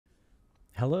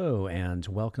Hello, and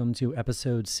welcome to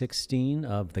episode 16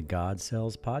 of the God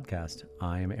Cells podcast.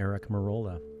 I am Eric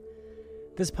Marola.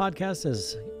 This podcast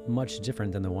is much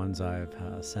different than the ones I've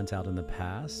sent out in the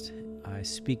past. I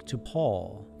speak to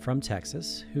Paul from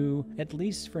Texas, who, at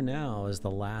least for now, is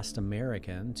the last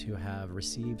American to have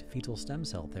received fetal stem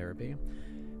cell therapy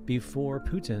before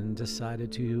Putin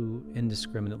decided to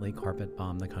indiscriminately carpet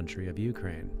bomb the country of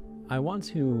Ukraine. I want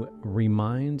to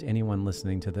remind anyone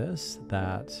listening to this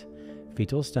that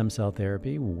fetal stem cell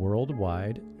therapy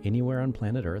worldwide, anywhere on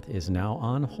planet Earth, is now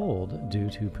on hold due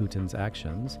to Putin's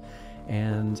actions.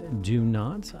 And do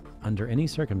not, under any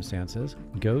circumstances,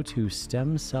 go to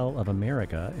Stem Cell of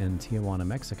America in Tijuana,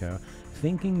 Mexico,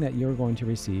 thinking that you're going to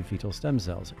receive fetal stem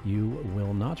cells. You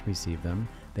will not receive them.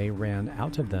 They ran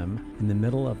out of them in the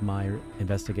middle of my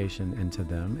investigation into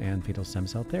them and fetal stem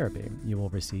cell therapy. You will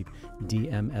receive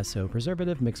DMSO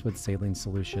preservative mixed with saline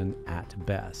solution at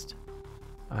best.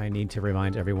 I need to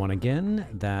remind everyone again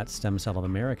that Stem Cell of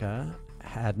America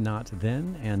had not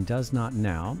then and does not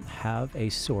now have a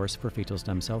source for fetal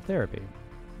stem cell therapy.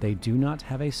 They do not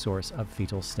have a source of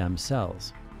fetal stem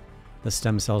cells. The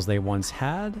stem cells they once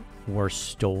had were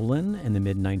stolen in the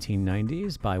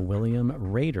mid-1990s by William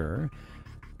Rader,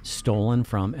 stolen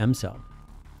from M-Cell.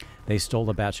 They stole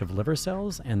a batch of liver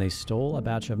cells and they stole a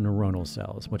batch of neuronal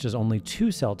cells, which is only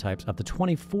 2 cell types of the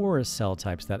 24 cell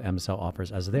types that M-Cell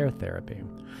offers as their therapy.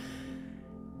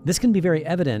 This can be very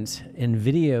evident in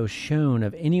video shown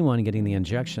of anyone getting the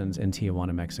injections in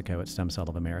Tijuana, Mexico at Stem Cell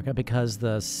of America, because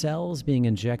the cells being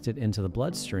injected into the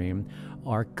bloodstream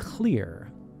are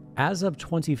clear. As of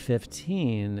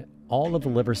 2015, all of the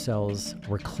liver cells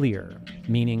were clear,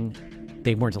 meaning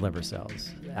they weren't liver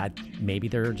cells. Maybe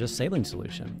they're just saline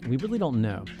solution. We really don't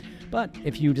know. But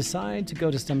if you decide to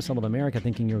go to Stem Cell of America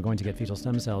thinking you're going to get fetal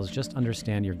stem cells, just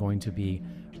understand you're going to be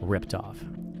ripped off.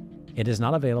 It is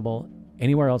not available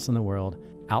anywhere else in the world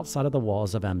outside of the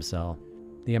walls of M-Cell.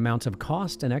 The amount of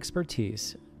cost and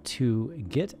expertise to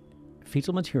get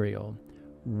fetal material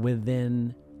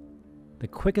within the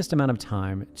quickest amount of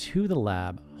time to the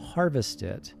lab, harvest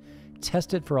it,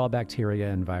 test it for all bacteria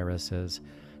and viruses,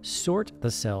 sort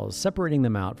the cells, separating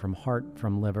them out from heart,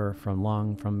 from liver, from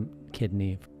lung, from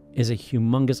kidney, is a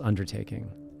humongous undertaking.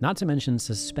 Not to mention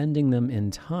suspending them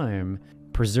in time,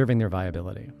 preserving their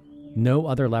viability. No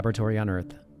other laboratory on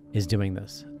Earth is doing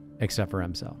this, except for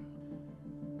M-Cell.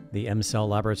 The M-Cell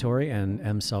laboratory and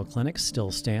M-Cell clinic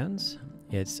still stands.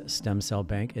 Its stem cell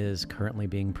bank is currently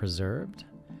being preserved.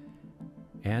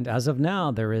 And as of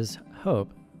now, there is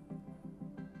hope,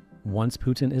 once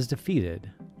Putin is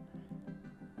defeated,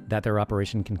 that their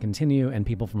operation can continue and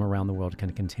people from around the world can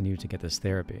continue to get this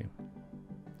therapy.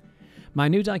 My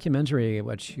new documentary,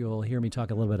 which you'll hear me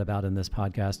talk a little bit about in this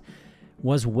podcast,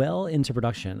 was well into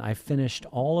production. I finished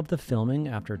all of the filming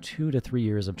after 2 to 3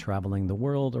 years of traveling the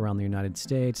world around the United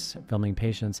States, filming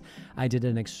patients. I did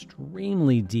an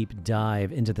extremely deep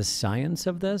dive into the science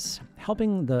of this,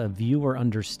 helping the viewer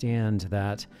understand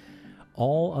that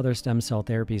all other stem cell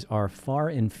therapies are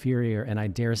far inferior and I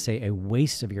dare say a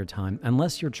waste of your time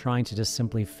unless you're trying to just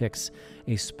simply fix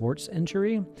a sports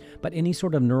injury. But any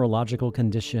sort of neurological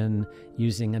condition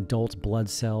using adult blood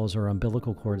cells or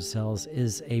umbilical cord cells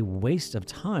is a waste of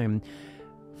time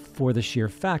for the sheer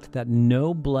fact that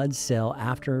no blood cell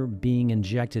after being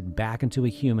injected back into a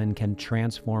human can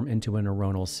transform into a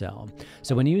neuronal cell.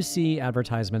 So when you see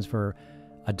advertisements for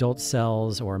adult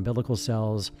cells or umbilical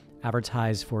cells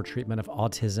advertised for treatment of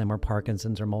autism or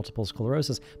Parkinson's or multiple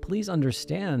sclerosis, please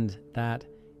understand that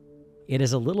it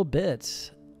is a little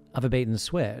bit of a bait and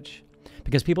switch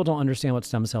because people don't understand what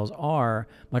stem cells are,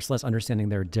 much less understanding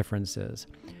their differences.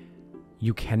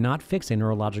 You cannot fix a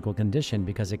neurological condition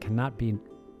because it cannot be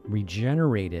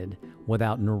regenerated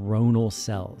without neuronal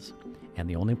cells. And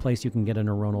the only place you can get a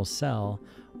neuronal cell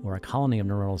or a colony of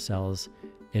neuronal cells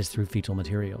is through fetal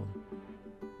material.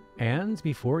 And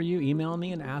before you email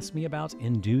me and ask me about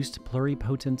induced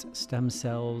pluripotent stem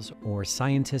cells or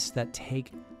scientists that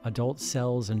take adult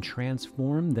cells and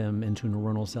transform them into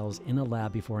neuronal cells in a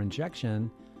lab before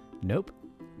injection, nope,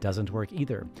 doesn't work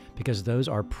either, because those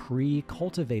are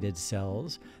pre-cultivated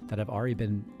cells that have already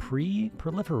been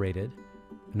pre-proliferated.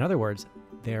 In other words,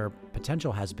 their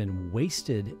potential has been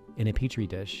wasted in a petri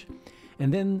dish.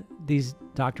 And then these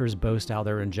doctors boast how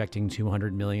they're injecting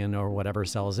 200 million or whatever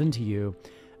cells into you.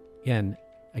 And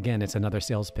again, it's another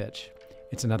sales pitch.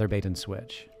 It's another bait and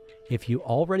switch. If you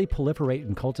already proliferate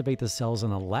and cultivate the cells in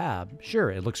a lab,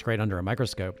 sure, it looks great under a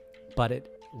microscope, but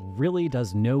it really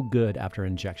does no good after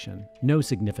injection, no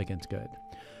significant good.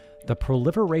 The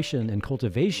proliferation and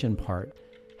cultivation part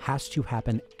has to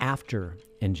happen after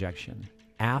injection,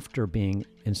 after being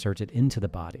inserted into the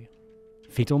body.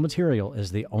 Fetal material is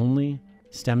the only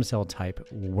stem cell type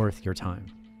worth your time.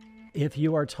 If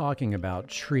you are talking about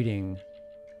treating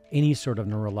any sort of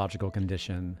neurological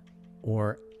condition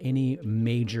or any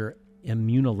major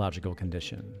immunological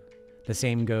condition, the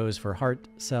same goes for heart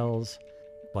cells.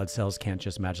 Blood cells can't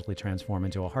just magically transform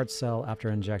into a heart cell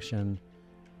after injection.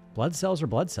 Blood cells are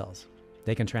blood cells.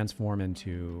 They can transform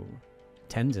into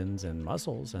tendons and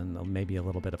muscles and maybe a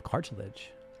little bit of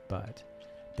cartilage, but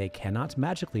they cannot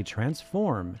magically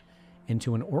transform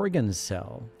into an organ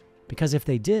cell, because if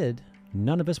they did,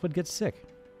 none of us would get sick.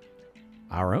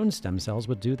 Our own stem cells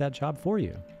would do that job for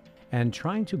you. And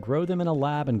trying to grow them in a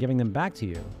lab and giving them back to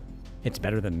you, it's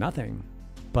better than nothing,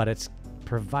 but it's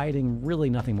providing really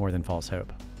nothing more than false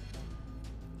hope.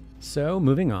 So,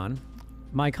 moving on.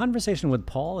 My conversation with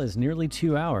Paul is nearly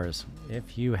 2 hours.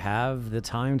 If you have the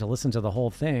time to listen to the whole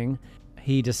thing,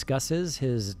 he discusses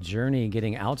his journey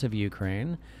getting out of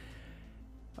Ukraine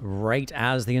right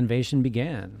as the invasion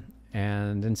began.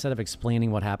 And instead of explaining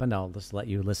what happened, I'll just let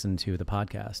you listen to the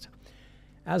podcast.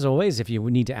 As always, if you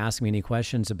need to ask me any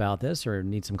questions about this or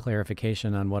need some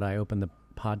clarification on what I opened the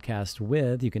podcast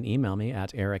with, you can email me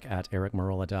at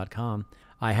eric@ericmarola.com.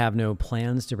 I have no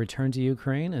plans to return to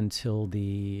Ukraine until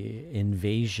the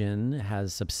invasion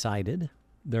has subsided.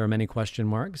 There are many question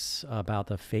marks about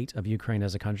the fate of Ukraine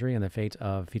as a country and the fate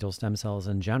of fetal stem cells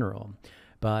in general.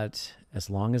 But as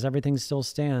long as everything still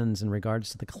stands in regards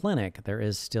to the clinic, there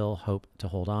is still hope to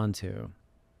hold on to.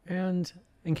 And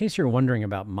in case you're wondering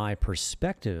about my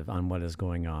perspective on what is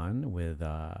going on with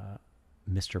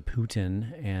Mr.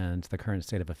 Putin and the current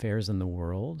state of affairs in the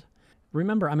world,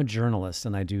 remember, I'm a journalist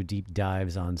and I do deep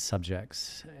dives on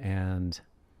subjects. And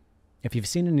if you've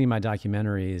seen any of my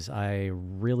documentaries, I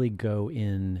really go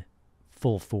in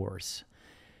full force.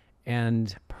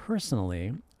 And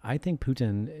personally, I think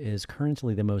Putin is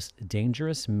currently the most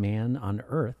dangerous man on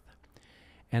earth.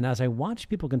 And as I watch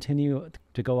people continue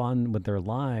to go on with their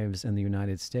lives in the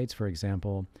United States, for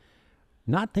example,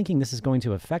 not thinking this is going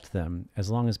to affect them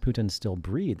as long as Putin still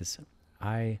breathes,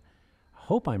 I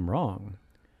hope I'm wrong.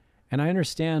 And I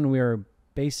understand we're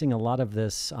basing a lot of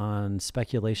this on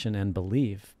speculation and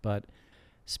belief, but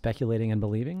speculating and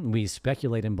believing, we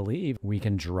speculate and believe we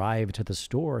can drive to the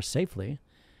store safely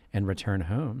and return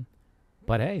home.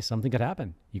 But hey, something could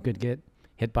happen. You could get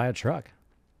hit by a truck.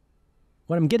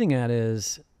 What I'm getting at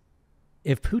is,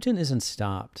 if Putin isn't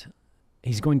stopped,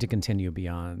 he's going to continue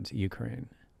beyond Ukraine.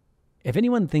 If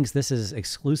anyone thinks this is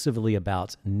exclusively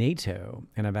about NATO,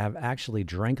 and I've actually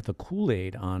drank the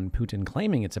Kool-Aid on Putin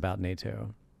claiming it's about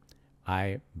NATO,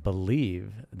 I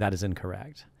believe that is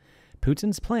incorrect.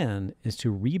 Putin's plan is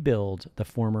to rebuild the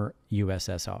former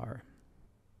USSR.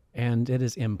 And it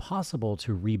is impossible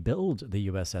to rebuild the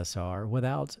USSR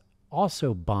without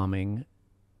also bombing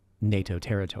NATO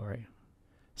territory.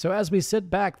 So as we sit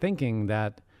back thinking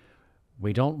that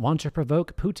we don't want to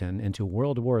provoke Putin into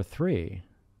World War III,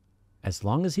 as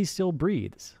long as he still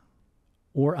breathes,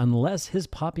 or unless his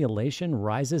population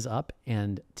rises up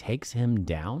and takes him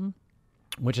down,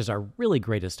 which is our really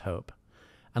greatest hope,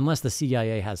 unless the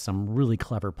CIA has some really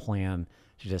clever plan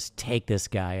to just take this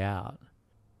guy out,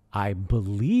 I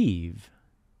believe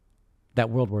that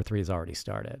World War III has already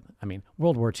started. I mean,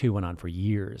 World War II went on for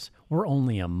years. We're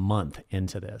only a month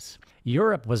into this.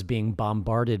 Europe was being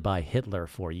bombarded by Hitler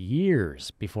for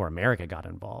years before America got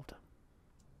involved.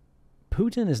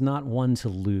 Putin is not one to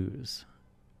lose.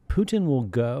 Putin will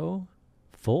go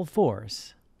full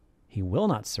force. He will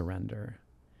not surrender.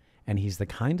 And he's the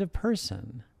kind of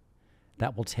person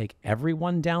that will take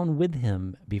everyone down with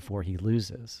him before he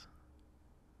loses.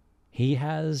 He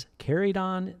has carried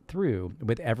on through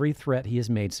with every threat he has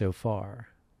made so far.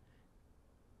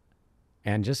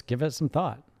 And just give it some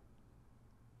thought.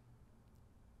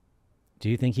 Do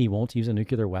you think he won't use a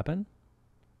nuclear weapon?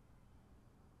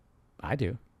 I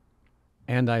do.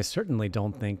 And I certainly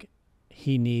don't think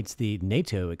he needs the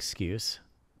NATO excuse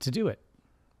to do it.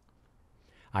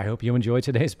 I hope you enjoyed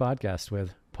today's podcast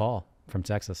with Paul from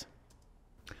Texas.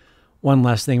 One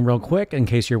last thing real quick, in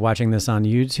case you're watching this on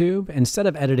YouTube. Instead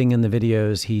of editing in the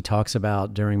videos he talks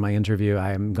about during my interview,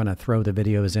 I'm going to throw the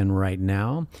videos in right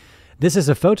now. This is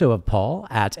a photo of Paul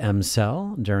at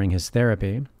MCell during his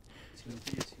therapy.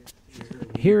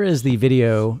 Here is the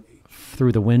video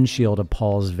through the windshield of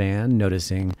Paul's van,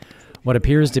 noticing what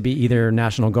appears to be either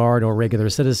National Guard or regular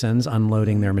citizens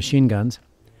unloading their machine guns.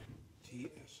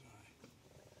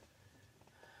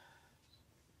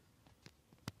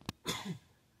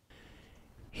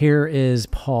 Here is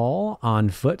Paul on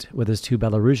foot with his two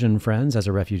Belarusian friends as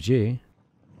a refugee.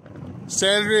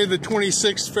 Saturday the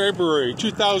 26th February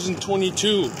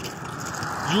 2022,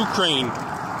 Ukraine.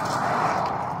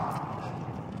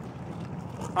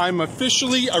 I'm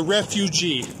officially a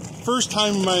refugee. First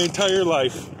time in my entire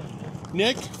life.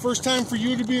 Nick, first time for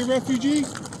you to be a refugee?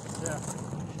 Yeah.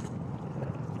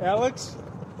 Alex?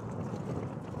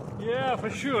 Yeah, for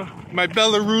sure. My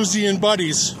Belarusian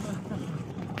buddies.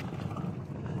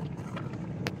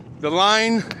 The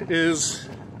line is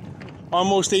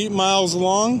almost 8 miles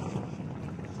long,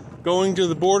 going to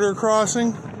the border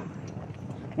crossing.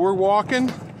 We're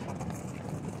walking,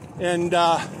 and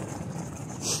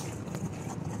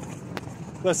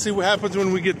let's see what happens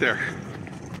when we get there.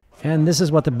 And this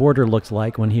is what the border looked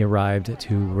like when he arrived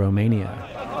to Romania.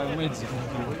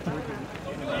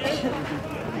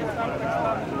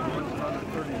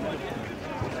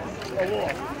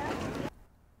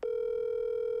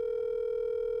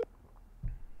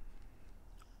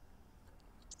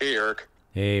 Hey, Eric.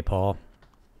 Hey, Paul.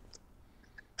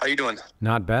 How you doing?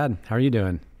 Not bad. How are you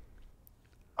doing?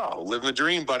 Oh, living the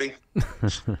dream, buddy.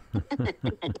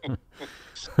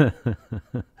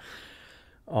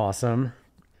 Awesome.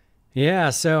 Yeah,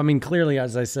 so, I mean, clearly,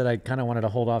 as I said, I kind of wanted to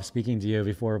hold off speaking to you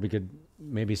before we could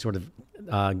maybe sort of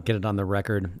get it on the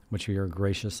record, which you're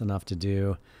gracious enough to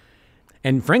do.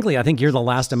 And frankly, I think you're the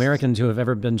last American to have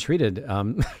ever been treated.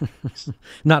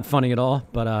 Not funny at all,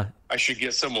 but I should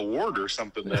get some award or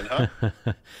something then, huh?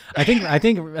 I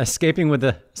think escaping with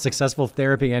the successful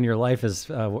therapy and your life is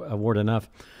award enough.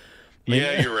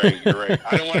 Yeah, you're right. You're right.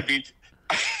 I don't want to be.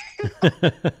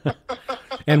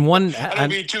 And one, I don't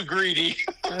be too greedy.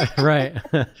 Right.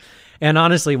 And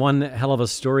honestly, one hell of a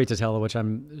story to tell, which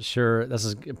I'm sure this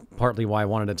is partly why I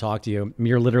wanted to talk to you.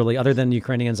 You're literally, other than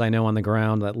Ukrainians I know on the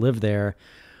ground that live there.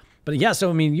 But yeah, so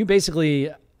I mean, you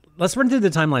basically, let's run through the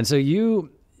timeline. So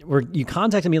you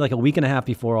contacted me like a week and a half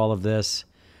before all of this.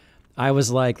 I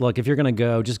was like, look, if you're going to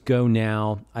go, just go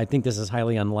now. I think this is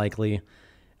highly unlikely.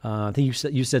 I think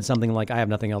you said something like, I have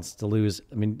nothing else to lose.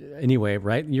 I mean, anyway,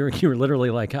 right? You were literally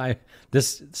like,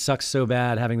 this sucks so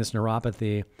bad having this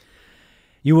neuropathy.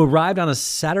 You arrived on a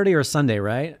Saturday or a Sunday,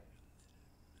 right?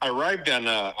 I arrived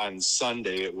on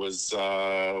Sunday. It was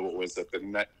what was it,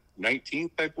 the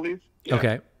 19th, I believe. Yeah.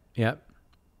 Okay. Yep.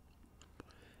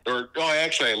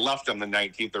 Actually, I left on the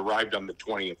 19th. Arrived on the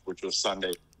 20th, which was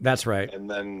Sunday. That's right. And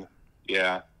then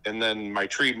my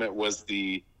treatment was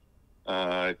the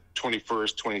 21st,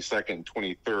 22nd,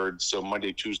 23rd. So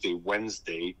Monday, Tuesday,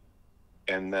 Wednesday,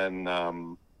 and then I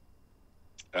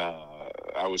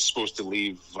was supposed to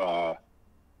leave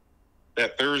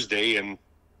that Thursday, and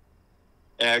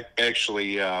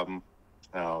actually,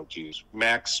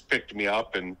 Max picked me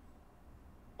up, and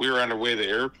we were on our way to the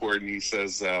airport, and he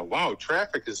says, wow,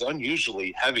 traffic is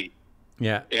unusually heavy.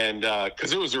 Yeah. And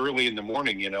because it was early in the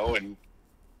morning,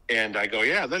 and I go,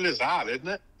 yeah, that is odd, isn't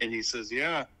it? And he says,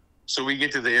 yeah. So we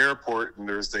get to the airport, and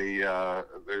there's a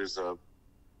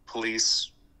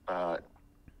police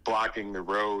blocking the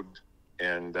road,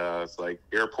 and it's like,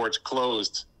 airport's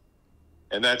closed.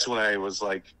 And that's when I was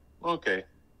like, okay,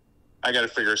 I got to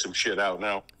figure some shit out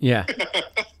now. Yeah.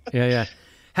 Yeah.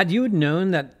 Had you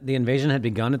known that the invasion had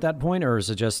begun at that point, or is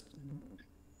it just?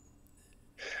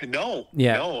 No.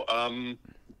 Yeah. No,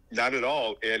 not at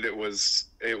all. And it was,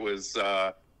 there was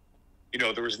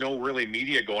no really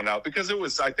media going out because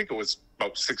I think it was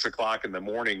about 6 o'clock in the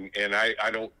morning. And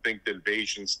I don't think the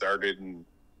invasion started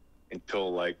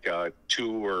until like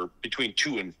 2 or between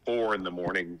 2 and 4 in the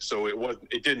morning. So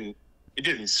it didn't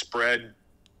spread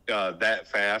that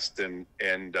fast, and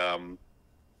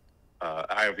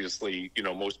I obviously,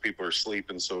 most people are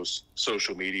sleeping, so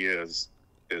social media is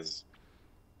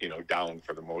down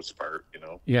for the most part,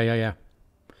 Yeah.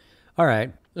 All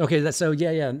right. Okay.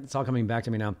 It's all coming back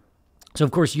to me now. So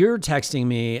of course you're texting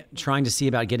me trying to see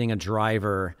about getting a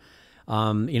driver.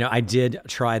 I did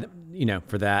try,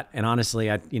 for that. And honestly,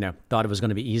 I, thought it was going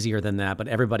to be easier than that, but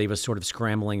everybody was sort of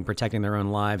scrambling, protecting their own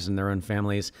lives and their own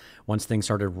families once things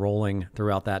started rolling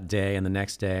throughout that day and the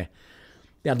next day.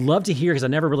 Yeah, I'd love to hear, because I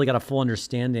never really got a full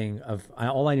understanding of,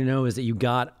 all I know is that you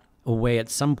got away at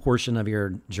some portion of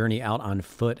your journey out on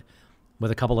foot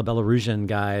with a couple of Belarusian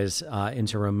guys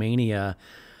into Romania.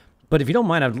 But if you don't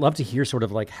mind, I'd love to hear sort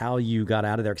of like how you got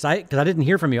out of there. Because I didn't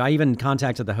hear from you. I even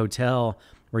contacted the hotel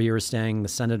where you were staying, the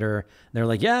senator. They're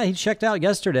like, yeah, he checked out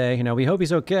yesterday. We hope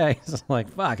he's okay. It's like,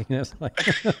 fuck. It's like...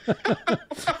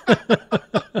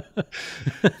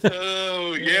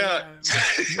 Oh, yeah.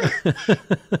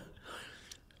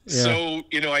 So,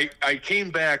 I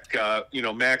came back,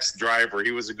 Max driver,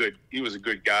 he was a good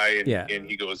guy. And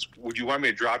he goes, would you want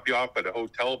me to drop you off at a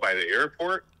hotel by the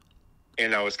airport?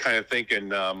 And I was kind of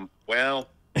thinking, well,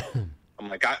 I'm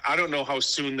like, I don't know how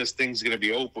soon this thing's going to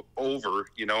be over,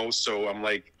 so I'm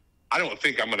like, I don't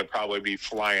think I'm going to probably be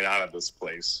flying out of this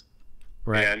place.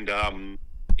 Right. And,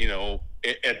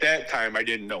 at that time I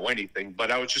didn't know anything, but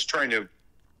I was just trying to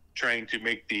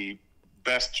make the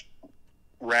best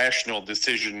rational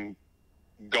decision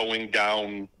going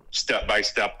down step by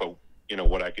step of,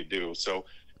 what I could do. So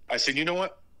I said, you know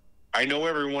what? I know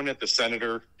everyone at the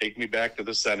Senator. Take me back to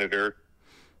the Senator.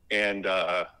 And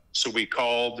so we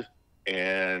called,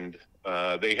 and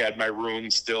they had my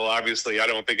room still. Obviously, I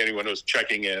don't think anyone was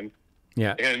checking in.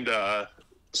 Yeah. And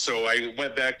so I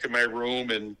went back to my room,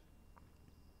 and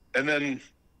then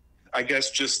I guess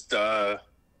just, I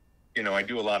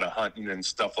do a lot of hunting and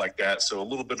stuff like that. So a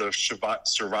little bit of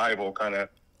survival kind of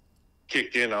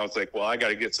kicked in. I was like, well, I got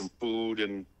to get some food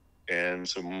and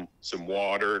some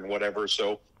water and whatever.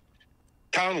 So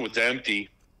town was empty.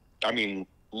 I mean,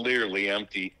 literally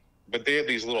empty, but they had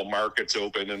these little markets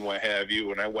open and what have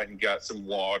you. And I went and got some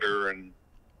water and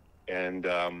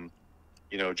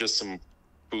just some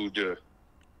food to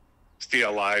stay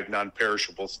alive,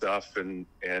 non-perishable stuff. And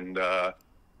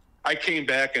I came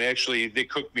back, and actually they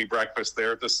cooked me breakfast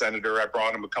there at the Senator. I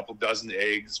brought them a couple dozen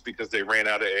eggs because they ran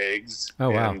out of eggs. Oh,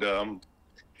 wow. And,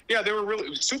 yeah, they were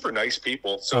really super nice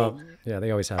people. So yeah,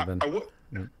 they always have been. I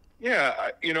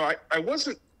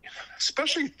wasn't,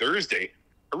 especially Thursday,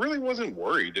 I really wasn't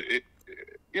worried.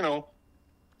 So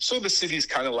the city's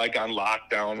kind of like on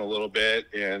lockdown a little bit,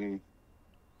 and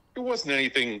it wasn't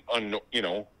anything,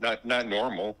 not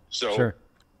normal. So, sure.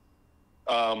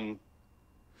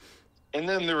 And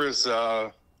then there was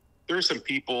some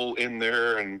people in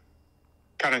there, and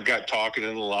kind of got talking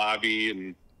in the lobby,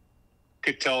 and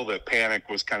could tell that panic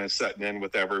was kind of setting in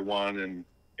with everyone,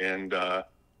 and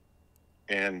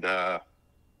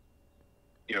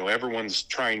everyone's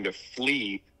trying to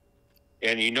flee.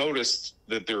 And you noticed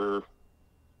that the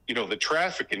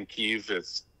traffic in Kyiv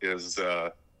is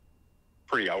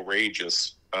pretty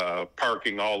outrageous.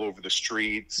 Parking all over the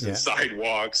streets and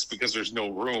sidewalks because there's no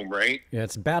room, right? Yeah,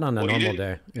 it's bad on a normal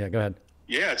day. Yeah, go ahead.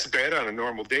 Yeah, it's bad on a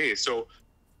normal day. So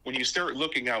when you start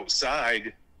looking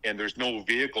outside and there's no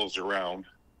vehicles around,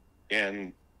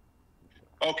 and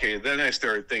then I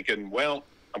started thinking, well,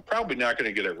 I'm probably not going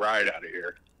to get a ride out of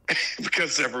here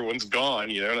because everyone's gone.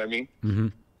 You know what I mean? Mm-hmm.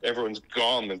 Everyone's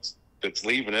gone that's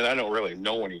leaving, and I don't really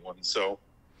know anyone. So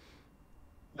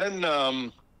then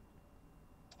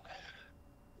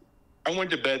I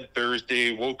went to bed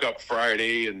Thursday, woke up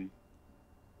Friday, and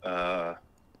I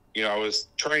was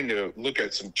trying to look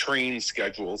at some train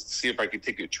schedules to see if I could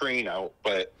take a train out,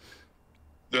 but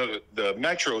the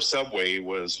metro subway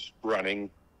was running,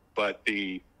 but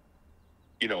the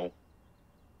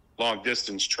long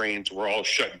distance trains were all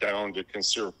shut down to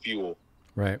conserve fuel.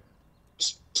 Right.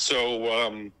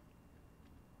 So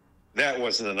that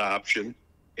wasn't an option,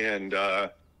 and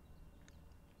then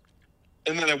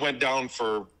I went down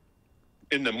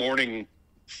in the morning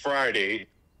Friday,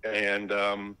 and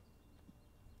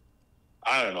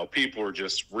I don't know, people were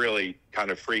just really kind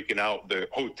of freaking out. The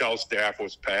hotel staff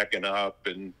was packing up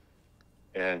and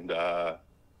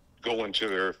going to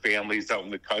their families out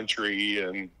in the country,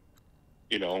 and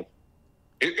it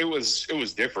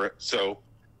was different. So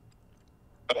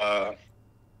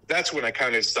that's when I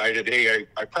kind of decided, hey,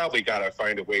 I probably got to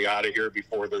find a way out of here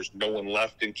before there's no one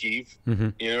left in Kyiv. Mm-hmm.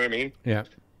 You know what I mean? Yeah.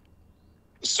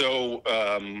 So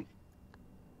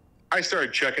I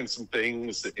started checking some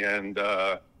things, and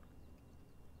my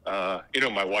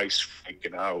wife's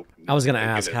freaking out. I was going to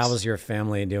ask, how was your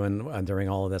family doing during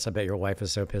all of this? I bet your wife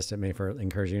is so pissed at me for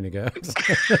encouraging you to go.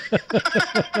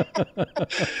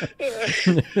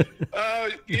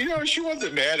 She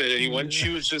wasn't mad at anyone. She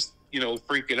was just,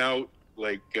 freaking out.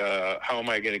 Like, how am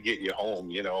I going to get you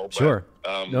home? But, sure.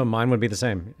 No, mine would be the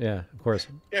same. Yeah, of course.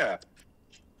 Yeah.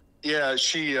 Yeah.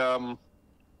 She,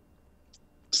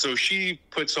 so she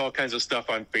puts all kinds of stuff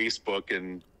on Facebook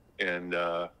and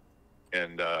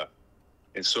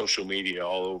social media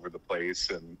all over the place.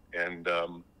 And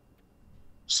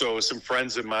so some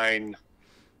friends of mine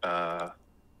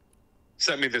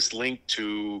sent me this link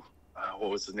to,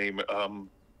 what was the name?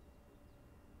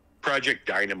 Project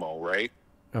Dynamo, right?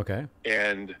 Okay.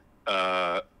 And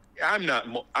I'm not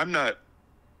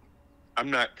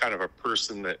kind of a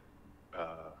person that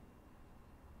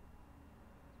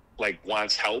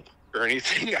wants help or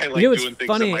anything. I like doing things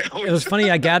on my own. It was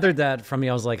funny. I gathered that from you.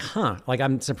 I was like, huh,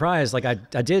 I'm surprised.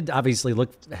 I did obviously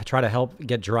try to help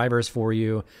get drivers for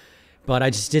you, but I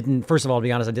just didn't, first of all, to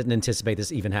be honest, I didn't anticipate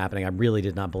this even happening. I really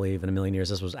did not believe in a million years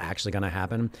this was actually going to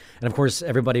happen. And of course,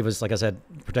 everybody was, like I said,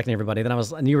 protecting everybody.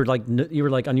 Then you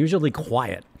were unusually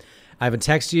quiet. I would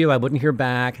text you. I wouldn't hear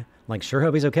back. Like, sure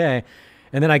hope he's okay.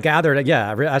 And then I gathered,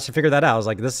 I should figure that out. I was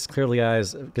like, this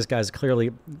guy's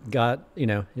clearly got,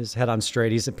 his head on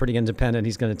straight. He's pretty independent.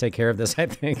 He's going to take care of this, I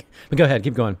think. But go ahead,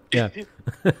 keep going. Yeah.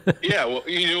 Yeah. Well,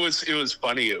 it was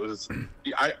funny. It was,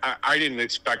 I didn't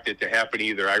expect it to happen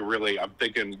either. I'm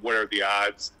thinking, what are the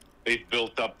odds? They've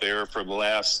built up there for the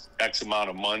last X amount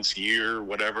of months, year,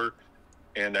 whatever.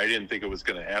 And I didn't think it was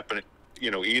going to happen,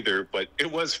 either. But it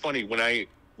was funny when I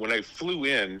flew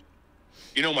in,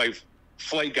 my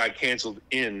flight got canceled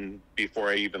in before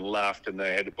I even left, and then I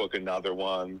had to book another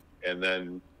one. And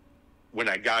then when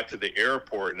I got to the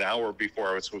airport an hour before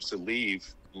I was supposed to leave,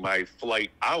 my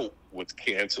flight out was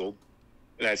canceled.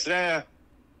 And I said,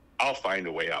 I'll find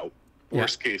a way out.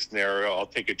 Worst case scenario, I'll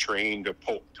take a train to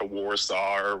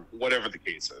Warsaw or whatever the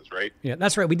case is, right? Yeah,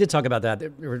 that's right. We did talk about that.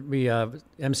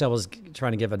 MCL was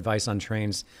trying to give advice on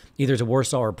trains, either to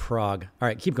Warsaw or Prague. All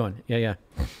right, keep going. Yeah.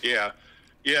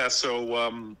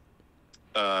 So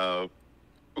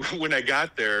when I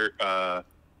got there,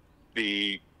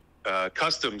 the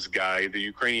customs guy, the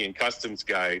Ukrainian customs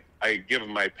guy, I give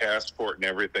him my passport and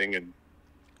everything, and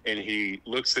he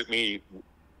looks at me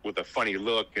with a funny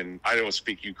look, and I don't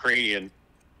speak Ukrainian.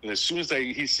 And as soon as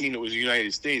he's seen it was the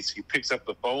United States, he picks up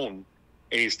the phone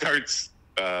and he starts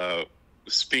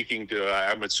speaking to,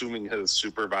 I'm assuming, his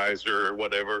supervisor or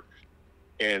whatever.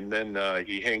 And then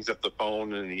he hangs up the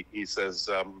phone and he says,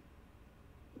 are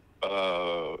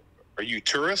you a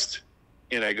tourist?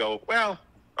 And I go, well,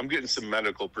 I'm getting some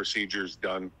medical procedures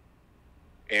done.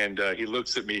 And he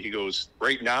looks at me, he goes,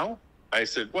 right now? I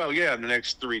said, well, yeah, in the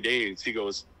next 3 days. He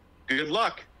goes, good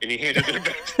luck. And he handed it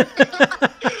back.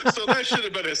 So that should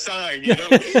have been a sign,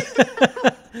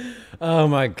 Oh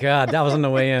my God. That was on the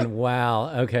way in. Wow.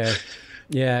 Okay.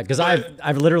 Yeah. Cause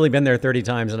I've literally been there 30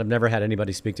 times and I've never had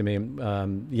anybody speak to me.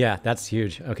 Yeah, that's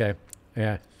huge. Okay.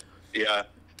 Yeah. Yeah.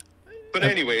 But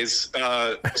anyways,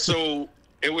 so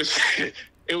it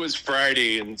was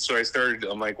Friday. And so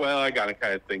I'm like, well, I got to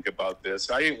kind of think about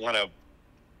this. I didn't want to,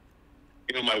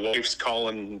 my wife's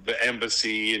calling the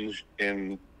embassy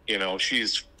and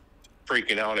she's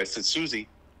freaking out. I said, Susie,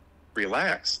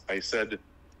 relax. I said,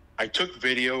 I took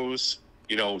videos,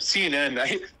 CNN,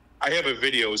 I have a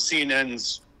video,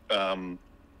 CNN's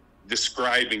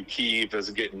describing Kyiv as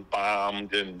getting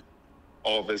bombed and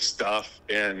all this stuff.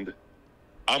 And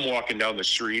I'm walking down the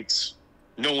streets.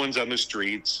 No one's on the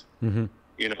streets. Mm-hmm.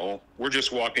 We're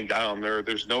just walking down there.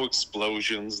 There's no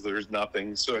explosions. There's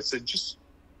nothing. So I said, just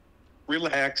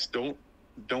relax. Don't,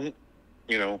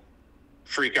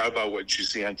 freak out about what you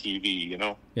see on TV,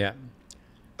 Yeah.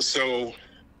 So,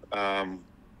 and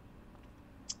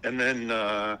then,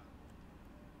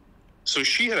 so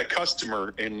she had a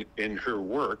customer in her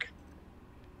work,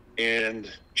 and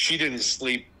she didn't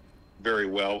sleep very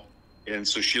well. And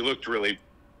so she looked really,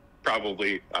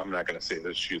 probably, I'm not going to say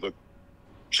this, she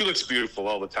looks beautiful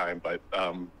all the time, but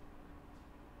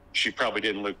she probably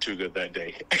didn't look too good that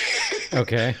day.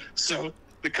 Okay. So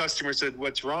the customer said,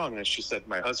 what's wrong? And she said,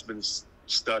 my husband's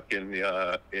stuck in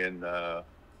the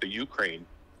Ukraine.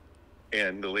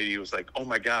 And the lady was like, oh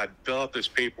my God, fill out this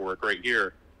paperwork right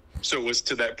here. So it was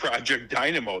to that Project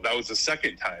Dynamo. That was the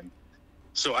second time.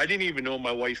 So I didn't even know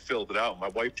my wife filled it out. My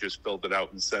wife just filled it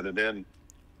out and sent it in.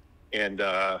 And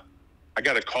I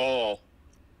got a call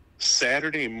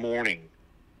Saturday morning,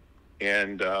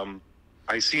 and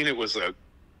I seen it was a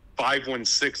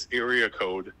 516 area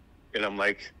code, and I'm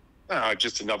like,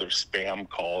 just another spam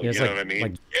call. Yeah, you know what I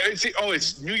mean?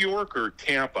 It's New York or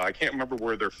Tampa. I can't remember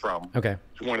where they're from. Okay.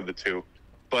 It's one of the two.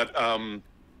 But, and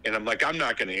I'm like, I'm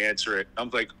not going to answer it. I'm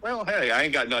like, well, hey, I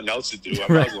ain't got nothing else to do.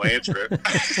 I'm not going to answer it.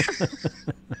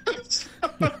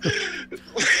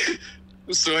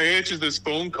 So I answered this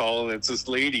phone call, and it's this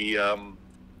lady,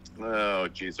 oh,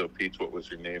 geez, oh, Pete, what was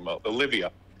her name?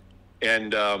 Olivia.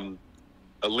 And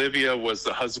Olivia was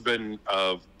the husband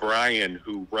of Brian,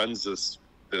 who runs this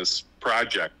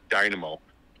project, Dynamo.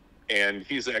 And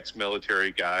he's an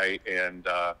ex-military guy. And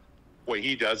what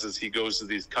he does is he goes to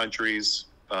these countries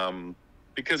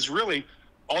because really,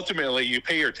 ultimately, you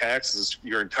pay your taxes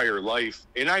your entire life.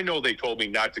 And I know they told me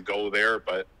not to go there,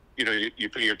 but you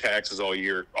pay your taxes all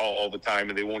year, all the time,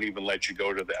 and they won't even let you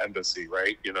go to the embassy,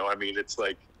 right? I mean, it's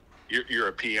like you're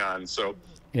a peon. So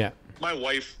yeah, my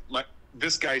wife,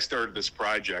 this guy started this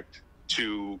project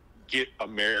to get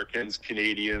Americans,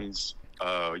 Canadians,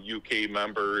 UK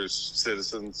members,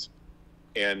 citizens,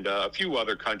 and a few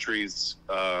other countries,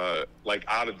 like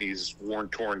out of these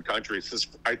war-torn countries.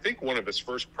 I think one of his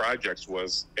first projects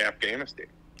was Afghanistan.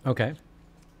 Okay.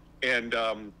 And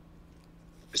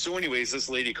so anyways, this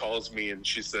lady calls me and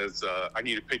she says, I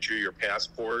need a picture of your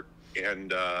passport,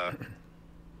 and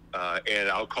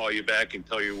I'll call you back and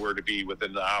tell you where to be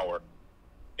within the hour.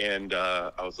 And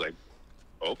I was like,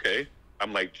 okay.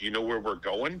 I'm like, do you know where we're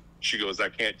going? She goes, I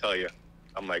can't tell you.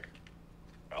 I'm like,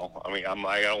 well, I mean,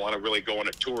 I don't want to really go on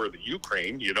a tour of the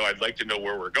Ukraine. You know, I'd like to know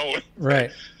where we're going.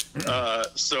 Right.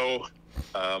 So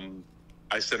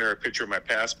I sent her a picture of my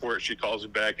passport. She calls me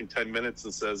back in 10 minutes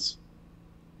and says,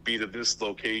 be to this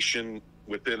location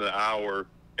within an hour,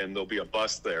 and there'll be a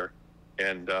bus there.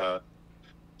 And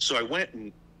so I went,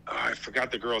 and I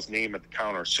forgot the girl's name at the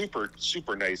counter. Super,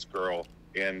 super nice girl.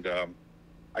 And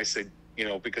I said, you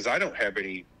know, because I don't have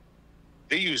any,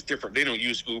 they don't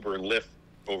use Uber and Lyft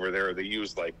over there. They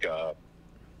use like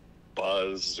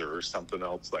Buzz or something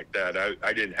else like that.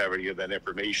 I didn't have any of that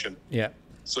information. Yeah.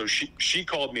 So she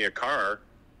called me a car,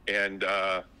 and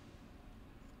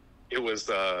it was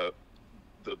the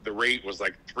rate was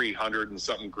like 300 and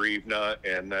something grivna,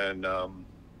 and then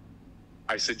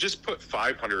I said, just put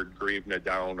 500 grivna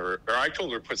down, or I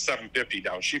told her to put 750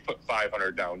 down. She put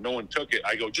 500 down. No one took it.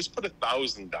 I go, just put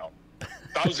 1,000 down.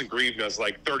 1,000 grivna is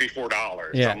like $34.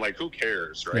 Yeah. I'm like, who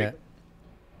cares, right?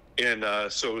 Yeah.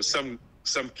 And so some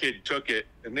kid took it,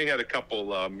 and they had a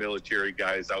couple military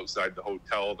guys outside the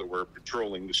hotel that were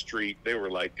patrolling the street. They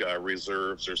were like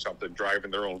reserves or something,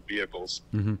 driving their own vehicles,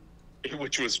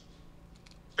 which was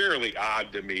fairly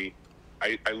odd to me.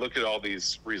 I look at all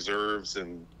these reserves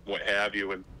and what have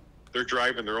you, and they're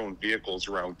driving their own vehicles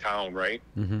around town, right?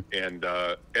 And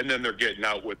then they're getting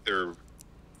out with their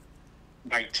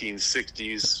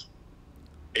 1960s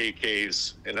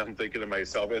AKs, and I'm thinking to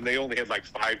myself, and they only had like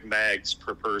 5 mags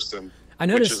per person. I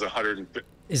noticed. Which is 150.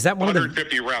 Is that one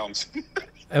 150 rounds?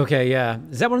 Okay, yeah.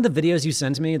 Is that one of the videos you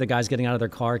sent me? The guys getting out of their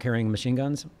car carrying machine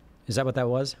guns? Is that what that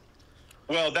was?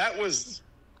 Well, that was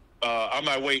on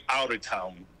my way out of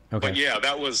town. Okay. But yeah,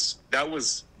 that was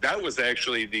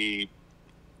actually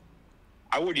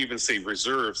I wouldn't even say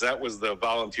reserves. That was the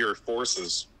volunteer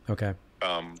forces. Okay.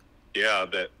 Yeah,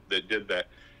 that did that.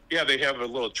 Yeah, they have a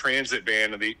little transit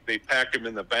van, and they pack them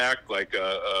in the back like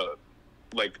a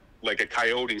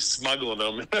coyote smuggling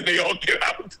them, and then they all get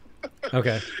out.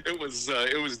 Okay. It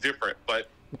was different, but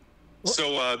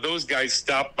so those guys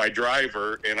stopped my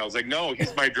driver, and I was like, no,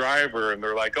 he's my driver, and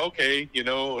they're like, okay, you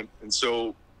know, and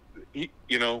so,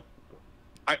 you know,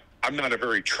 I'm not a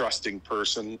very trusting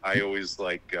person. I always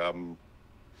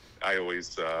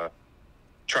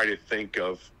try to think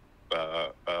of,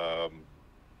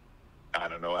 I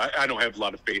don't know. I don't have a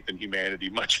lot of faith in humanity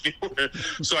much anymore.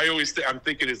 So I'm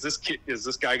thinking, is this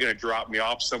guy going to drop me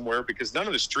off somewhere? Because none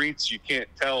of the streets, you can't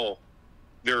tell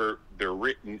they're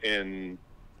written in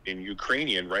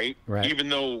Ukrainian, right? Right. Even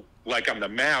though, like on the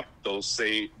map,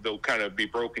 they'll kind of be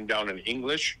broken down in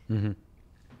English.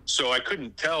 So I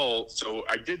couldn't tell. So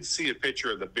I did see a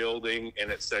picture of the building, and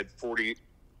it said 40.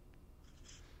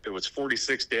 It was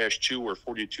 46-2 or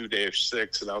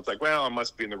 42-6, and I was like, well, I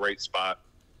must be in the right spot.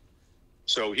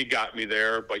 So he got me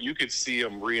there, but you could see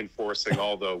him reinforcing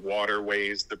all the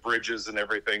waterways, the bridges, and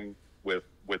everything with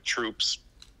troops.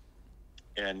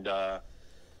 And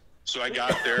so I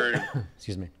got there. And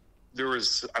excuse me. There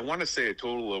was, I want to say, a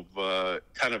total of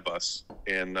 10 of us,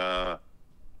 and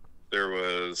there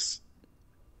was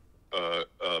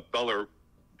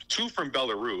 2 from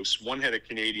Belarus. One had a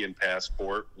Canadian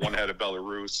passport. One had a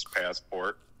Belarus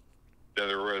passport. Then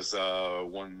there was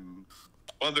one.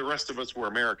 Well, the rest of us were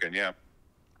American, yeah.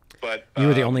 But You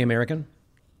were the only American?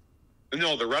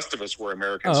 No, the rest of us were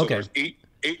Americans. Oh, okay. So there's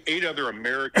eight other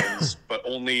Americans, but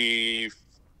only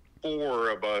 4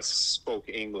 of us spoke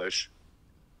English.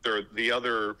 The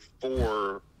other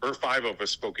 4 or 5 of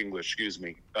us spoke English. Excuse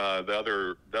me.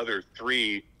 The other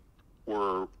 3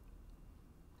 were,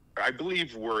 I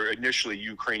believe, were initially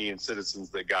Ukrainian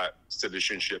citizens that got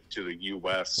citizenship to the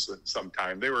U.S.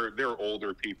 sometime. They were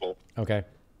older people. Okay.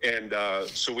 And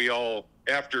so we all,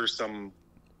 after some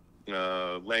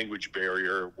language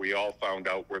barrier, we all found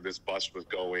out where this bus was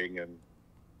going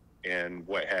and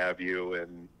what have you,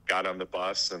 and got on the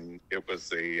bus, and it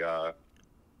was a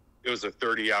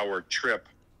 30-hour trip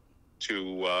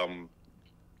to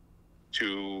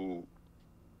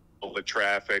all the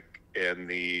traffic and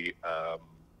the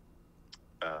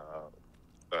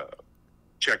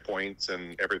checkpoints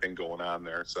and everything going on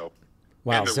there. So,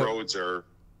 wow. And the roads are,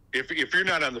 if you're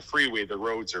not on the freeway, the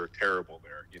roads are terrible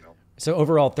there, you know. So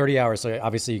overall, 30 hours. So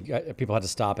obviously, people had to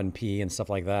stop and pee and stuff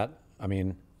like that. I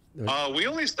mean, we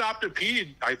only stopped to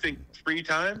pee, I think, 3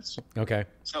 times. Okay.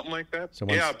 Something like that. So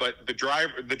yeah, but the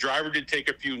driver did take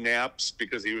a few naps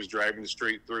because he was driving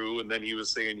straight through, and then he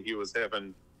was saying he was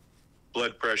having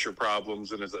blood pressure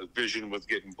problems and his vision was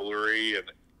getting blurry,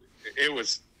 and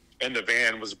and the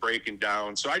van was breaking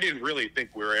down. So I didn't really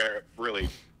think we were really.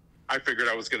 I figured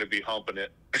I was going to be humping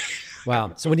it.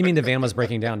 Wow. So what do you mean the van was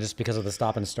breaking down just because of the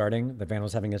stop and starting? The van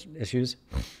was having issues?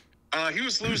 He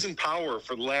was losing power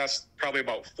for the last probably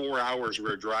about 4 hours we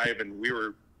were driving. We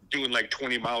were doing like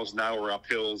 20 miles an hour up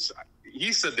hills.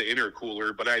 He said the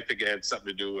intercooler, but I think it had something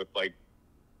to do with like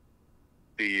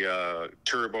the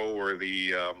turbo or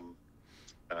the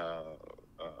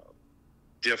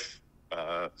diff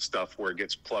stuff where it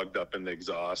gets plugged up in the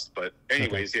exhaust. But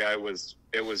anyways, yeah, it was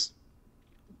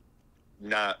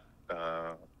not,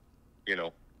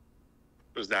 it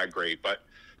was not great. But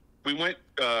we went,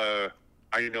 I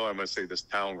know I'm going to say this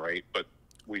town right, but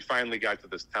we finally got to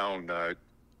this town,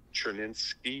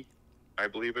 Cherninsky, I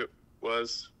believe it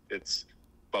was. It's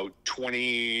about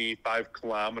 25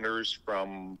 kilometers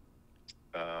from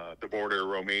the border of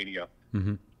Romania.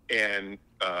 Mm-hmm. And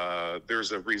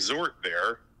there's a resort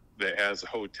there that has a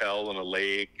hotel and a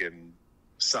lake and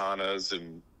saunas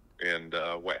and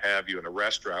what have you, and a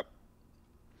restaurant.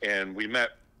 And we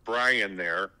met Brian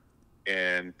there,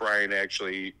 and Brian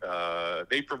actually,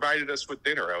 they provided us with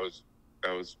dinner. I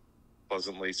was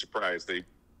pleasantly surprised.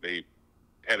 They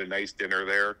had a nice dinner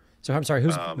there. So I'm sorry,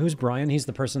 who's Brian? He's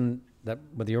the person that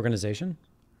with the organization?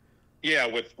 Yeah,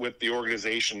 with the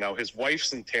organization. Now his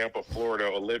wife's in Tampa, Florida,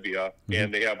 Olivia, Mm-hmm.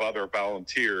 and they have other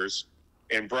volunteers.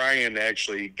 And Brian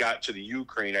actually got to the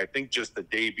Ukraine, I think, just the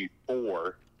day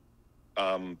before.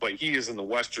 But he is in the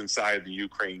western side of the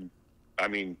Ukraine. I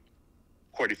mean,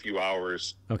 quite a few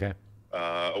hours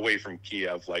away from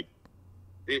Kiev. Like,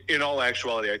 in all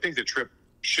actuality, I think the trip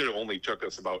should have only took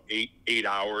us about eight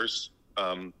hours.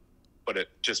 But it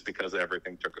just because of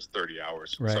everything took us 30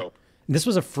 hours. Right. So this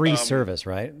was a free service,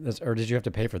 right? Or did you have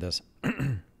to pay for this?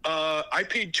 I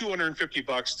paid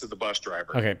 $250 to the bus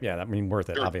driver. Okay, yeah, that mean worth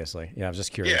it, obviously. Yeah, I was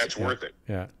just curious. Yeah, it's worth it.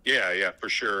 Yeah. Yeah, for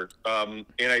sure. And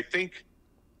I think,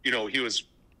 he was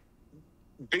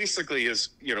basically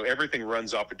everything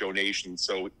runs off of donations.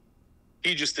 So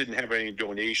he just didn't have any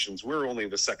donations. We're only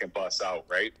the second bus out,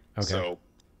 right? Okay. So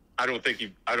I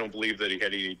don't believe that he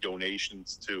had any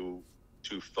donations to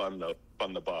fund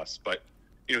the bus. But,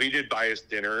 he did buy us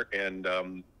dinner, and,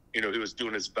 he was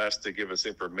doing his best to give us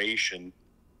information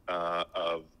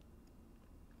of,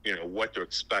 what to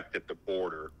expect at the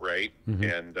border, right? Mm-hmm.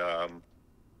 And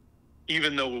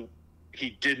even though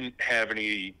he didn't have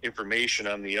any information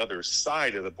on the other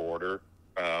side of the border,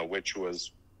 which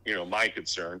was, my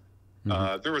concern,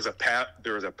 Mm-hmm. there was a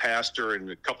pastor and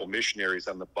a couple missionaries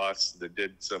on the bus that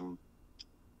did some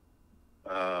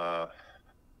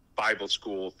Bible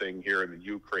school thing here in the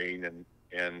Ukraine, and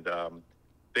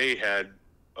they had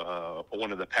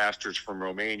one of the pastors from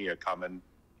Romania coming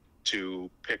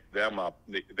to pick them up.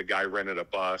 The guy rented a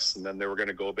bus, and then they were going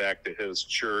to go back to his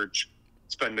church,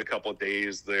 spend a couple of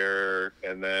days there,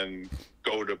 and then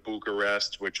go to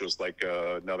Bucharest, which was like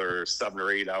another 7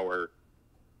 or 8 hour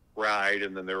ride,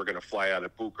 and then they were going to fly out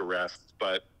of Bucharest.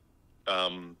 But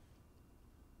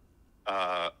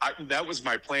that was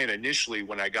my plan initially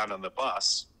when I got on the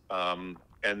bus. And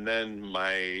then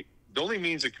the only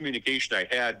means of communication I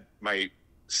had, my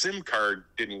SIM card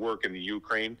didn't work in the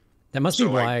Ukraine. That must be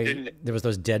why there was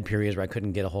those dead periods where I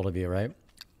couldn't get a hold of you, right?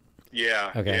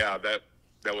 Yeah. Okay. Yeah, that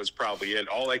was probably it.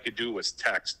 All I could do was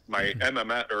text. My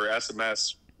MMS or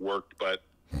SMS worked, but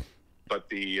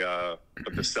the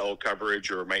cell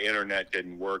coverage or my internet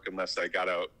didn't work unless I got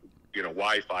a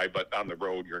Wi-Fi. But on the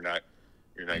road, you're not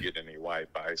getting any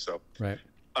Wi-Fi. So right.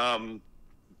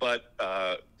 But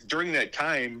during that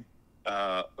time,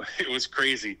 it was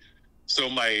crazy. So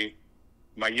my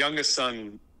youngest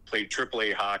son played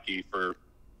AAA hockey for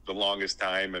the longest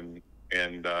time,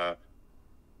 and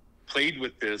played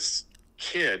with this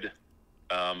kid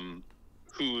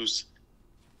whose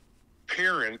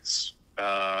parents.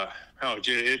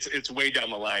 It's way down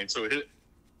the line. So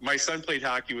my son played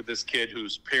hockey with this kid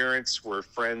whose parents were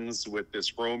friends with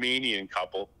this Romanian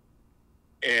couple,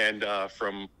 and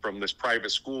from this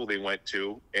private school they went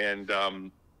to, and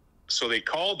so they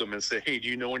called them and said, "Hey, do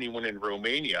you know anyone in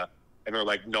Romania?" And they're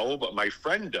like, "No, but my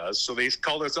friend does." So they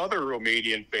called this other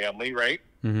Romanian family, right?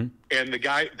 Mm-hmm. And the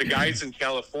guy's in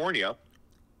California,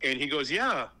 and he goes,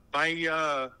 "Yeah,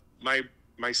 my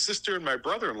sister and my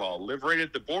brother-in-law live right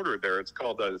at the border there. It's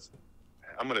called I'm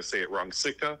going to say it wrong,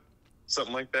 Sika,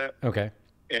 something like that." Okay.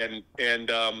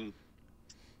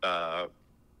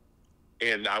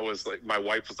 And I was like, my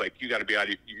wife was like, "You got to be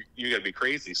you got to be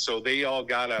crazy." So they all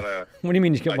got on a. What do you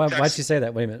mean? Why'd she say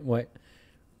that? Wait a minute. What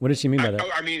did she mean by that?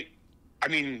 I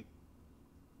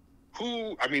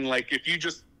mean, like if you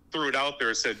just threw it out there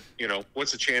and said,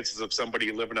 what's the chances of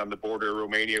somebody living on the border of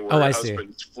Romania where her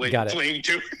husband's fleeing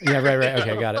to? Yeah, right.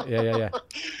 Okay, got it. Yeah.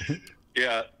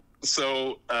 Yeah.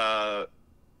 So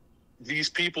these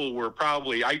people were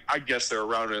probably, I guess they're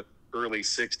around early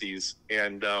 60s.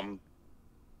 And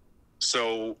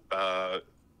so,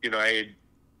 you know, I had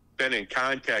been in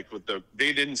contact with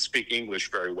they didn't speak English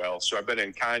very well. So I've been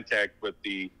in contact with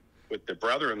the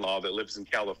brother-in-law that lives in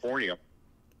California,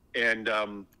 and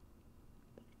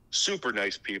super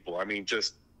nice people. I mean,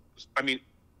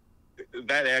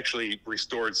 that actually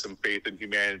restored some faith in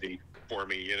humanity for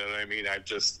me. You know what I mean?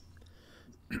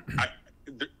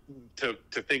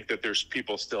 To think that there's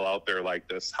people still out there like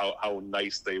this, how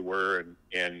nice they were,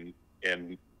 and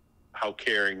how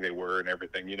caring they were and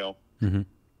everything, you know? Mm-hmm.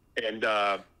 And,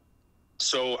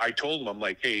 so I told him, I'm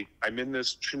like, hey, I'm in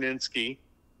this Chininsky.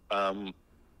 The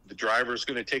driver's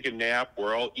going to take a nap.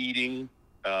 We're all eating.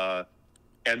 And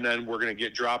then we're going to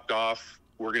get dropped off.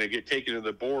 We're going to get taken to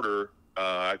the border.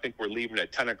 I think we're leaving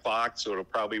at 10 o'clock. So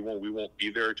we won't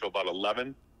be there till about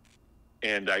 11.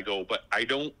 And I go, but I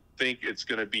don't think it's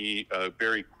going to be a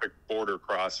very quick border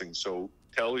crossing. So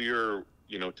tell your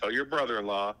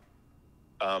brother-in-law,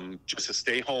 just to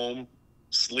stay home,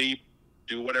 sleep,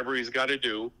 do whatever he's got to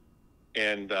do.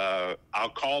 And I'll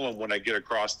call him when I get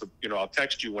across I'll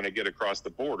text you when I get across the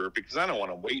border, because I don't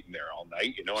want him waiting there all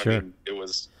night. You know, sure. I mean, it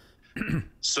was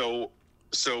so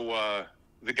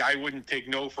the guy wouldn't take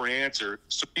no for an answer.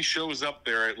 So he shows up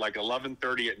there at like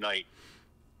 11:30 at night,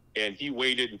 and he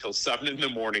waited until 7 in the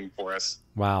morning for us.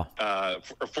 Wow.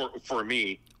 For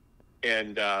me.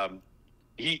 And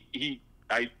he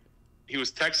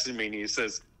was texting me, and he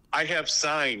says, I have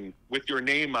sign with your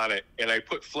name on it, and I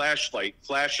put flash it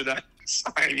on the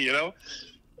sign, you know?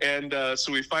 And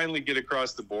so we finally get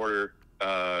across the border.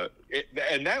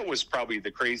 And that was probably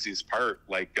the craziest part.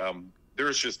 Like,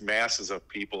 there's just masses of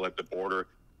people at the border.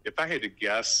 If I had to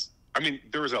guess, I mean,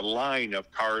 there was a line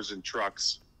of cars and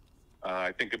trucks,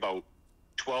 I think about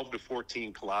 12 to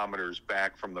 14 kilometers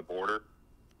back from the border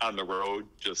on the road,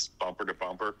 just bumper to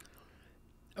bumper.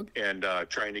 Okay. And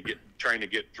trying to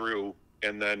get through.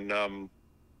 And then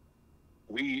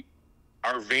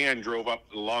our van drove up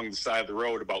along the side of the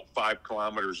road about 5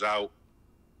 kilometers out,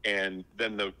 and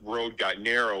then the road got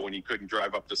narrow and he couldn't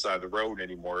drive up the side of the road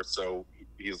anymore. So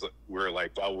we're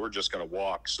like, well, we're just going to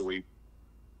walk. So we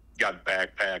got a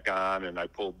backpack on, and I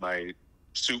pulled my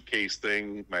suitcase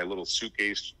thing, my little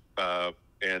suitcase,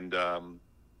 and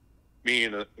me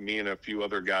and a few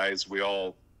other guys, we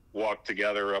all walked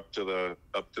together up to the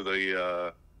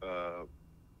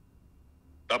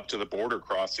border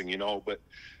crossing, you know. But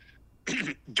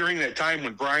during that time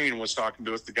when Brian was talking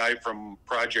to us, the guy from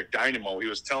Project Dynamo, he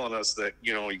was telling us that,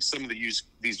 you know, some of these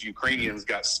Ukrainians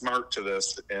got smart to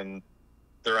this, and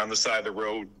they're on the side of the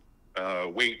road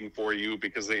waiting for you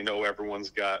because they know everyone's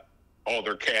got all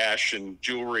their cash and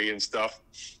jewelry and stuff.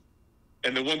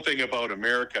 And the one thing about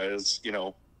America is, you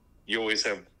know, you always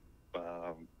have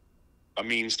a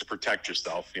means to protect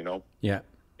yourself, you know? Yeah.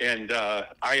 And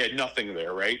I had nothing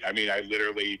there, right? I mean, I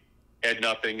literally had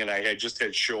nothing, and I had just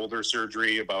had shoulder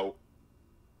surgery about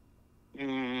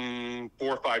 4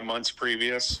 or 5 months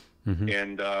previous. Mm-hmm.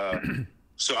 And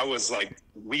so I was like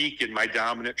weak in my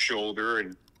dominant shoulder.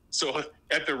 And so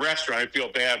at the restaurant, I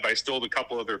feel bad, but I stole a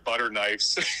couple other butter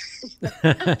knives,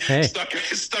 hey.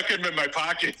 stuck them in my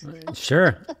pocket.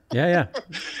 Sure. Yeah.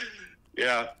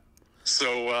 Yeah.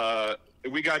 So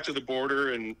we got to the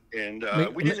border, and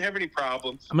we didn't have any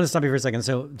problems. I'm going to stop you for a second.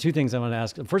 So 2 things I want to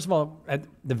ask. First of all,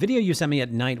 the video you sent me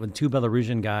at night with 2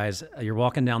 Belarusian guys, you're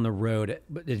walking down the road.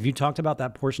 Have you talked about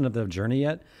that portion of the journey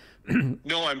yet?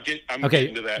 No, I'm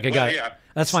getting to that. Okay, got it. Yeah.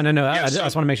 That's fine. I know. Yeah, I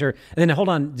just want to make sure. And then hold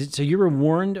on. So you were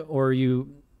warned, or you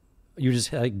just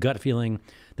had a gut feeling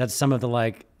that some of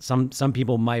the some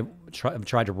people might have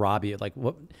tried to rob you? Like,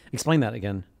 what? Explain that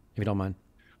again, if you don't mind.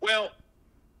 Well,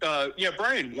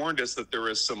 Brian warned us that there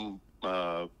was some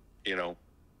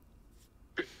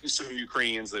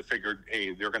Ukrainians that figured,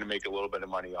 hey, they're going to make a little bit of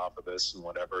money off of this and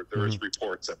whatever. There was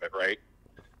reports of it, right?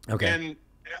 Okay. And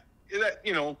that,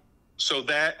 you know, so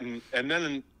that, and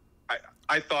then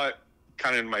I thought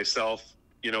kind of myself,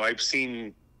 you know, I've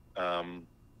seen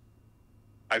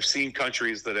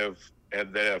countries that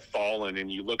have fallen,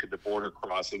 and you look at the border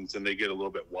crossings and they get a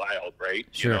little bit wild, right?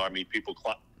 Sure. You know, I mean, people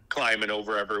climbing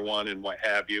over everyone and what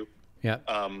have you. Yeah.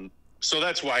 So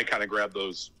that's why I kind of grabbed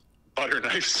those butter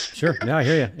knives. Sure. Yeah, I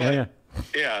hear you. Yeah.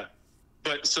 Yeah.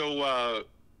 But so,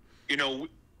 you know,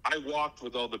 I walked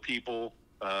with all the people,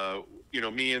 you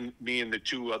know, me and the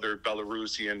 2 other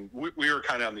Belarusian, we were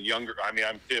kind of on the younger, I mean,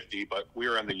 I'm 50, but we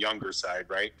were on the younger side.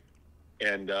 Right.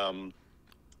 And,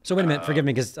 so wait a minute, forgive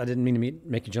me, because I didn't mean to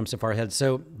make you jump so far ahead.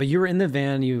 So, but you were in the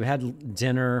van, you had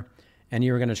dinner, and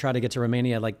you were going to try to get to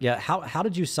Romania. Like, yeah, how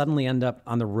did you suddenly end up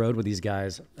on the road with these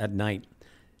guys at night?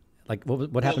 Like,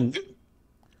 what happened?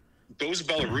 Those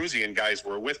Belarusian guys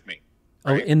were with me.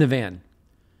 Oh, right? in the van.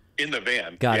 In the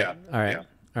van. Got yeah. it. All right. Yeah.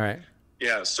 All right.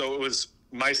 Yeah. So it was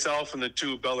myself and the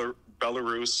two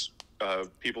Belarus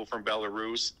people from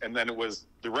Belarus, and then it was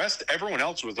the rest. Everyone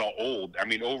else was all old. I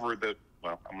mean, I'm going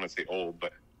to say old,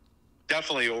 but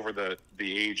definitely over the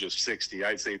age of 60.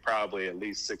 I'd say probably at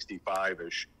least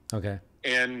 65-ish. Okay.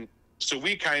 And so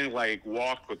we kind of like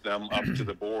walked with them up to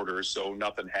the border, so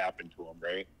nothing happened to them,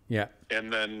 right? Yeah.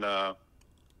 And then the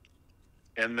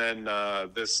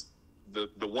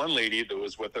one lady that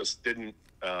was with us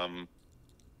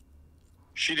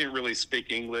she didn't really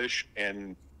speak English,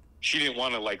 and she didn't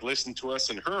want to like listen to us.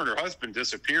 And her husband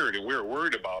disappeared, and we were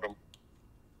worried about him.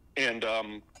 And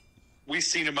we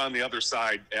seen him on the other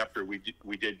side after we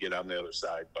did get on the other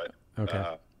side, but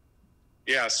okay.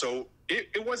 Yeah. So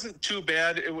it wasn't too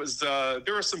bad. It was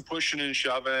there was some pushing and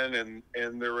shoving,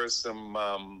 and there was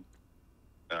some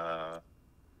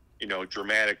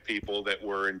dramatic people that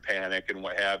were in panic and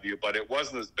what have you. But it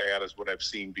wasn't as bad as what I've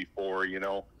seen before.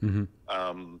 Mm-hmm.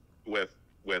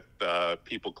 With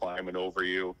people climbing over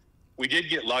you. We did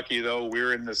get lucky though. We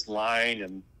were in this line,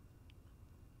 and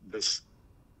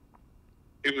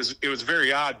it was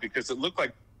very odd because it looked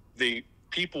like the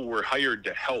people were hired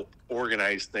to help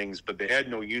organize things, but they had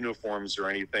no uniforms or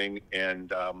anything.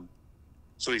 And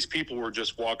so these people were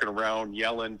just walking around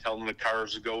yelling, telling the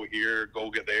cars to go here, go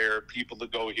get there, people to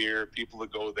go here, people to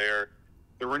go there.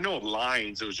 There were no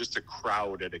lines. It was just a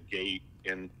crowd at a gate.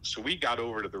 And so we got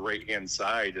over to the right-hand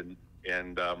side, and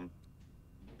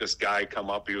this guy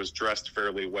come up. He was dressed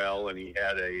fairly well, and he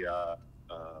had a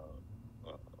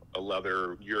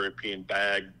leather European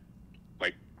bag,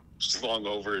 like slung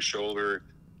over his shoulder.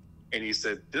 And he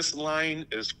said, "This line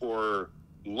is for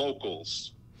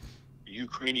locals,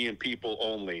 Ukrainian people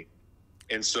only."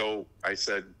 And so I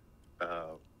said,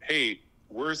 "Hey,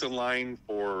 where's the line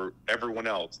for everyone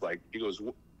else?" Like, he goes,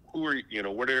 "Who are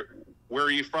you? Where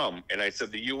are you from?" And I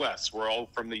said, "The U.S. We're all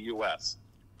from the U.S."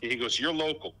 And he goes, "You're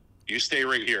local. You stay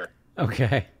right here."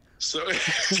 Okay. So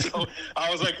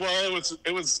I was like, well, it was,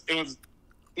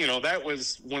 that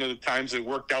was one of the times it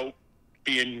worked out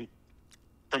being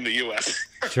from the U.S.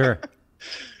 Sure.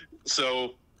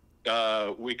 So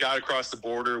we got across the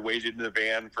border, waited in the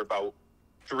van for about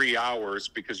 3 hours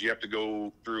because you have to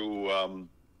go through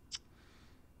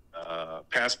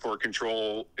passport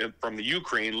control from the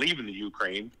Ukraine, leaving the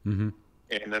Ukraine. Mm-hmm.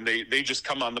 And then they just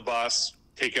come on the bus,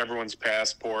 take everyone's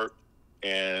passport,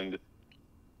 and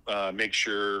make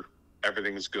sure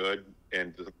everything's good,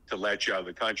 and to let you out of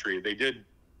the country. They did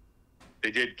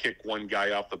kick one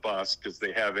guy off the bus because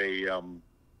they have they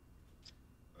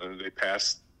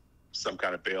passed some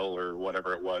kind of bill or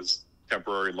whatever it was,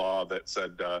 temporary law that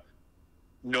said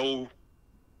no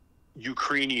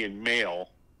Ukrainian male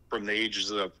from the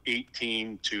ages of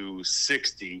 18 to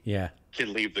 60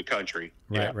 can leave the country.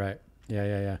 Right.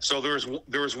 Yeah. So there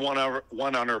was one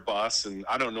on our bus, and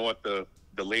I don't know what the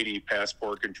lady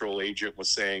passport control agent was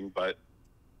saying, but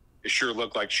it sure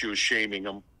looked like she was shaming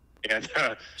him. And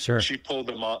sure. She pulled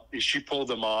them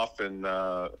off, and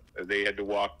they had to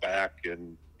walk back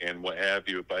and what have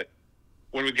you. But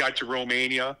when we got to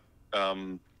Romania,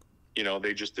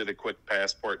 they just did a quick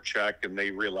passport check, and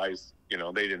they realized,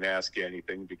 they didn't ask you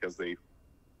anything because they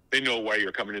know why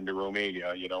you're coming into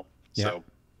Romania, Yeah. So,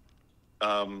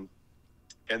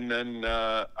 and then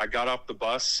I got off the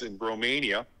bus in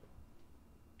Romania,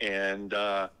 and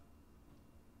I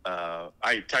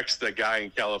texted the guy in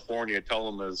California,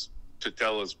 tell his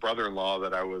brother-in-law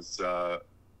that I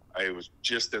was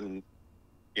just in,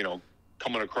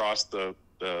 coming across the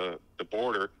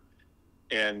border.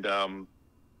 And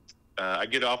I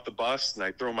get off the bus, and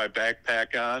I throw my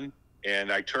backpack on,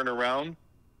 and I turn around,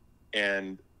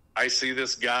 and I see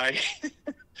this guy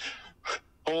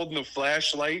holding a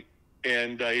flashlight,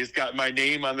 and he's got my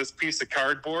name on this piece of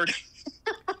cardboard.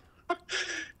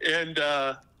 And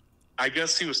I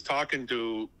guess he was talking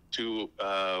to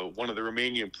one of the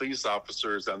Romanian police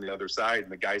officers on the other side,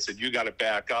 and the guy said, "You got to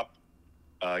back up.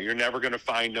 You're never going to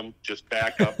find him. Just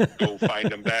back up. Go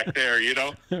find him back there."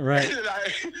 Right.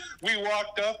 And we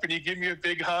walked up, and he gave me a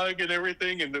big hug and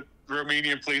everything, and the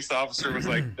Romanian police officer was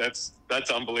like, "That's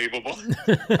unbelievable."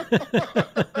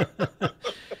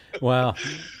 Wow.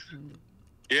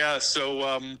 Yeah.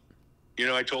 So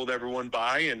I told everyone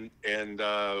bye, and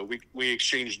we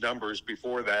exchanged numbers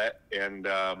before that, and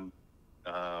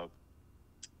I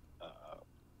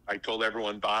told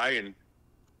everyone bye, and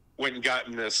went and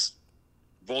gotten this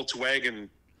Volkswagen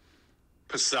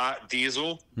Passat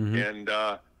diesel, Mm-hmm. and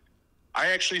I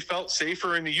actually felt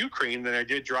safer in the Ukraine than I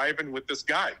did driving with this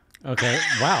guy. Okay.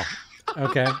 Wow.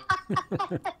 Okay.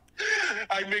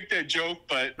 I make that joke,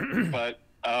 but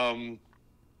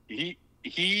he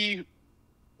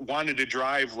wanted to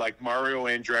drive like Mario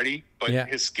Andretti, but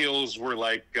his skills were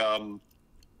like,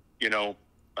 you know,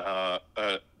 a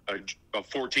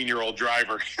 14-year-old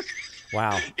driver.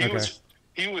 Wow.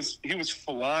 He was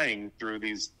flying through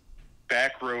these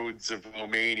back roads of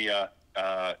Romania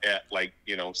at like,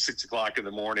 you know, 6 o'clock in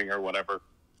the morning or whatever.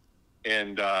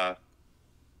 And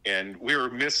we were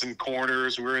missing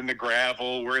corners. We were in the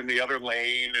gravel. We're in the other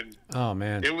lane. And oh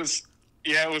man, it was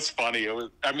funny.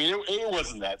 It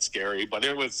wasn't that scary, but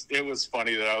it was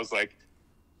funny that I was like,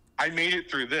 I made it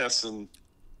through this, and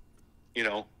you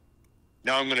know,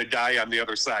 now I'm going to die on the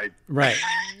other side. Right.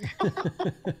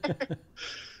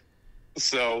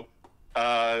 So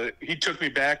he took me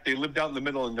back. They lived out in the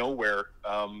middle of nowhere.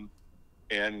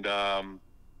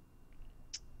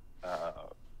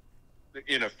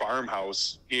 In a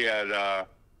farmhouse. He had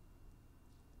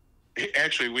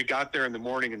actually, we got there in the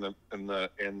morning and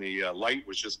the light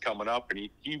was just coming up, and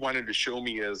he wanted to show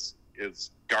me his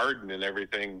garden and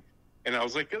everything. And I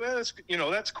was like,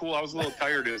 that's cool. I was a little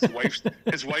tired. His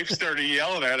wife started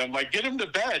yelling at him, like, get him to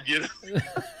bed, you know?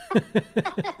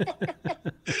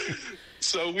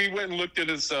 So we went and looked at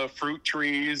his fruit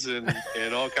trees and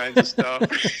all kinds of stuff.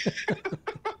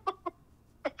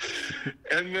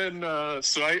 And then,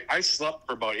 so I slept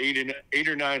for about eight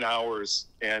or 9 hours,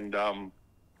 and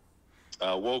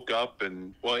woke up,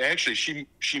 and well, actually, she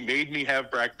made me have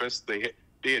breakfast. They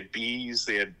had bees,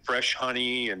 they had fresh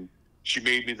honey, and she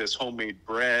made me this homemade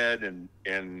bread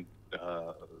and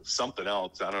something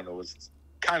else. I don't know. It was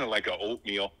kind of like an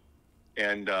oatmeal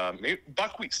and maybe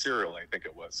buckwheat cereal. I think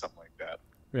it was something like that.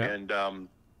 Yeah.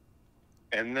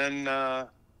 And then I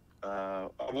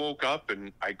woke up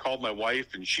and I called my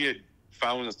wife, and she had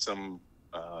found some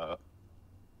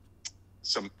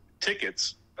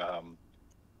tickets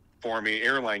for me,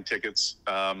 airline tickets.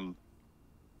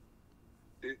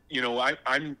 You know,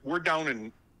 we're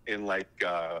down in like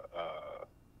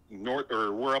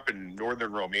we're up in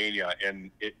northern Romania, and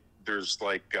there's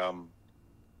like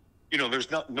you know, there's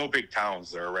no big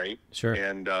towns there, right? Sure.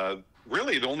 And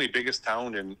really the only biggest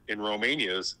town in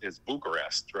Romania is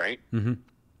Bucharest, right? Mm-hmm.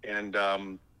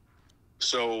 And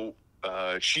so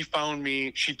she found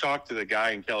me. She talked to the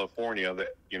guy in California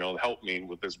that, you know, helped me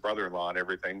with his brother-in-law and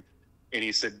everything. And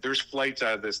he said, there's flights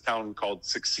out of this town called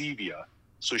Sixivia.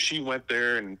 So she went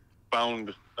there and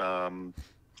found some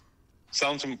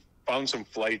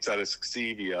flights out of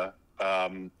Sixivia.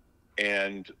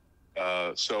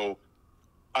 So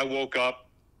I woke up.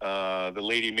 The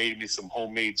lady made me some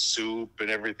homemade soup and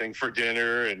everything for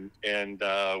dinner and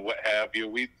what have you.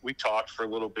 We talked for a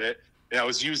little bit, and I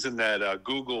was using that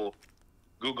Google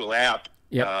app,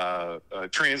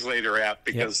 translator app,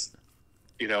 because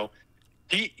you know,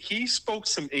 he spoke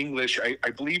some English.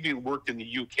 I believe he worked in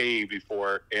the UK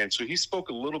before, and so he spoke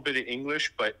a little bit of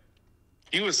English, but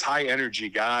he was high energy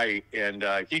guy, and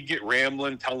he'd get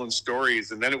rambling, telling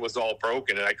stories, and then it was all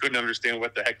broken, and I couldn't understand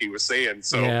what the heck he was saying.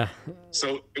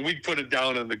 So we'd put it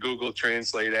down in the Google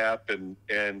Translate app, and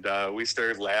we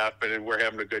started laughing, and we're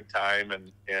having a good time,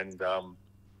 and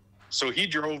so he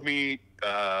drove me.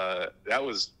 That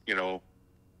was, you know,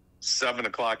 7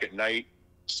 o'clock at night.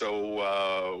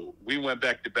 So we went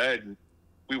back to bed, and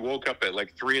we woke up at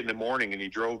like 3 a.m, and he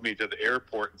drove me to the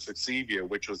airport in Sixivia,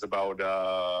 which was about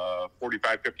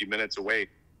 45-50 minutes away.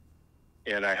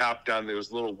 And I hopped on, there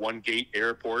was a little one-gate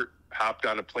airport, hopped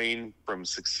on a plane from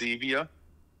Sixivia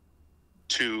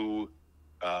to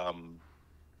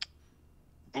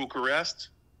Bucharest.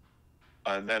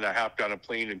 And then I hopped on a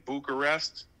plane in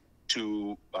Bucharest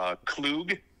to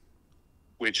Klug,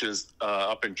 which is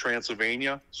up in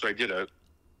Transylvania. So I did a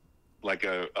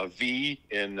V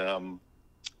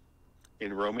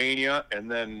in Romania,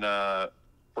 and then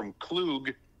from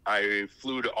Klug I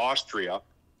flew to Austria,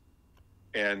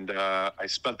 and I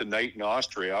spent the night in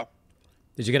Austria.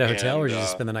 Did you get a hotel, or did you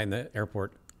just spend the night in the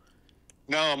airport?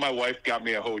 No, my wife got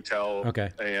me a hotel. Okay.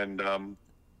 And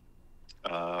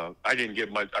I didn't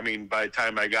get much. I mean, by the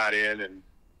time I got in and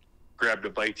grabbed a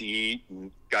bite to eat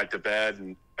and got to bed,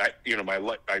 and I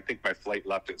think my flight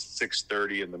left at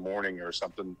 6:30 in the morning or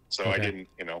something. So I didn't,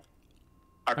 you know,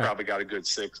 I probably got a good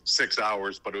six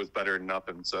hours, but it was better than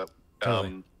nothing. So,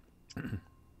 totally.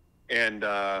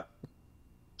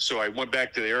 So I went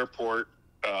back to the airport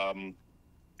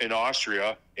in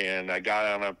Austria, and I got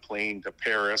on a plane to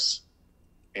Paris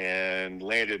and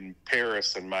landed in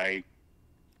Paris, and my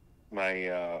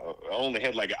I only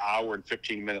had like an hour and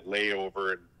 15-minute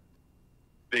layover, and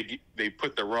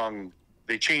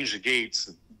they changed the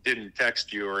gates, didn't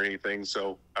text you or anything.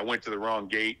 So I went to the wrong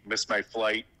gate, missed my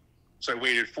flight. So I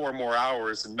waited 4 more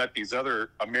hours and met these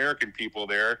other American people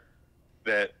there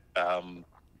that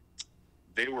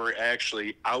they were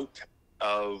actually out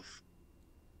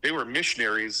they were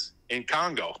missionaries in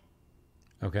Congo.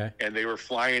 Okay. And they were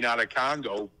flying out of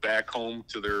Congo back home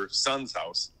to their son's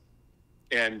house.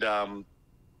 And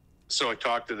so I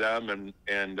talked to them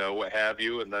and what have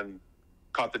you, and then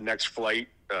caught the next flight,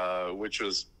 which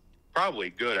was probably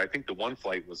good. I think the one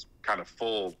flight was kind of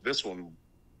full. This one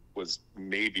was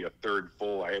maybe a third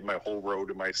full. I had my whole row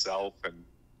to myself, and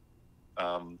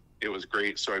it was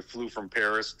great. So I flew from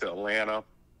Paris to Atlanta,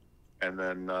 and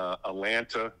then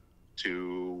Atlanta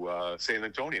to San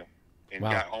Antonio, and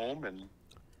got home, and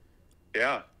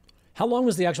yeah. How long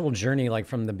was the actual journey, like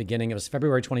from the beginning? It was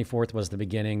February 24th was the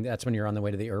beginning. That's when you're on the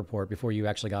way to the airport before you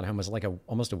actually got home. Was it like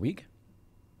almost a week?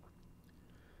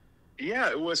 Yeah,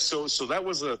 it was. So that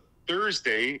was a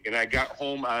Thursday, and I got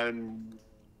home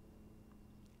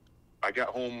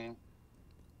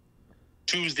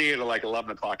Tuesday at like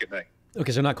 11 o'clock at night.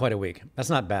 Okay, so not quite a week. That's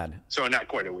not bad. So not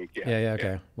quite a week, yeah. Yeah,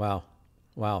 okay. Yeah.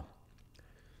 Wow.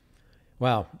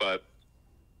 But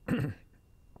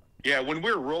yeah, when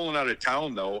we were rolling out of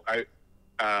town, though,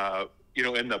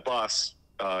 in the bus,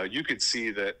 you could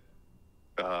see that,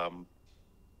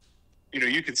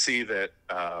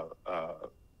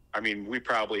 we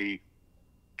probably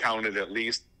counted at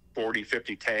least 40,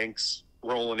 50 tanks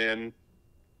rolling in,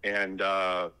 and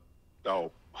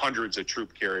hundreds of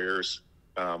troop carriers.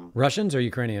 Russians or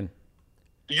Ukrainian?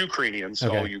 Ukrainians,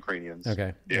 okay. All Ukrainians.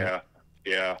 Okay. Yeah.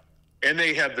 And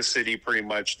they had the city pretty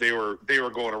much. They were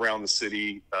going around the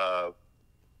city,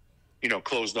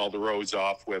 closing all the roads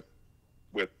off with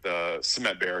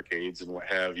cement barricades and what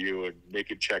have you, and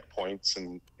making checkpoints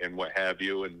and what have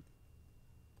you. And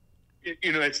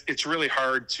it's really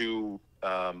hard to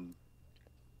tell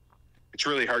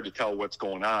what's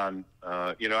going on.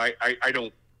 I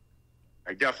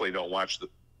definitely don't watch the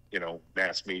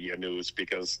mass media news,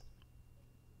 because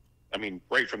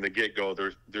right from the get-go,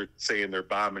 they're saying they're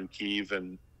bombing Kyiv,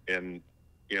 and I'm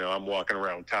walking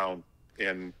around town,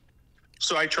 and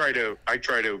so I try to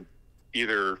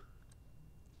either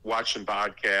watch some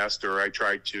podcast, or I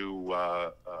try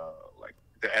to like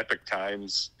the Epic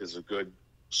Times is a good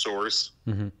source,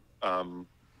 and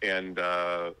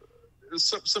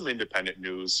some independent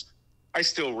news. I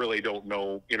still really don't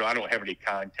know. I don't have any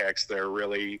contacts there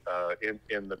really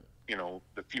in the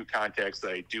the few contacts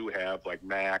that I do have, like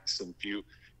Max and few,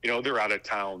 they're out of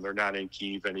town. They're not in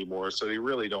Kyiv anymore. So they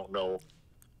really don't know,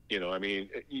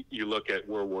 you look at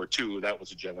World War II, that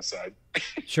was a genocide.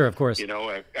 Sure, of course.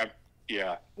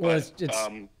 Yeah. Well,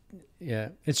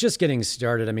 it's just getting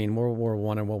started. World War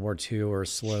I and World War II are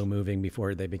slow moving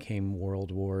before they became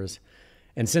world wars.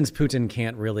 And since Putin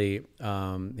can't really,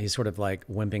 he's sort of like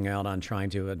wimping out on trying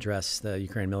to address the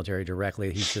Ukrainian military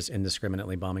directly. He's just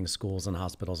indiscriminately bombing schools and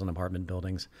hospitals and apartment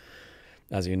buildings,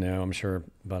 as you know, I'm sure.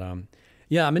 But I'm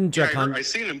in direct contact. I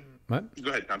seen him. What? Go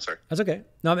ahead. I'm sorry. That's okay.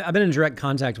 No, I've been in direct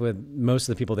contact with most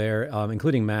of the people there,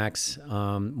 including Max,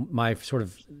 my sort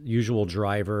of usual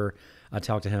driver. I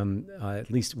talk to him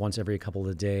at least once every couple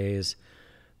of days.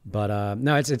 But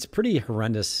no, it's pretty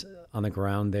horrendous on the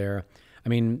ground there.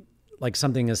 Like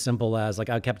something as simple as, like,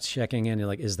 I kept checking in,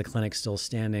 like, is the clinic still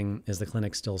standing? Is the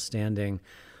clinic still standing?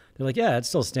 They're like, yeah, it's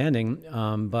still standing.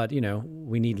 But,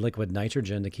 we need liquid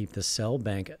nitrogen to keep the cell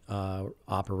bank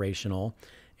operational,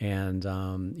 and,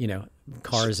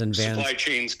 cars and vans. Supply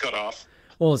chains cut off.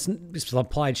 Well, it's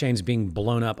supply chains being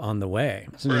blown up on the way.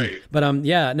 Right. But,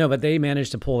 but they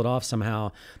managed to pull it off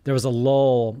somehow. There was a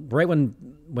lull right when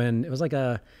it was like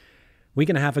a week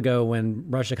and a half ago,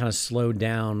 when Russia kind of slowed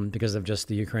down because of just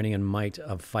the Ukrainian might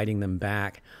of fighting them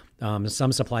back.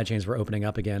 Some supply chains were opening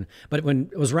up again. But when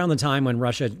it was around the time when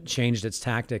Russia changed its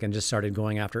tactic and just started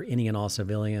going after any and all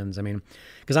civilians,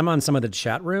 because I'm on some of the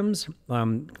chat rooms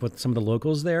with some of the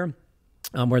locals there,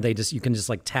 where you can just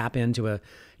like tap into a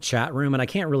chat room, and I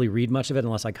can't really read much of it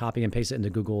unless I copy and paste it into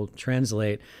Google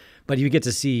Translate. But you get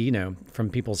to see,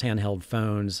 from people's handheld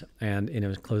phones and,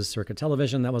 closed circuit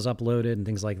television that was uploaded and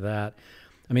things like that.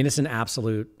 It's an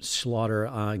absolute slaughter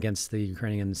against the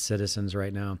Ukrainian citizens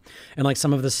right now. And like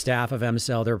some of the staff of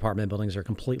MCell, their apartment buildings are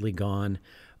completely gone.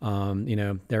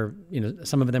 They're,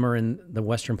 some of them are in the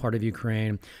western part of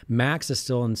Ukraine. Max is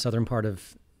still in southern part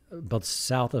of, both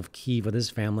south of Kyiv with his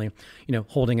family,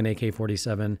 holding an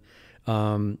AK-47.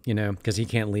 Because he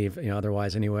can't leave,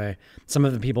 otherwise anyway. Some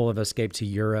of the people have escaped to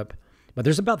Europe, but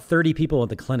there's about 30 people at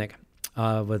the clinic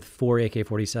with 4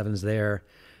 AK-47s there.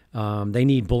 They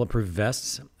need bulletproof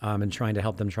vests, and trying to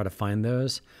help them try to find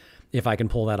those. If I can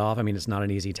pull that off, it's not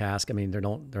an easy task.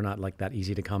 They're not like that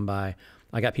easy to come by.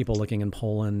 I got people looking in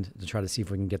Poland to try to see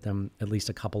if we can get them, at least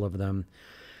a couple of them.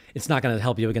 It's not going to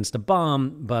help you against a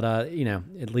bomb, but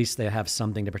at least they have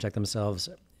something to protect themselves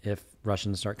if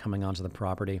Russians start coming onto the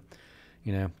property.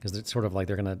 you know, because it's sort of like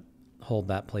they're going to hold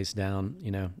that place down,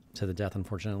 you know, to the death,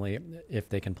 unfortunately, if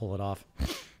they can pull it off.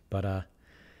 But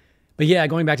yeah,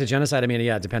 going back to genocide, I mean,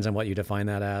 yeah, it depends on what you define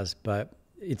that as, but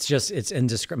it's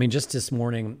indiscriminate. I mean, just this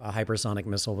morning, a hypersonic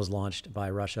missile was launched by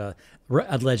Russia,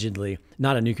 allegedly,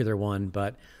 not a nuclear one,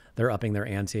 but they're upping their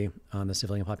ante on the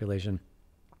civilian population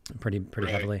pretty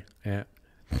heavily. Yeah.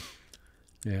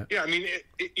 Yeah. Yeah. I mean,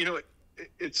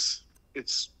 it's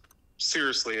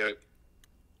seriously a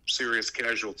serious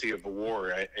casualty of a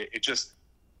war.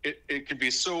 It could be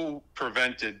so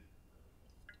prevented.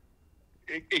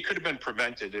 It could have been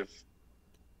prevented if,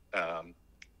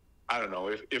 I don't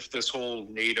know, if this whole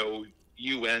NATO,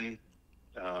 UN,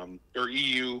 or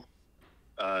EU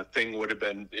thing would have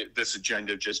been this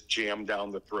agenda just jammed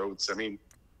down the throats. I mean,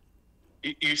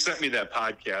 you sent me that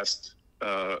podcast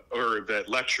or that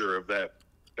lecture of that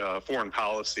foreign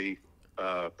policy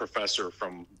professor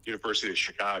from University of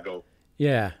Chicago.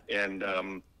 Yeah. And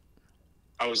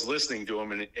I was listening to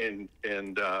him, and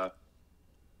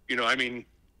you know, I mean,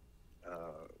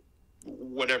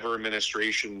 whatever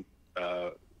administration,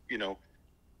 you know,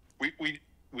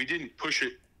 we didn't push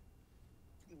it.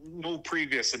 No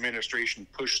previous administration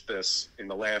pushed this in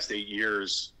the last 8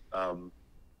 years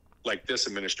like this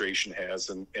administration has,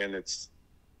 and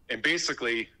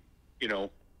basically, you know,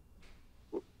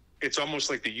 it's almost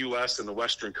like the U.S. and the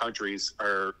Western countries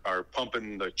are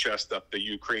pumping the chest up the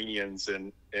Ukrainians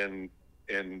and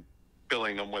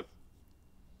filling them with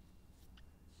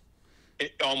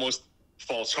almost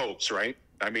false hopes, right?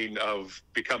 I mean, of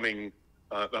becoming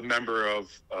a member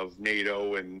of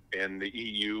NATO and the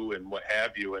EU and what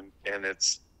have you, and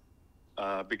it's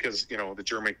because, you know, the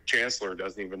German chancellor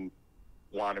doesn't even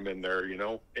want him in there, you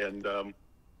know, and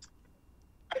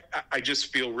I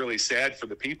just feel really sad for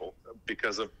the people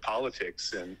because of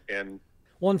politics and.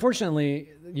 Well, unfortunately,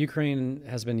 Ukraine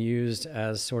has been used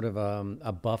as sort of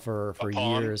a buffer for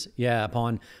years. Yeah,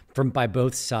 by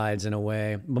both sides in a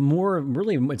way. But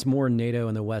it's more NATO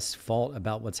and the West's fault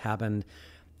about what's happened.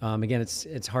 Again,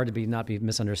 it's hard to not be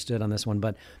misunderstood on this one.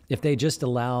 But if they just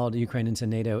allowed Ukraine into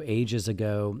NATO ages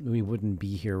ago, we wouldn't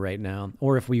be here right now.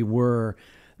 Or if we were,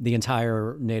 the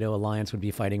entire NATO alliance would be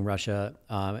fighting Russia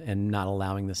and not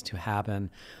allowing this to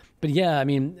happen. But yeah, I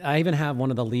mean, I even have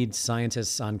one of the lead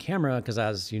scientists on camera because,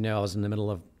 as you know, I was in the middle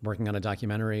of working on a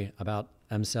documentary about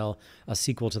M-Cell, a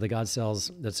sequel to the God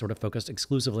Cells that sort of focused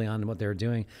exclusively on what they're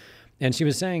doing. And she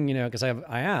was saying, you know, because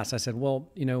I asked, I said, well,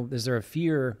 you know, is there a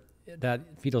fear that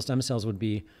fetal stem cells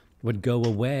would go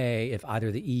away if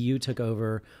either the EU took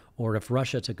over or if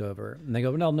Russia took over? And they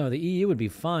go, no, the EU would be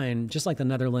fine, just like the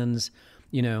Netherlands,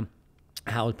 you know,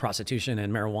 how prostitution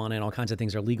and marijuana and all kinds of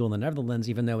things are legal in the Netherlands,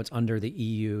 even though it's under the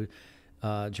EU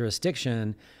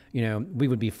jurisdiction, you know, we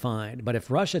would be fine. But if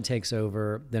Russia takes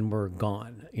over, then we're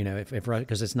gone, you know,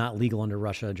 because it's not legal under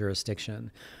Russia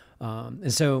jurisdiction. And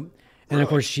of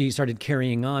course, she started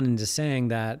carrying on into saying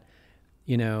that,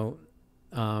 you know,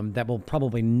 that will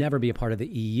probably never be a part of the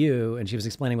EU. And she was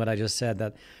explaining what I just said,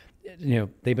 that, you know,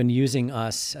 they've been using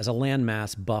us as a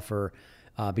landmass buffer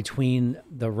between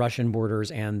the Russian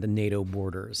borders and the NATO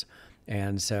borders.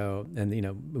 And you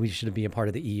know, we should be a part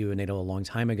of the EU and NATO a long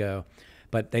time ago,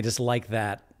 but they just like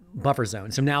that buffer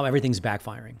zone. So now everything's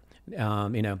backfiring.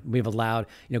 You know, we've allowed,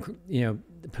 you know,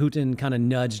 Putin kind of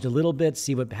nudged a little bit,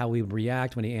 see how we would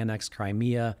react when he annexed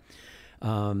Crimea,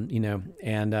 you know,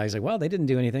 and he's like, well, they didn't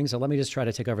do anything, so let me just try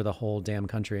to take over the whole damn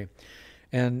country.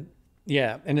 And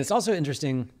yeah, and it's also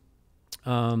interesting.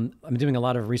 I'm doing a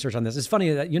lot of research on this. It's funny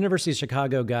that University of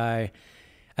Chicago guy,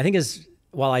 I think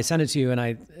while I sent it to you, and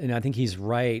I think he's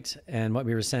right, and what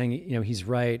we were saying, you know, he's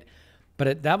right,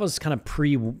 but that was kind of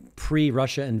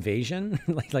pre-Russia invasion.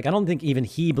 like I don't think even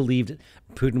he believed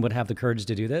Putin would have the courage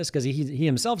to do this, because he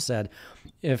himself said,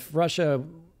 if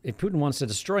Putin wants to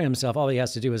destroy himself, all he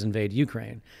has to do is invade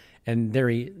Ukraine, and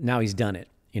now he's done it.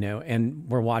 You know, and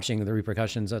we're watching the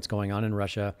repercussions that's going on in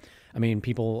Russia. I mean,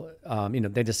 people, you know,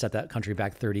 they just set that country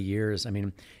back 30 years. I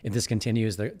mean, if this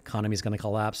continues, the economy is going to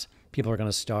collapse. People are going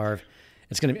to starve.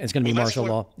 It's going to be martial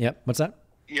law. Yep. What's that?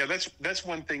 Yeah, that's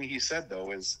one thing he said,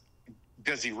 though, is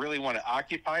does he really want to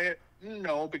occupy it?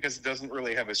 No, because it doesn't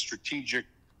really have a strategic,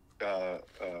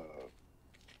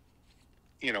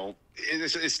 you know,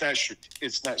 it's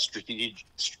not strategic.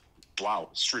 Wow,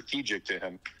 strategic to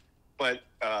him, but.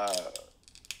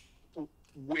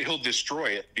 He'll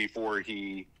destroy it before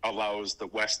he allows the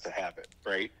West to have it,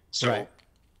 right? So, right.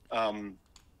 And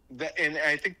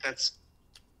I think I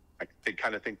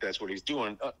kind of think that's what he's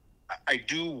doing. I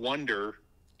do wonder,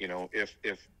 you know, if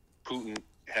Putin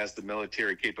has the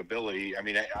military capability. I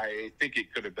mean, I think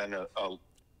it could have been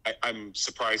I'm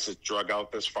surprised it's drug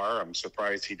out this far. I'm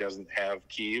surprised he doesn't have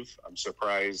Kyiv. I'm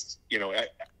surprised,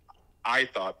 I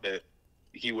thought that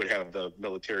he would have the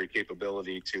military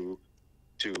capability to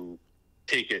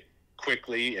take it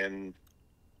quickly and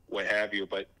what have you.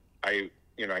 But I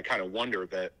kind of wonder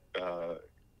that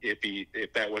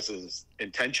if that was his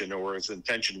intention, or his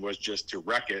intention was just to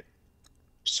wreck it,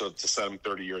 so to set him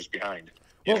 30 years behind.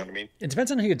 You know what I mean? It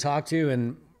depends on who you talk to,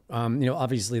 and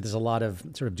obviously there's a lot of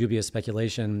sort of dubious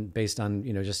speculation based on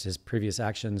just his previous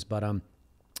actions. But I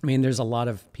mean, there's a lot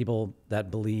of people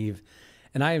that believe,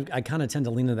 and I kind of tend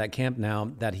to lean into that camp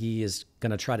now, that he is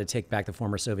going to try to take back the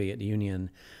former Soviet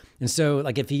Union. And so,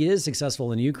 like, if he is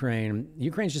successful in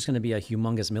Ukraine's just going to be a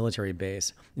humongous military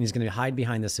base, and he's going to hide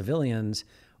behind the civilians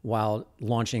while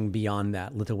launching beyond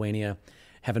that, Lithuania,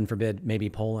 heaven forbid, maybe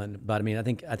Poland. But I mean, I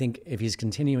think if he's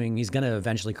continuing, he's going to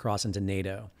eventually cross into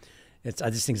NATO.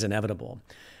 I just think it's inevitable.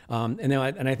 And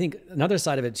I think another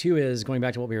side of it too is, going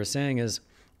back to what we were saying, is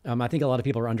I think a lot of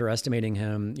people are underestimating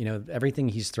him. Everything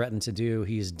he's threatened to do,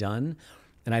 he's done.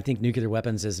 And I think nuclear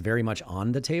weapons is very much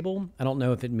on the table. I don't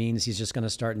know if it means he's just going to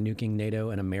start nuking NATO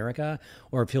and America,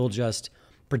 or if he'll just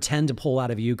pretend to pull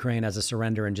out of Ukraine as a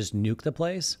surrender and just nuke the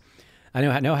place. I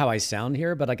know how I sound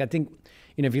here, but I think,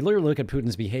 if you look at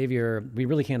Putin's behavior, we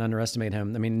really can't underestimate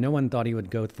him. I mean, no one thought he would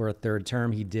go for a third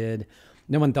term. He did.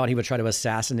 No one thought he would try to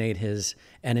assassinate his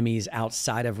enemies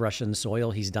outside of Russian soil.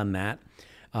 He's done that.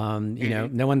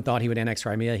 No one thought he would annex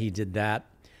Crimea. He did that.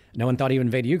 No one thought he would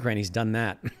invade Ukraine. He's done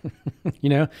that,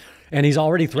 and he's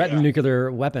already threatened nuclear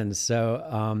weapons.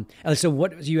 So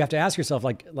what you have to ask yourself,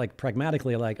 like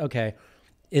pragmatically, okay,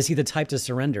 is he the type to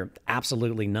surrender?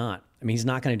 Absolutely not. I mean, he's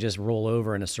not going to just roll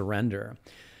over in a surrender.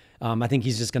 I think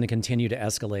he's just going to continue to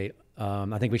escalate.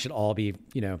 I think we should all be,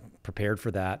 prepared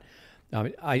for that.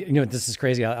 This is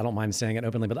crazy. I don't mind saying it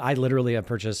openly, but I literally have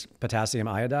purchased potassium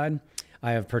iodide.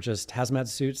 I have purchased hazmat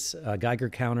suits, a Geiger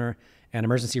counter, and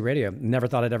emergency radio. Never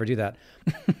thought I'd ever do that.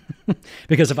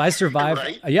 Because if I survive,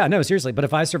 right? Seriously. But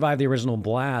if I survive the original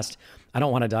blast, I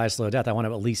don't want to die a slow death. I want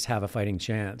to at least have a fighting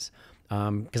chance.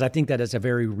 Because I think that it's a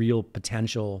very real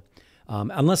potential.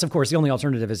 Unless, of course, the only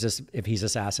alternative is just if he's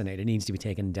assassinated, it needs to be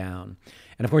taken down.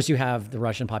 And of course, you have the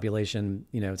Russian population,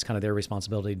 it's kind of their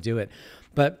responsibility to do it.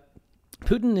 But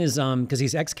Putin is, because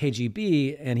he's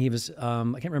ex-KGB, and he was, I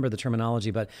can't remember the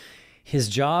terminology, but his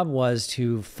job was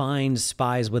to find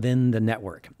spies within the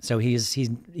network. So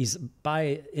he's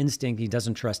by instinct, he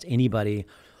doesn't trust anybody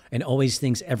and always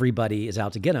thinks everybody is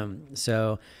out to get him.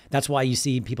 So that's why you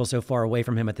see people so far away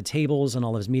from him at the tables and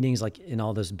all those meetings, like in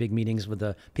all those big meetings with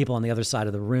the people on the other side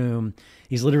of the room.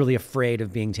 He's literally afraid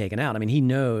of being taken out. I mean, he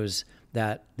knows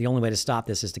that the only way to stop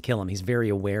this is to kill him. He's very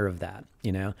aware of that,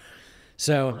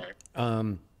 So,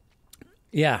 I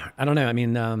don't know. I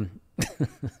mean,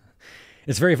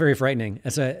 it's very, very frightening.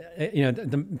 It's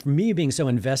for me being so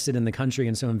invested in the country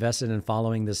and so invested in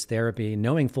following this therapy,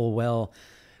 knowing full well,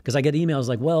 because I get emails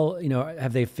like, well,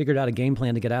 have they figured out a game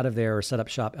plan to get out of there or set up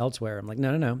shop elsewhere? I'm like,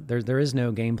 no. There is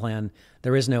no game plan.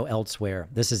 There is no elsewhere.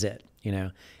 This is it.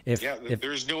 If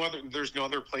there's no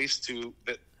other place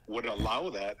that would allow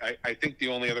that. I think the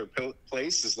only other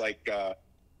place is like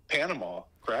Panama,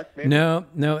 correct? Maybe?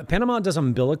 No. Panama does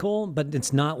umbilical, but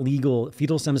it's not legal.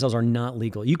 Fetal stem cells are not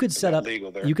legal. You could set up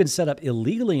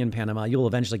illegally in Panama. You'll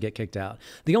eventually get kicked out.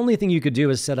 The only thing you could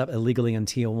do is set up illegally in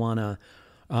Tijuana.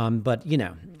 But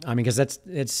because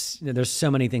there's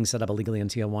so many things set up illegally in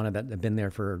Tijuana that have been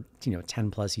there for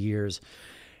 10 plus years.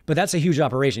 But that's a huge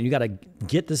operation. You got to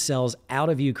get the cells out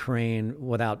of Ukraine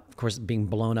without, of course, being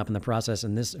blown up in the process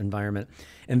in this environment,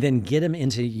 and then get them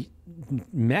into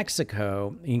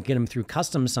Mexico and get them through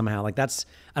customs somehow. I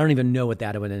don't even know what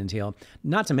that would entail.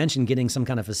 Not to mention getting some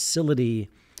kind of facility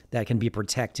that can be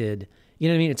protected. You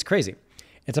know what I mean? It's crazy.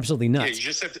 It's absolutely nuts.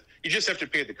 Yeah, you just have to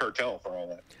pay the cartel for all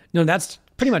that. No, that's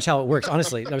pretty much how it works.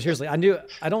 Honestly, no, seriously. I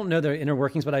don't know the inner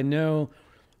workings, but I know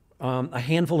a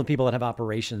handful of people that have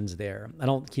operations there. I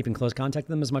don't keep in close contact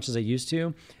with them as much as I used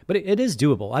to, but it is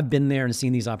doable. I've been there and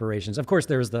seen these operations. Of course,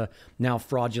 there's the now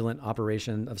fraudulent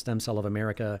operation of Stem Cell of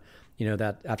America,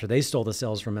 that after they stole the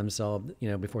cells from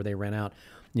MCell, before they ran out,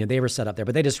 they were set up there,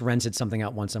 but they just rented something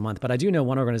out once a month. But I do know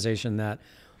one organization that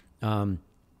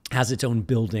has its own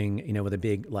building, with a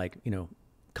big,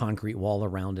 concrete wall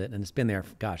around it. And it's been there,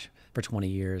 for 20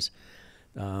 years.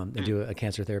 They do a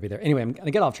cancer therapy there. Anyway, I'm going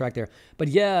to get off track there.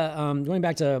 But going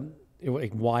back to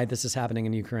why this is happening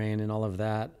in Ukraine and all of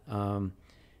that, I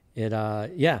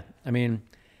mean,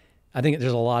 I think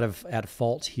there's a lot of at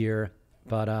fault here,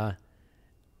 but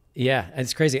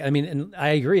it's crazy. I mean, and I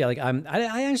agree.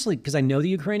 I actually, because I know the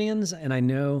Ukrainians and I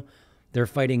know their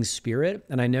fighting spirit.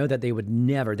 And I know that they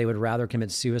would rather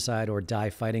commit suicide or die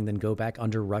fighting than go back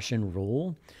under Russian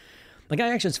rule. Like,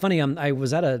 it's funny. I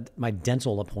was at my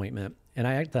dental appointment,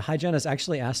 and the hygienist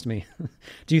actually asked me,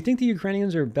 "Do you think the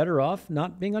Ukrainians are better off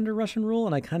not being under Russian rule?"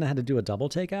 And I kind of had to do a double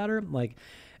take at her, like,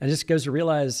 and it just goes to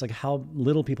realize like how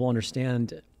little people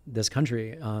understand this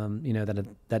country.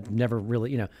 That never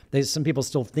really, some people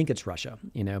still think it's Russia,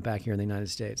 back here in the United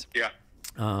States. Yeah.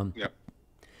 Yeah.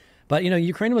 But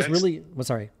Ukraine was really. Well,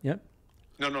 sorry. Yeah.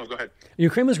 No, go ahead.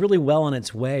 Ukraine was really well on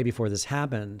its way before this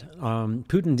happened.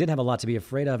 Putin did have a lot to be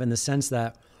afraid of in the sense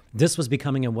that this was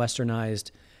becoming a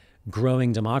westernized,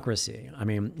 growing democracy. I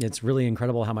mean, it's really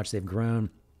incredible how much they've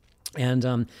grown. And,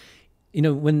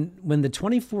 when the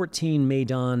 2014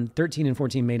 Maidan, 13 and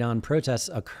 14 Maidan protests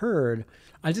occurred,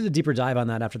 I did a deeper dive on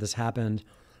that after this happened.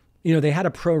 They had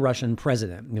a pro-Russian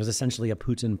president. It was essentially a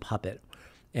Putin puppet.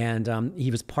 And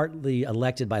he was partly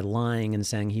elected by lying and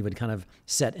saying he would kind of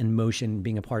set in motion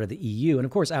being a part of the EU. And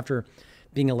of course, after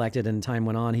being elected and time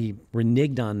went on, he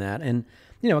reneged on that. And,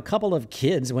 a couple of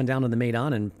kids went down to the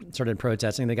Maidan and started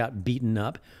protesting. They got beaten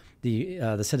up.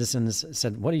 The citizens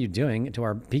said, "What are you doing to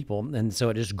our people?" And so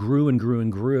it just grew and grew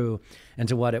and grew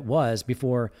into what it was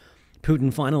before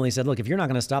Putin finally said, "Look, if you're not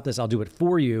going to stop this, I'll do it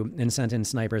for you," and sent in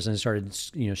snipers and started,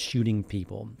 shooting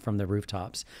people from the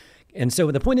rooftops. And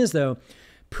so the point is, though,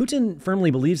 Putin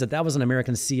firmly believes that was an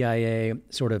American CIA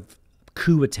sort of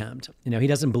coup attempt. He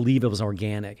doesn't believe it was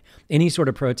organic. Any sort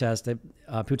of protest that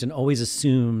Putin always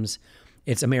assumes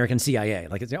it's American CIA,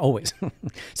 like it's always.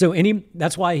 So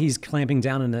that's why he's clamping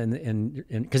down and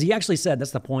because he actually said,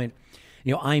 that's the point,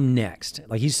 I'm next.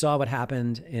 Like he saw what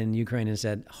happened in Ukraine and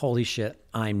said, holy shit,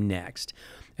 I'm next.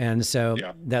 And so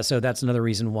that's another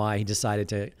reason why he decided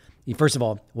to, first of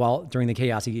all, during the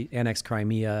chaos, he annexed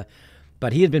Crimea.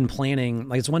 But he had been planning,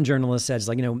 like as one journalist says,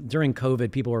 like, during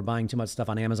COVID, people were buying too much stuff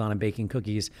on Amazon and baking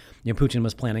cookies. Putin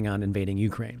was planning on invading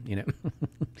Ukraine,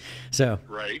 So.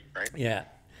 Right. Yeah.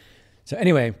 So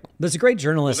anyway, there's a great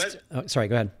journalist. Sorry,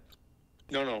 go ahead.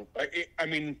 No. I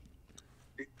mean,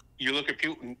 you look at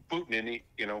Putin and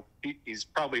he's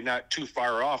probably not too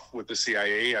far off with the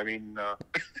CIA. I mean,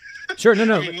 sure,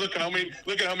 no. I mean, look at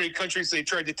how many countries they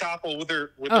tried to topple with their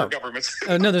governments.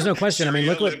 No, there's no question. Syria, I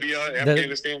mean, look Libya,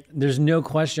 Afghanistan. There's no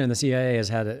question the CIA has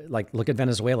had look at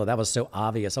Venezuela. That was so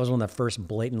obvious. That was one of the first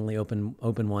blatantly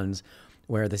open ones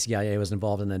where the CIA was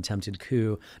involved in an attempted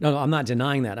coup. No, I'm not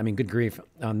denying that. I mean, good grief.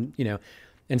 And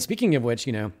speaking of which,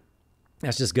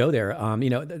 let's just go there.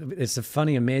 It's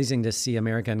amazing to see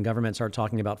American government start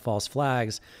talking about false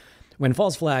flags when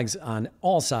false flags on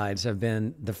all sides have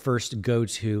been the first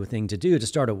go-to thing to do to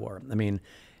start a war. I mean,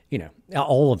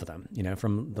 all of them,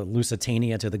 from the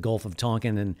Lusitania to the Gulf of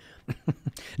Tonkin. And,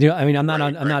 I'm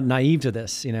not naive to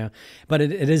this, but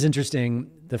it is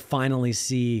interesting to finally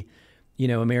see,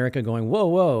 America going,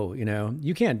 whoa,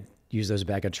 you can't use those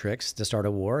bag of tricks to start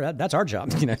a war. That's our job.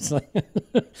 It's like,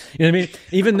 what I mean?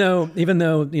 Even though,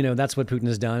 that's what Putin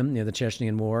has done, the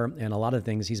Chechnyan War and a lot of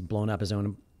things, he's blown up his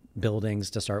own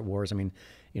buildings to start wars. I mean,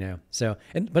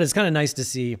 but it's kind of nice to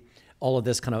see all of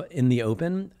this kind of in the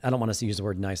open. I don't want to use the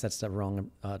word nice. That's the wrong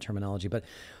terminology, but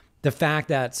the fact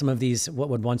that some of these, what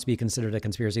would once be considered a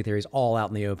conspiracy theories, all out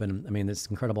in the open. I mean, it's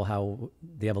incredible how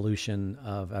the evolution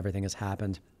of everything has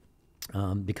happened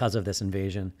because of this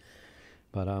invasion.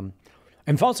 But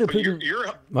and also Putin.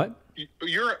 What?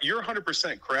 You're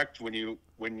 100% correct when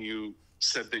you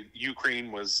said that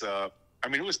Ukraine was.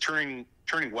 It was turning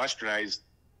westernized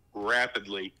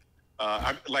rapidly.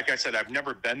 Like I said, I've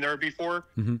never been there before,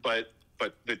 mm-hmm. but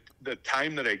the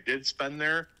time that I did spend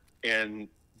there and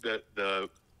the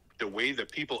way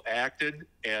that people acted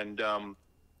and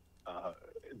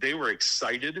they were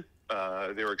excited.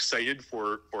 They were excited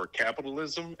for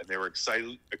capitalism, and they were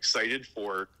excited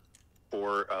for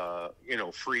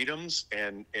freedoms,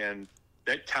 and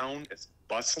that town is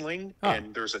bustling,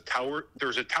 and there's a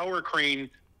tower crane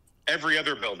every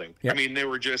other building. Yep. I mean, they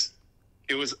were just,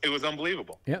 it was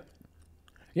unbelievable. Yeah.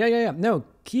 No,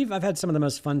 Kyiv, I've had some of the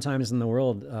most fun times in the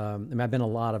world. I've been a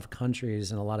lot of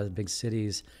countries and a lot of big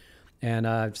cities, and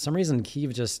for some reason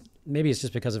Kyiv maybe it's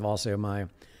just because of also my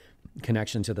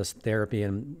connection to this therapy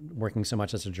and working so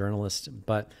much as a journalist,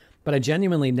 but I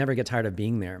genuinely never get tired of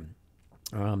being there.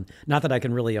 Not that I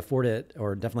can really afford it,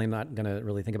 or definitely not going to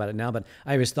really think about it now, but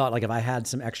I always thought, like, if I had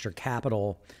some extra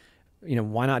capital,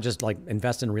 why not just like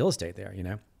invest in real estate there,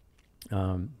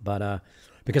 but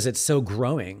because it's so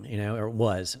growing, or it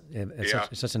was,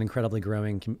 it's such an incredibly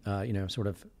growing, sort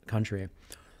of country.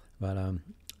 But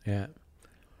yeah.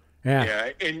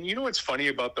 And what's funny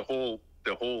about the whole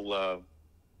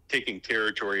taking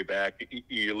territory back?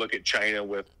 You look at China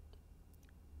with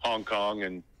Hong Kong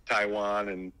and Taiwan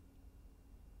and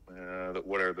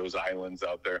what are those islands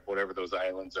out there? Whatever those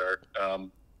islands are.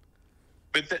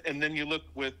 And then you look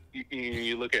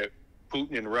at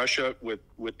Putin in Russia with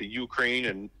the Ukraine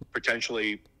and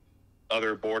potentially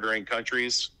other bordering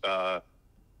countries.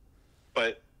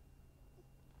 But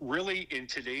really, in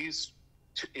today's,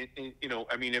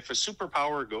 I mean, if a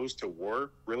superpower goes to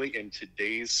war, really in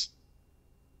today's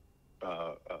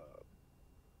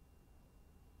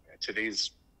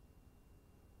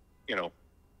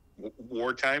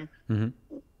wartime, Mm-hmm.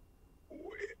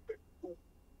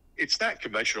 it's not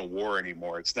conventional war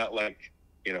anymore. It's not like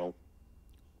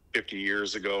 50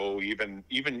 years ago, even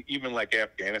like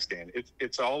Afghanistan.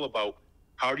 It's all about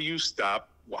how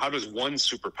does one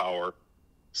superpower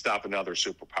stop another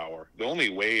superpower? The only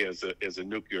way is a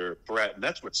nuclear threat, and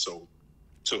that's what's so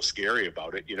scary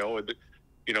about it.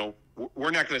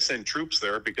 We're not going to send troops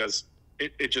there because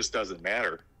it just doesn't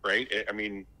matter, right? I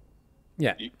mean,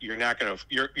 yeah, you're not going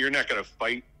to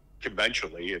fight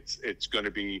conventionally. It's going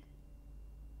to be,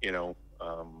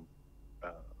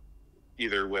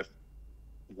 either with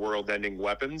world-ending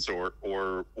weapons or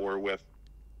with,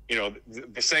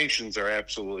 the sanctions are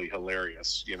absolutely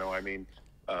hilarious. I mean,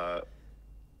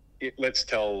 let's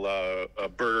tell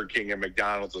Burger King and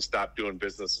McDonald's to stop doing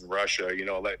business in Russia.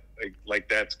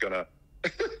 That's gonna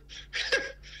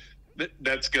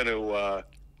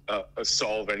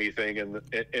solve anything.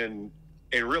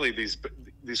 And really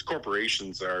these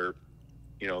corporations are,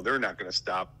 they're not going to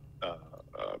stop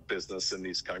business in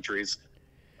these countries.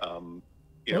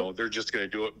 They're just going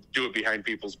to do it behind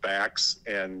people's backs,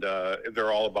 and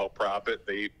they're all about profit.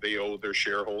 They owe their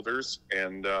shareholders,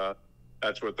 and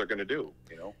that's what they're going to do.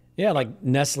 Yeah, like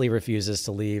Nestle refuses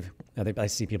to leave. I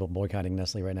see people boycotting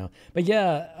Nestle right now. But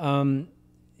yeah, I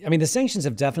mean, the sanctions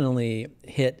have definitely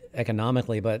hit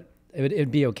economically, but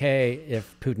it'd be okay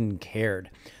if Putin cared.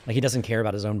 Like, he doesn't care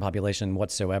about his own population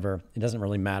whatsoever. It doesn't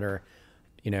really matter.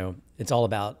 It's all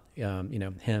about,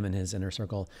 him and his inner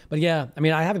circle. But yeah, I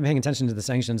mean, I haven't been paying attention to the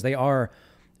sanctions. They are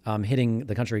hitting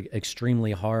the country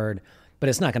extremely hard, but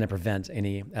it's not going to prevent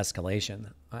any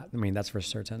escalation. I mean, that's for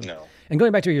certain. No. And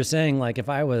going back to what you're saying, like, if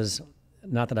I was,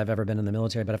 not that I've ever been in the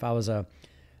military, but if I was a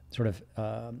sort of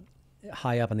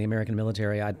high up in the American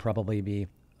military, I'd probably be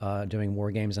doing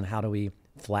war games and how do we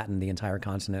flatten the entire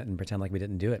continent and pretend like we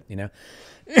didn't do it,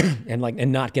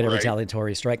 and not get a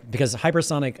retaliatory strike, because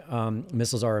hypersonic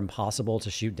missiles are impossible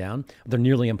to shoot down. They're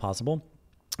nearly impossible.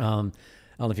 I don't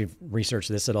know if you've researched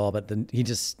this at all, but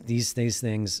these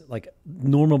things, like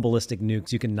normal ballistic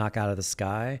nukes, you can knock out of the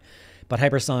sky, but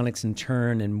hypersonics in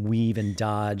turn and weave and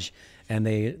dodge, and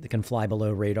they can fly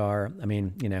below radar. I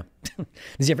mean,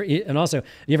 and also,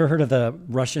 you ever heard of the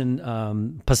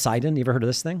Russian Poseidon? You ever heard of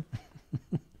this thing?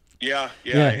 Yeah, I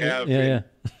have. Yeah.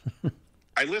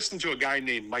 I listened to a guy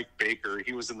named Mike Baker.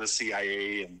 He was in the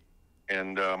CIA,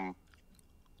 and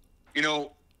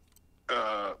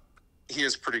he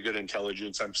has pretty good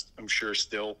intelligence. I'm sure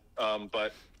still,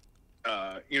 but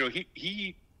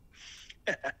he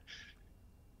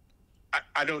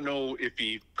I don't know if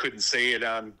he couldn't say it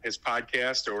on his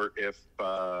podcast or if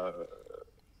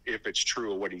it's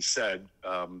true of what he said.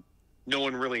 No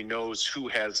one really knows who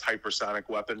has hypersonic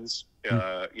weapons.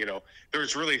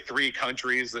 There's really 3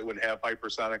 countries that would have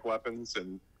hypersonic weapons,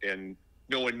 and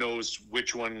no one knows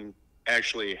which one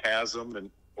actually has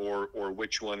them, or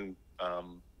which one,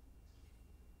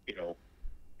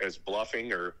 as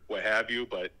bluffing or what have you.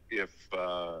 But if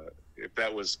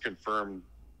that was confirmed,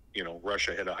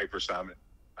 Russia had a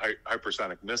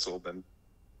hypersonic missile, then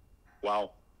wow.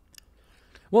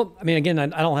 Well, I mean, again, I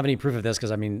don't have any proof of this because,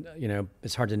 I mean,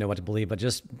 it's hard to know what to believe, but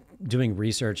just doing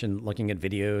research and looking at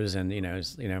videos and,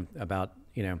 about,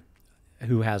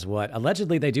 who has what.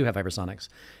 Allegedly, they do have hypersonics.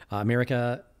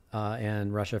 America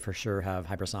and Russia for sure have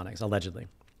hypersonics, allegedly.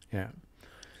 Yeah.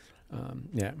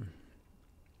 Yeah.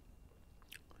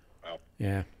 Wow.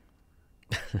 Yeah.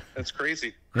 That's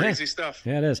crazy. Crazy stuff.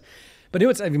 Yeah, it is. But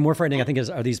what's even more frightening, I think,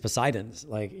 are these Poseidons.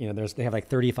 Like, they have like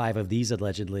 35 of these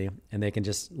allegedly, and they can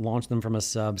just launch them from a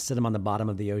sub, sit them on the bottom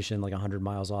of the ocean, like 100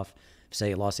 miles off,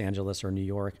 say, Los Angeles or New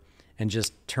York, and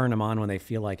just turn them on when they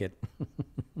feel like it.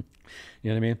 You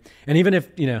know what I mean? And even if,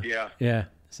 Yeah.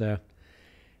 So,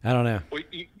 I don't know. Well,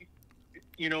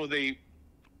 the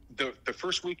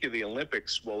first week of the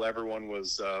Olympics, while everyone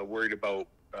was worried about,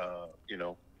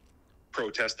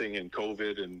 protesting and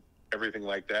COVID and everything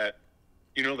like that,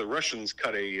 the Russians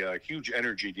cut a huge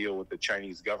energy deal with the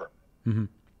Chinese government. Mm-hmm.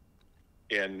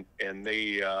 And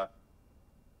they,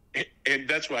 and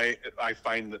that's why I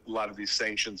find that a lot of these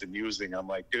sanctions amusing. I'm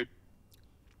like, dude,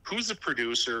 who's the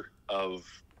producer of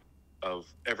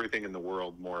everything in the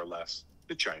world, more or less?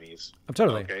 The Chinese.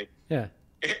 Totally. Okay. Yeah.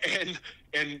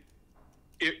 And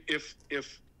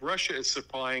if Russia is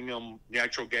supplying them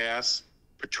natural gas,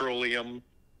 petroleum,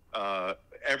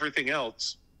 everything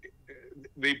else,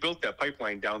 they built that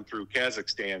pipeline down through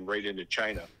Kazakhstan right into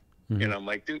China. Mm-hmm. And I'm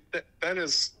like, dude, that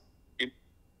is,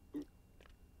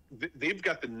 they've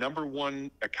got the number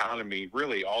one economy,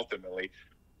 really, ultimately.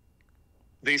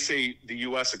 They say the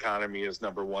U.S. economy is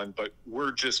number one, but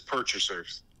we're just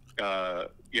purchasers.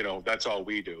 That's all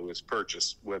we do is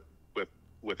purchase with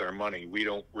our money. We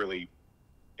don't really,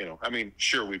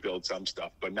 sure, we build some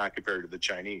stuff, but not compared to the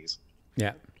Chinese.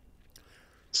 Yeah.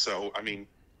 So, I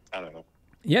don't know.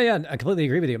 Yeah, I completely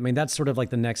agree with you. I mean, that's sort of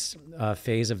like the next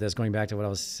phase of this, going back to what I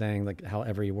was saying, like how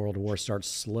every world war starts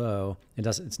slow.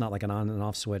 It's not like an on and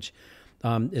off switch.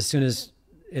 As soon as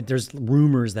there's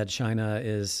rumors that China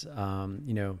is,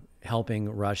 helping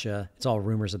Russia. It's all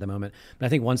rumors at the moment. But I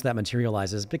think once that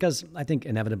materializes, because I think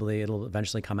inevitably it'll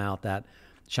eventually come out that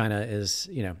China is,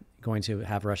 going to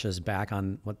have Russia's back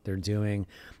on what they're doing,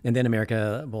 and then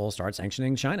America will start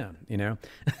sanctioning China, and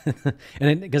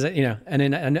because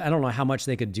and I don't know how much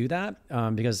they could do that,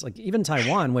 because like even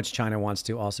Taiwan, which China wants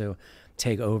to also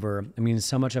take over. I mean,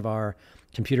 so much of our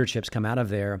computer chips come out of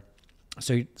there,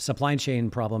 so supply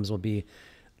chain problems will be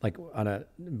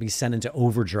be sent into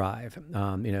overdrive,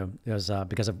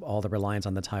 because of all the reliance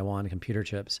on the Taiwan computer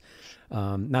chips.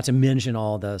 Not to mention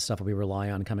all the stuff that we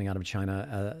rely on coming out of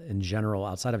China in general,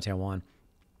 outside of Taiwan.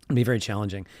 It'd be very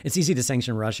challenging. It's easy to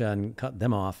sanction Russia and cut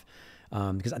them off,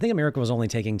 because I think America was only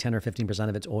taking 10 or 15%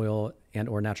 of its oil and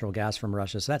or natural gas from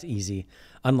Russia. So that's easy,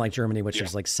 unlike Germany, which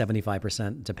is like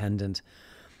 75% dependent.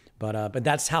 But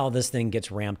that's how this thing gets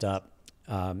ramped up,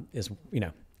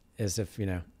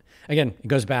 again, it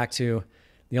goes back to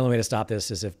the only way to stop this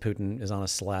is if Putin is on a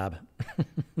slab.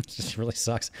 It just really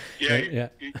sucks. Yeah.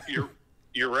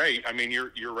 You're right. I mean,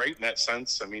 you're right in that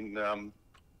sense. I mean,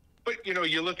 but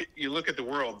you look at the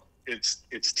world.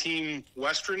 It's Team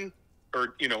Western,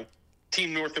 or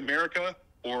Team North America,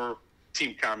 or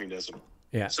Team Communism.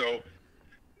 Yeah. So,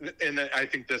 and I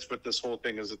think that's what this whole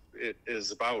thing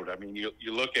is about. I mean,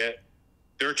 you look at,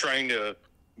 they're trying to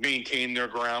maintain their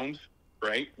ground,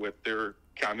 right, with their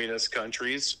communist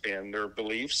countries and their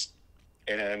beliefs,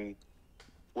 and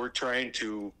we're trying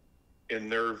to, in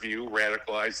their view,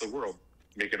 radicalize the world,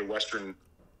 make it a Western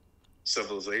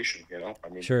civilization.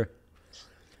 Sure.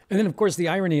 And then, of course, the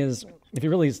irony is, if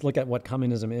you really look at what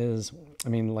communism is, I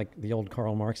mean, like the old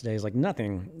Karl Marx days, like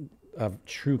nothing of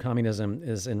true communism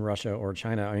is in Russia or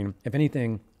China. I mean, if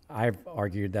anything, I've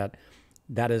argued that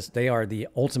they are the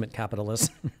ultimate capitalists.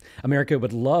 America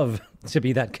would love to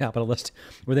be that capitalist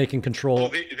where they can control.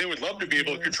 Well, they would love to be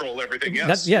able to control everything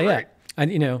else. Yeah. Right. And,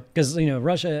 because,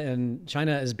 Russia and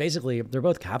China is basically, they're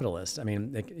both capitalists. I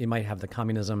mean, you might have the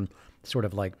communism sort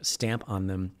of like stamp on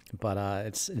them, but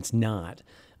it's not.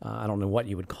 I don't know what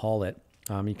you would call it.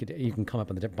 You can come up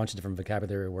with a bunch of different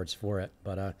vocabulary words for it.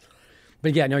 But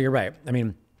yeah, no, you're right. I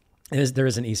mean, there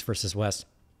is an East versus West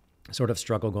sort of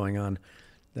struggle going on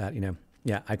that,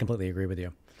 yeah, I completely agree with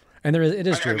you. And it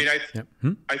is true. I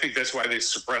mean, I think that's why they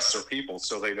suppress their people,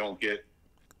 so they don't get,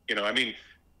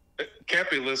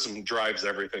 capitalism drives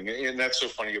everything. And that's so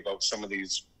funny about some of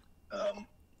these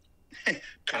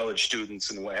college students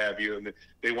and what have you. And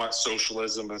they want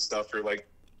socialism and stuff. You're like,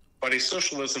 buddy,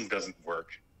 socialism doesn't work.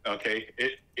 Okay.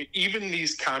 Even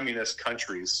these communist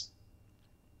countries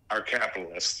are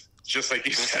capitalist, just like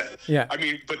you said. Yeah. I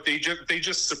mean, but they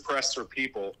just suppress their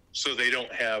people so they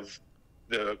don't have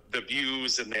the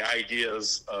views and the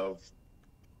ideas of,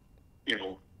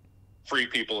 free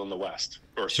people in the West,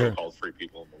 or so-called free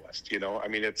people in the West. I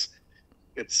mean, it's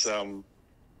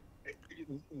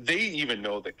they even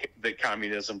know that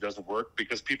communism doesn't work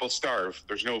because people starve.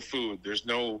 There's no food. There's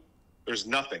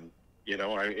nothing.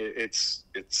 It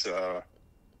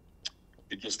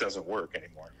just doesn't work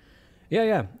anymore.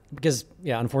 Yeah. Because,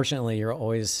 unfortunately, you're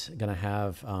always going to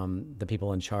have the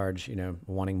people in charge,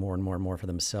 wanting more and more and more for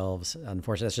themselves.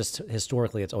 Unfortunately, that's just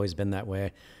historically, it's always been that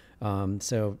way.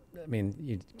 So, I mean,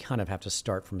 you kind of have to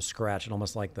start from scratch, and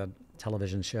almost like the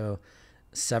television show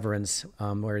Severance,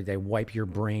 where they wipe your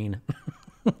brain.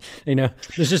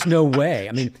 There's just no way.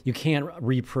 I mean, you can't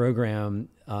reprogram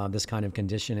this kind of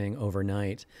conditioning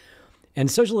overnight. And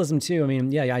socialism too. I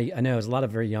mean, I know there's a lot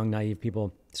of very young, naive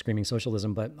people screaming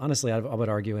socialism, but honestly, I would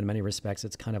argue in many respects,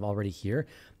 it's kind of already here.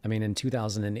 I mean, in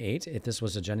 2008, if this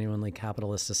was a genuinely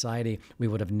capitalist society, we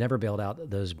would have never bailed out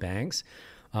those banks.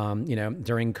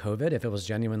 During COVID, if it was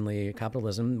genuinely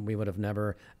capitalism, we would have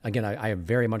never, again, I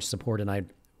very much support, and I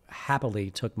happily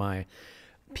took my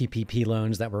PPP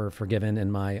loans that were forgiven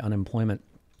in my unemployment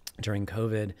during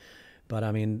COVID. But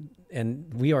I mean,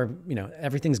 and we are,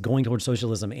 everything's going towards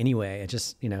socialism anyway. It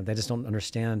just, they just don't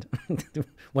understand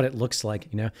what it looks like,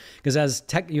 because as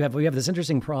we have this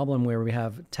interesting problem where we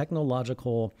have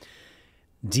technological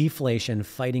deflation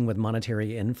fighting with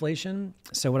monetary inflation.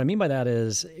 So what I mean by that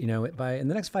is, in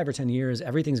the next 5 or 10 years,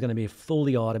 everything's going to be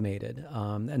fully automated.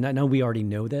 And I know we already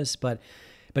know this, but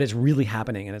it's really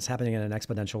happening, and it's happening at an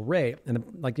exponential rate. And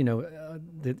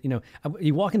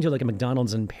you walk into like a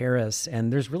McDonald's in Paris,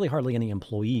 and there's really hardly any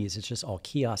employees. It's just all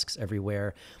kiosks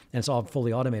everywhere, and it's all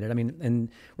fully automated. I mean, and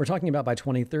we're talking about by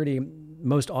 2030,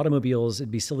 most automobiles, it'd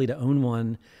be silly to own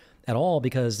one at all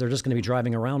because they're just going to be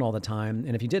driving around all the time.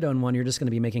 And if you did own one, you're just going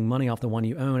to be making money off the one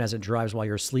you own as it drives while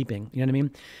you're sleeping. You know what I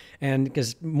mean? And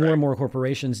because more and more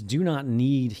corporations do not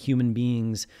need human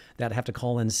beings that have to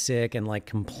call in sick and like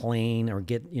complain or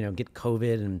get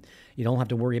COVID, and you don't have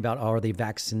to worry about, are they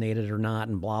vaccinated or not,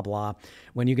 and blah, blah,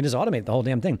 when you can just automate the whole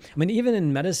damn thing. I mean, even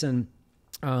in medicine,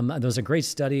 there was a great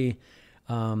study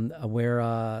where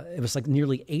it was like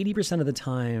nearly 80% of the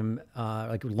time,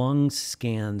 like lung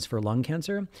scans for lung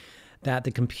cancer, that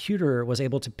the computer was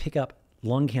able to pick up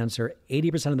lung cancer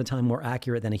 80% of the time more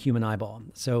accurate than a human eyeball.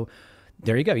 So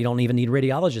there you go. You don't even need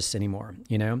radiologists anymore,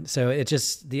 So it's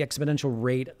just the exponential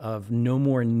rate of no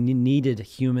more needed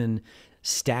human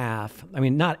staff. I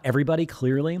mean, not everybody,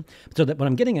 clearly. So that what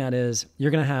I'm getting at is you're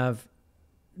going to have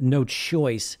no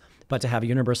choice but to have a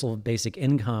universal basic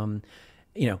income,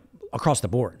 across the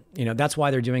board. That's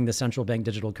why they're doing the central bank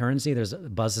digital currency. There's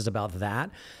buzzes about that.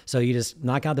 So you just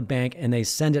knock out the bank and they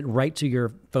send it right to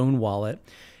your phone wallet.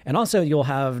 And also you'll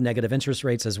have negative interest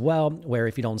rates as well, where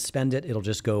if you don't spend it, it'll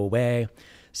just go away.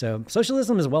 So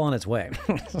socialism is well on its way.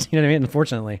 You know what I mean?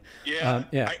 Unfortunately.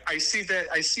 Yeah. I see that.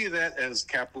 I see that as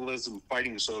capitalism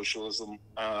fighting socialism,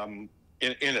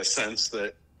 in a sense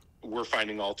that we're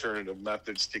finding alternative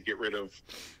methods to get rid of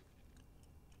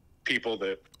people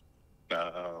that,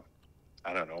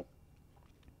 I don't know,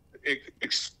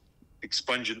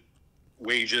 expungent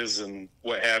wages and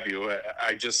what have you.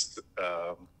 I just,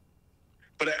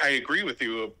 but I agree with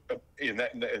you in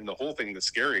that. And the whole thing that's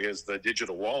scary is the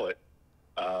digital wallet.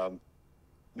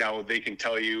 Now they can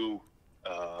tell you.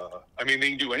 I mean, they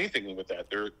can do anything with that.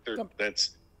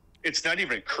 It's not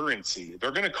even a currency.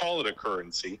 They're going to call it a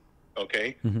currency,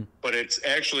 okay? Mm-hmm. But it's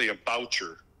actually a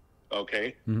voucher,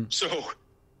 okay? Mm-hmm. So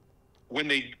when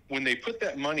they put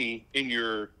that money in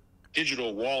your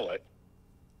digital wallet,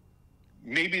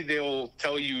 maybe they'll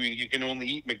tell you you can only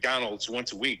eat McDonald's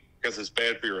once a week because it's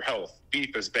bad for your health.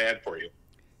 Beef is bad for you.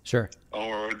 Sure.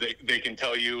 Or they can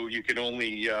tell you you can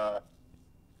only,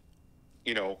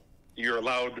 you're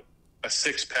allowed a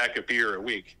 6-pack of beer a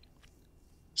week.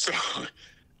 So,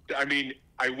 I mean,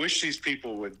 I wish these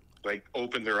people would like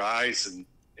open their eyes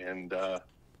and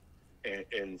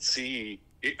see.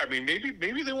 I mean,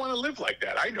 maybe they want to live like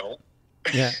that. I don't.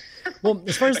 Yeah. Well,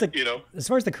 as far as the as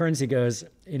far as the currency goes,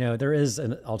 there is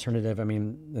an alternative. I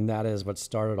mean, and that is what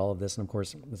started all of this. And of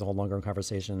course, there's a whole longer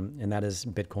conversation, and that is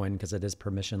Bitcoin, because it is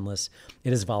permissionless.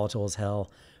 It is volatile as hell.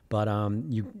 But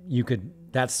you could.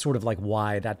 That's sort of like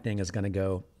why that thing is going to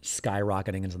go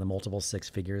skyrocketing into the multiple 6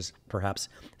 figures, perhaps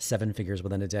 7 figures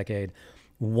within a decade.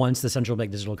 Once the central bank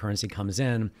digital currency comes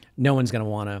in, no one's going to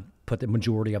want to put the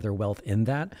majority of their wealth in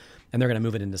that, and they're going to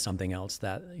move it into something else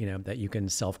that that you can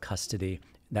self-custody,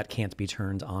 that can't be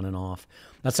turned on and off.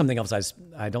 That's something else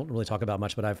I don't really talk about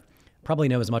much, but I've probably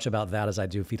know as much about that as I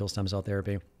do fetal stem cell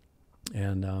therapy,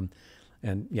 and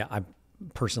yeah, I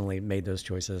personally made those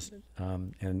choices,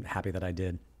 and happy that I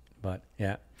did. But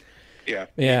yeah. Yeah.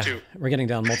 Me too. We're getting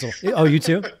down multiple. Oh, you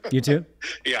too? You too?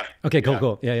 Yeah. Okay,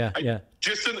 cool. Yeah.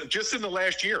 Just in the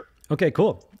last year. Okay,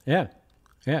 cool. Yeah.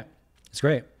 It's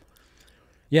great.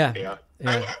 Yeah.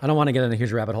 I don't want to get in a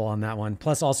huge rabbit hole on that one.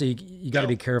 Plus, also, you got to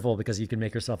be careful because you can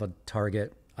make yourself a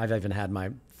target. I've even had my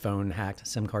phone hacked,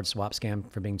 SIM card swap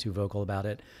scam, for being too vocal about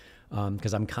it.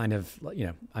 Because I'm kind of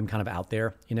out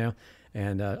there,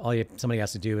 and somebody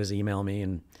has to do is email me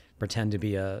and pretend to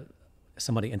be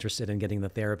somebody interested in getting the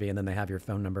therapy, and then they have your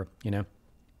phone number, Yeah.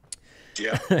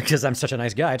 Because I'm such a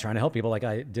nice guy trying to help people like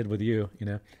I did with you,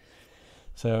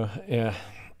 So, yeah.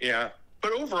 Yeah.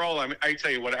 But overall, I mean, I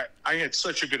tell you what, I had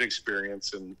such a good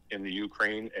experience in the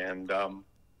Ukraine, and I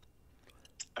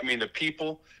mean, the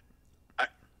people,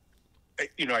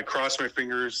 I cross my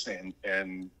fingers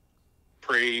and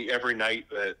pray every night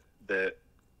that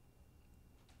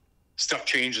stuff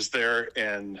changes there,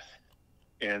 and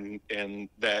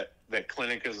that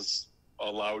clinic is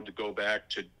allowed to go back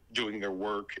to doing their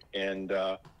work, and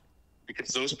because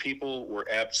those people were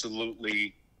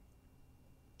absolutely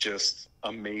just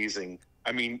amazing.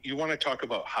 I mean, you want to talk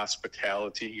about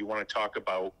hospitality, you want to talk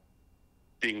about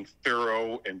being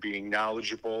thorough and being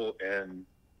knowledgeable and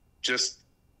just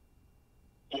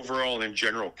overall in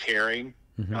general caring.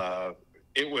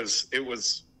 It was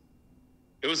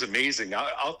amazing.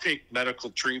 I'll take medical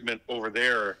treatment over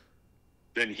there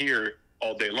than here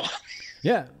all day long.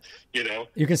 Yeah. You know,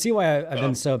 you can see why I've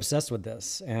been so obsessed with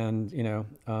this. And,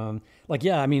 like,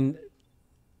 yeah, I mean,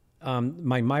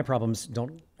 my problems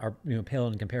are pale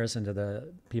in comparison to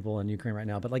the people in Ukraine right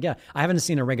now. But like, yeah, I haven't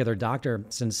seen a regular doctor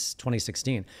since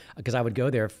 2016 because I would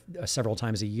go there several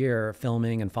times a year,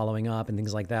 filming and following up and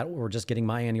things like that, or just getting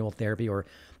my annual therapy, or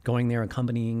going there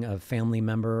accompanying a family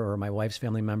member or my wife's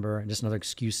family member, just another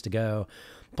excuse to go.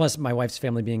 Plus, my wife's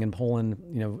family being in Poland,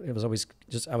 it was always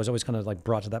I was always kind of like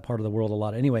brought to that part of the world a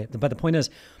lot. Anyway, but the point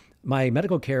is, my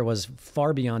medical care was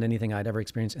far beyond anything I'd ever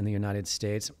experienced in the United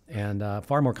States, and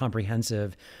far more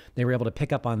comprehensive. They were able to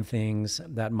pick up on things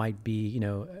that might be,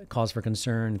 cause for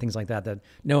concern, things like that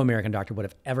no American doctor would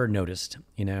have ever noticed,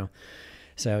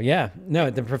 So yeah, no,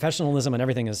 the professionalism and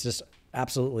everything is just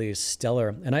absolutely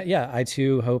stellar. And I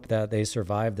too hope that they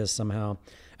survive this somehow.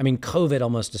 I mean, COVID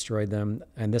almost destroyed them,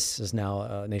 and this is now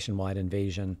a nationwide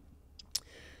invasion.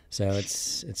 So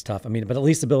it's tough. I mean, but at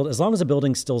least as long as the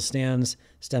building still stands,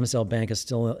 stem cell bank is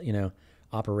still,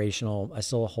 operational. I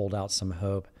still hold out some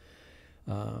hope,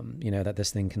 that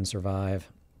this thing can survive.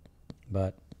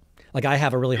 But like, I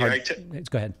have a really hard,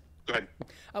 go ahead. Go ahead.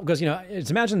 Because,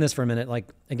 just imagine this for a minute. Like,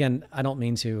 again, I don't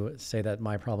mean to say that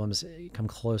my problems come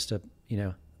close to,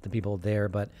 the people there,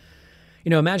 but,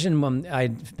 imagine when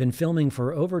I'd been filming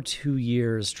for over 2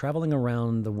 years, traveling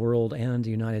around the world and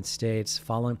the United States,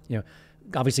 following,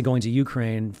 obviously going to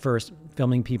Ukraine first,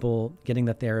 filming people, getting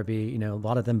the therapy, a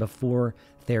lot of them before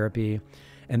therapy.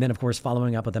 And then, of course,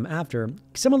 following up with them after,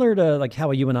 similar to like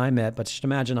how you and I met. But just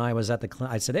imagine I was at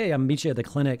I said, hey, I'm meet you at the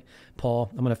clinic, Paul.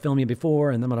 I'm going to film you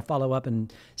before, and I'm going to follow up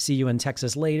and see you in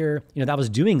Texas later. That was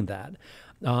doing that.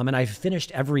 And I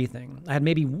finished everything. I had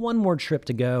maybe one more trip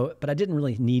to go, but I didn't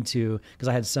really need to because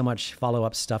I had so much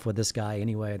follow-up stuff with this guy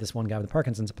anyway, this one guy with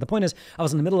Parkinson's. But the point is, I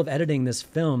was in the middle of editing this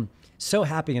film, so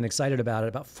happy and excited about it,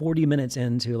 about 40 minutes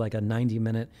into like a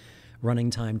 90-minute running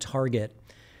time target.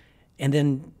 And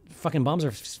then fucking bombs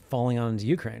are falling onto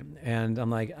Ukraine. And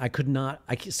I'm like, I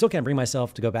still can't bring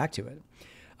myself to go back to it.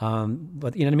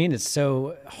 But you know what I mean? It's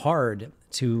so hard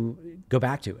to go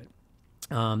back to it.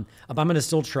 I'm going to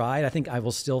still try it. I think I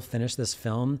will still finish this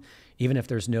film, even if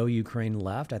there's no Ukraine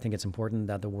left. I think it's important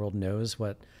that the world knows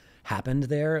what happened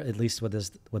there, at least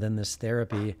within this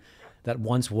therapy that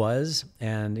once was,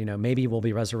 and maybe we'll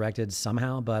be resurrected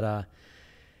somehow. But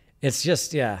it's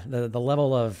just the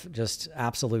level of just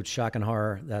absolute shock and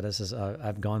horror that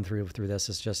I've gone through this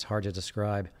is just hard to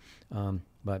describe.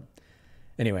 But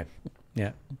anyway,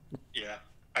 yeah. Yeah,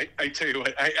 I tell you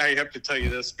what, I have to tell you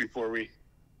this before we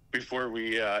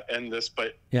end this,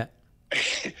 but yeah,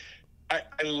 I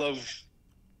love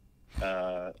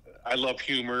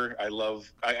humor.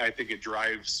 I think it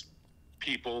drives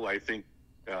people. I think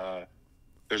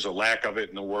there's a lack of it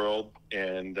in the world,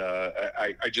 and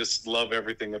I just love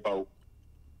everything about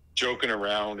joking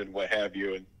around and what have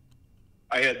you. And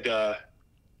I had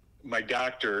my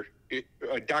doctor,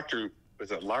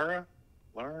 was it Laura?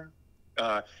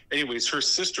 Anyways, her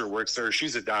sister works there.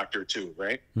 She's a doctor too,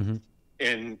 right? Mm-hmm.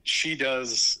 And she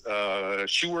does,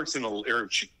 she works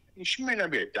she may not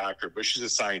be a doctor, but she's a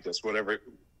scientist, whatever,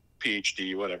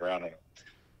 PhD, whatever, I don't know.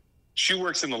 She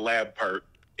works in the lab part,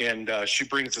 and she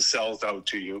brings the cells out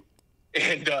to you.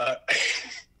 And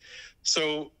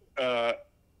so, I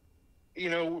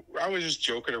was just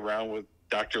joking around with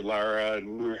Dr. Lara,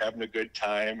 and we were having a good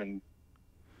time and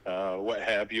what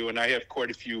have you. And I have quite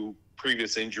a few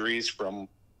previous injuries from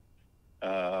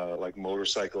like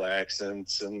motorcycle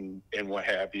accidents and what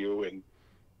have you.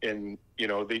 And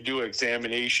they do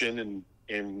examination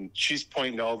and she's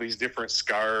pointing to all these different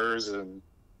scars and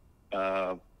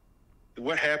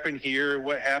what happened here,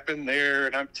 what happened there.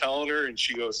 And I'm telling her, and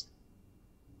she goes,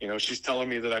 she's telling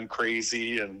me that I'm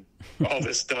crazy and all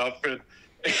this stuff.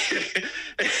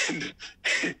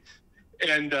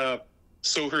 And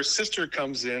so her sister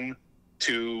comes in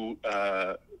to,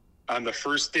 on the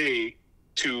first day,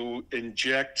 to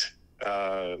inject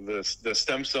the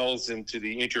stem cells into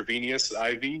the intravenous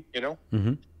IV,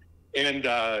 Mm-hmm.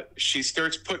 And she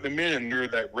starts putting them in, and they're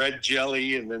that red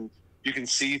jelly, and then you can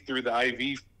see through the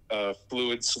IV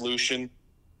fluid solution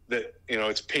that,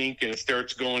 it's pink, and it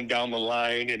starts going down the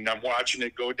line, and I'm watching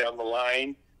it go down the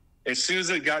line. As soon as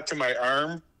it got to my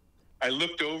arm, I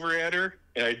looked over at her,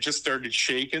 and I just started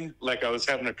shaking like I was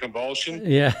having a convulsion.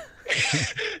 Yeah.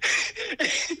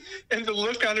 And the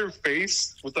look on her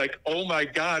face was like, oh my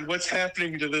God, what's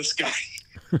happening to this guy?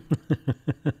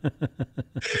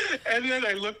 And then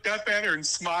I looked up at her and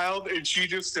smiled, and she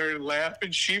just started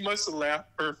laughing. She must have laughed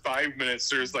for 5 minutes.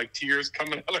 There's like tears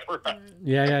coming out of her eyes.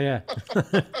 Yeah.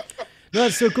 No,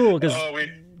 that's so cool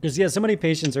because so many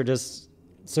patients are just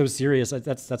so serious.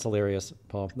 That's hilarious,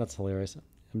 Paul. That's hilarious.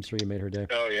 I'm sure you made her day.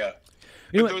 Oh yeah.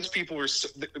 You know Those people were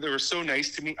they were so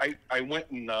nice to me. I went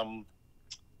and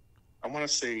I want to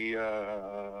say it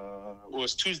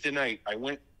was Tuesday night. I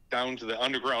went down to the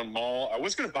Underground Mall. I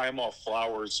was going to buy them all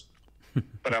flowers,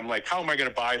 but I'm like, how am I going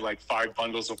to buy like 5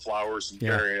 bundles of flowers and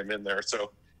carry them in there?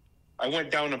 So I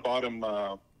went down and bought them.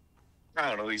 I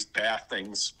don't know, these bath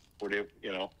things. What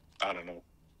I don't know,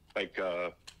 like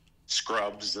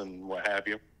scrubs and what have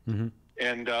you. Mm-hmm.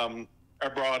 And I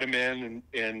brought them in,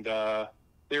 and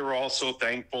they were all so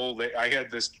thankful. I had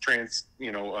this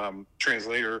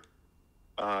translator,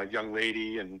 young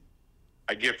lady, and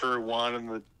I give her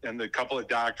one, and the couple of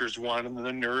doctors one, and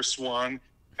the nurse one,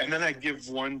 and then I give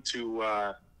one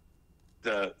to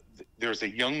there's a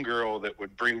young girl that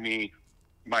would bring me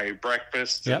my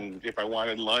breakfast and if I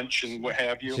wanted lunch and what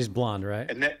have you. She's blonde, right?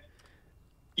 And that,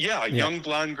 young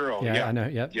blonde girl. Yeah, I know.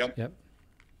 Yep.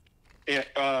 And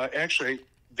actually,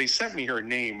 they sent me her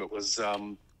name. It was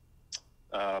I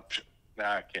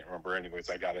can't remember. Anyways,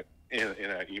 I got it in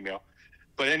an email.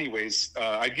 But anyways,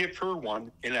 I give her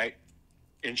one, and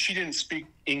she didn't speak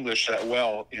English that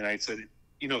well. And I said,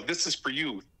 this is for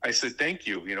you. I said, thank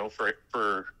you,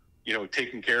 for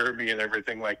taking care of me and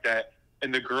everything like that.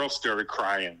 And the girl started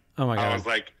crying. Oh my God. I was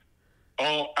like,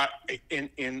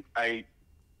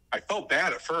 I felt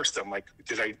bad at first. I'm like,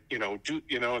 did I, then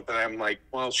I'm like,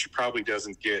 well, she probably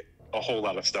doesn't get a whole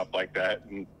lot of stuff like that.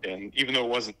 And even though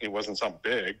it wasn't something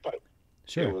big, but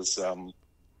sure. It was, and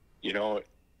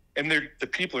the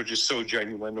people are just so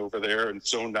genuine over there and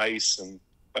so nice. And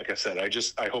like I said, I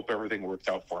hope everything works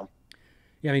out for them.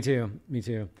 Yeah, me too.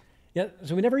 Yeah.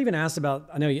 So we never even asked about,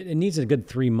 I know it needs a good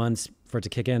 3 months for it to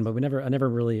kick in, but I never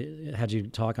really had you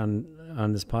talk on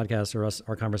this podcast or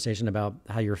our conversation about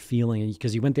how you're feeling,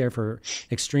 because you went there for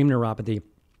extreme neuropathy,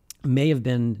 may have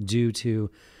been due to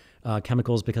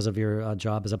chemicals because of your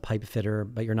job as a pipe fitter,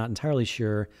 but you're not entirely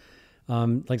sure.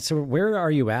 So where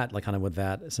are you at, like kind of with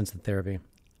that since the therapy?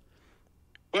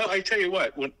 Well, I tell you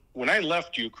what, when I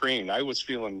left Ukraine, I was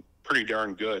feeling pretty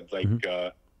darn good. Like,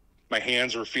 my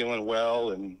hands were feeling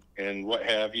well and what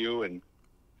have you. And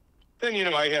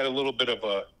then, I had a little bit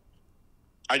of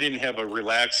I didn't have a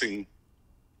relaxing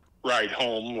ride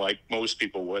home like most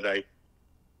people would. I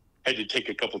had to take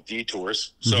a couple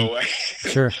detours. So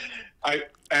Sure.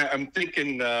 I'm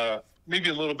thinking maybe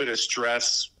a little bit of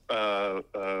stress.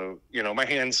 My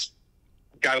hands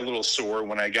got a little sore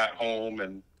when I got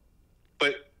home,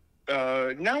 but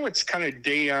now it's kind of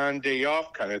day on, day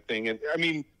off kind of thing. And I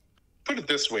mean, put it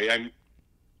this way,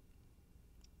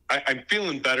 I'm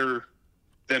feeling better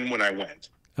than when I went.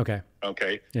 Okay.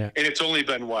 Yeah. And it's only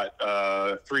been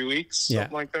 3 weeks,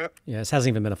 something like that. Yeah. It hasn't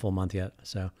even been a full month yet.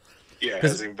 So yeah, it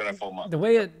hasn't even been a full month. The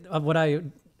way what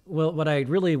I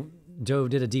really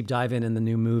did a deep dive in the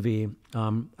new movie,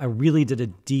 I really did a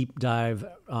deep dive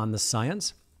on the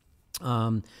science.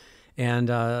 And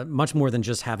much more than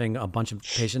just having a bunch of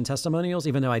patient testimonials,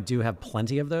 even though I do have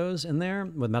plenty of those in there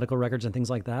with medical records and things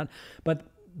like that. But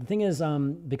the thing is,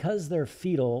 because they're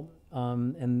fetal,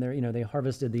 and they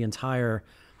harvested the entire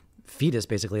fetus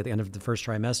basically at the end of the first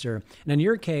trimester. And in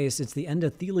your case, it's the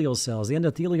endothelial cells. The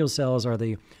endothelial cells are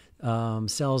the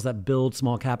cells that build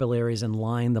small capillaries and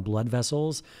line the blood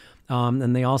vessels.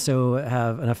 And they also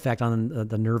have an effect on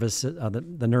the nerve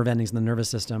endings in the nervous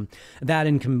system. That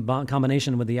in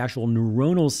combination with the actual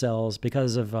neuronal cells,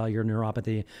 because of your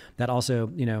neuropathy, that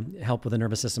also help with the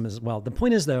nervous system as well. The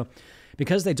point is, though,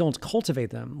 because they don't cultivate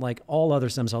them like all other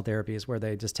stem cell therapies, where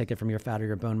they just take it from your fat or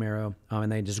your bone marrow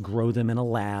and they just grow them in a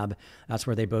lab. That's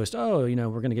where they boast, we're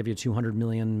going to give you 200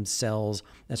 million cells.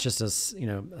 That's just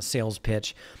a sales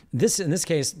pitch. In this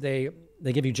case, they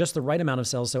give you just the right amount of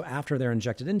cells, so after they're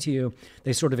injected into you,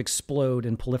 they sort of explode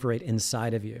and proliferate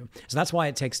inside of you. So that's why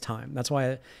it takes time. That's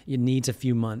why it needs a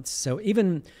few months. So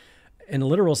even in a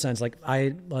literal sense, like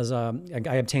I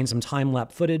obtained some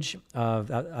time-lapse footage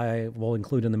that I will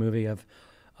include in the movie of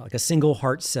like a single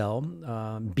heart cell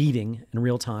beating in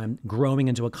real time, growing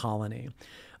into a colony.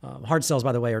 Heart cells,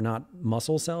 by the way, are not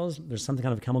muscle cells. There's some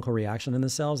kind of chemical reaction in the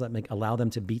cells that allow them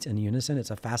to beat in unison.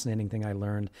 It's a fascinating thing I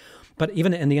learned. But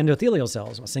even in the endothelial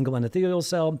cells, a single endothelial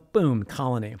cell, boom,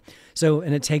 colony. So,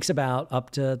 and it takes about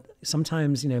up to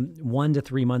sometimes 1 to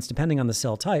 3 months, depending on the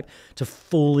cell type, to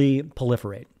fully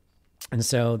proliferate. And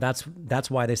so that's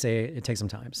why they say it takes some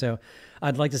time. So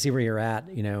I'd like to see where you're at,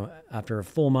 after a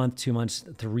full month, 2 months,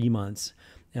 3 months.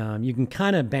 You can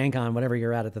kind of bank on whatever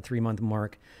you're at the 3-month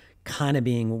mark, kind of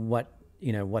being what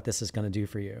this is going to do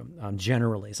for you.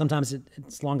 Generally, sometimes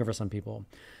it's longer for some people,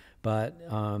 but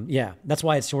yeah, that's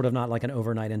why it's sort of not like an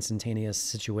overnight instantaneous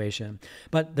situation.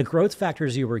 But the growth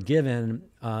factors you were given,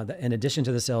 in addition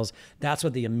to the cells, that's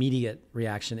what the immediate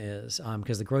reaction is,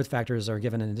 because the growth factors are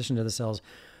given in addition to the cells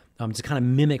to kind of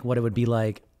mimic what it would be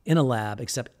like in a lab,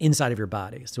 except inside of your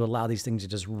body, to allow these things to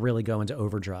just really go into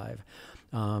overdrive.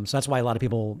 So that's why a lot of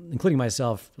people, including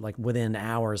myself, like within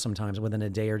hours, sometimes within a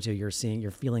day or two, you're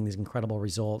feeling these incredible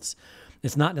results.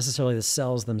 It's not necessarily the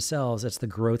cells themselves; it's the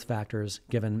growth factors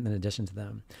given in addition to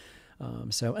them.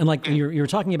 And like you were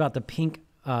talking about the pink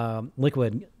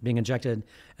liquid being injected,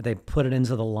 they put it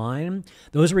into the line.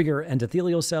 Those were your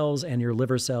endothelial cells and your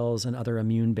liver cells and other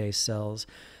immune-based cells.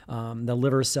 The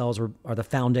liver cells are the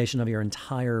foundation of your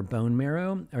entire bone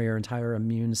marrow, or your entire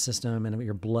immune system and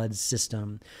your blood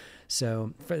system.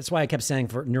 So that's why I kept saying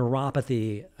for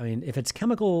neuropathy, I mean, if it's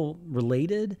chemical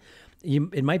related,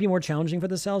 it might be more challenging for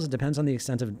the cells. It depends on the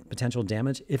extent of potential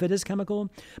damage if it is chemical.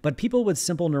 But people with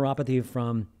simple neuropathy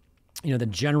from, the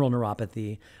general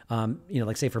neuropathy,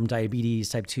 like say from diabetes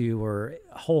type 2 or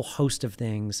a whole host of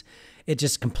things, it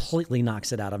just completely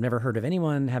knocks it out. I've never heard of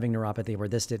anyone having neuropathy where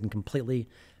this didn't completely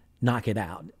knock it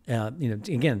out.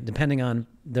 Again, depending on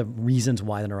the reasons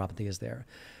why the neuropathy is there.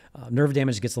 Nerve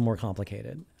damage gets a little more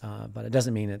complicated, but it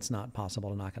doesn't mean it's not possible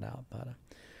to knock it out.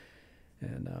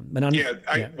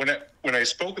 When I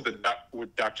spoke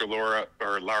with Dr. Lara,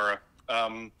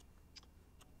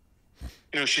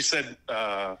 she said,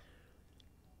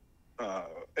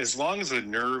 as long as the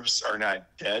nerves are not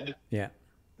dead,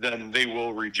 then they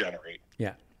will regenerate.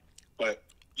 Yeah, but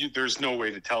there's no way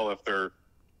to tell if they're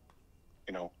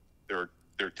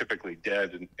typically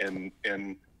dead, and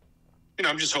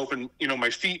I'm just hoping,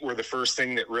 my feet were the first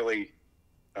thing that really,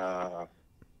 that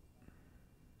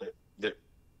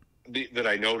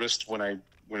I noticed when I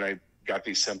got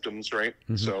these symptoms, right?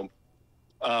 Mm-hmm. So,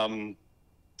 I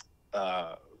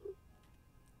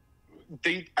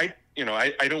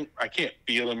can't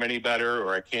feel them any better,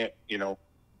 or I can't,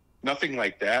 nothing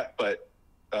like that, but,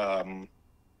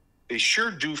 they sure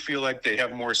do feel like they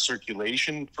have more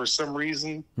circulation for some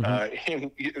reason. Mm-hmm.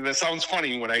 And that sounds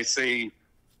funny when I say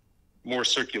more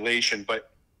circulation,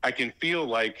 but I can feel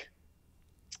like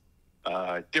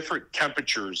different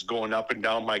temperatures going up and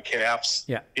down my calves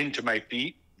into my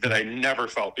feet that I never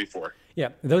felt before.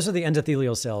 Yeah, those are the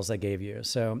endothelial cells they gave you.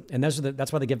 So, and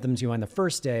that's why they give them to you on the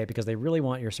first day, because they really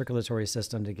want your circulatory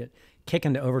system to kick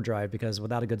into overdrive, because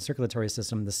without a good circulatory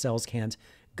system, the cells can't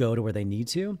go to where they need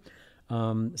to.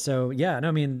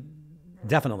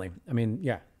 Definitely.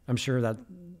 I'm sure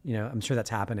that's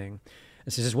happening.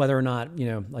 It's just whether or not,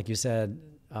 like you said,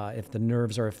 if the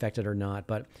nerves are affected or not.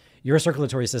 But your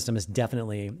circulatory system is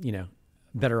definitely,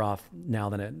 better off now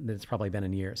than it's probably been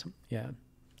in years. Yeah,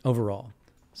 overall.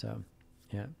 So,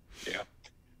 yeah. Yeah.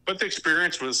 But the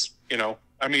experience was,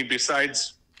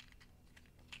 besides,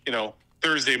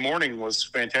 Thursday morning was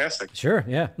fantastic. Sure.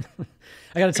 Yeah.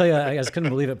 I got to tell you, I just couldn't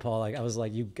believe it, Paul. I was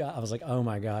like, oh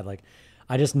my God. Like,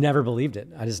 I just never believed it.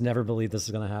 I just never believed this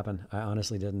was going to happen. I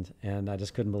honestly didn't. And I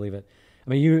just couldn't believe it. I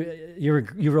mean,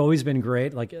 you've always been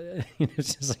great. Like,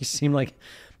 it's just like, you seem like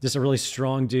just a really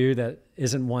strong dude that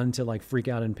isn't one to like freak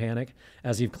out and panic,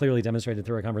 as you've clearly demonstrated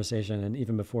through our conversation and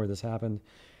even before this happened.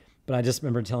 But I just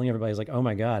remember telling everybody, like, oh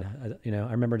my God, I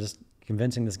remember just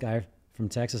convincing this guy from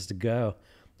Texas to go.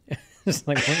 Just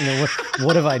like,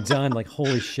 what have I done? Like,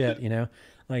 holy shit,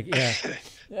 like, yeah.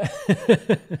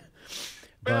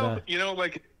 Well,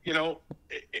 if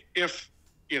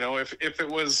it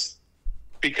was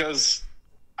because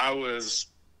I was,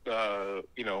 low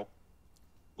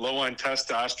on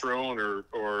testosterone,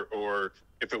 or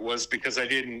if it was because I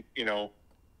didn't,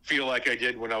 feel like I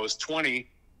did when I was 20,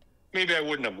 maybe I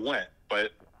wouldn't have went.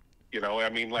 But,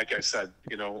 like I said,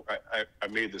 I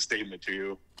made the statement to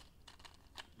you.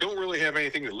 Don't really have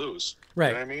anything to lose. Right.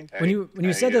 You know what I mean? When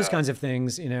you said those kinds of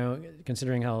things,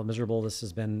 considering how miserable this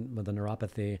has been with the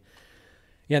neuropathy,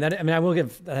 I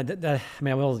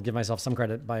will give myself some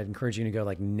credit by encouraging you to go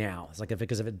like now. It's like,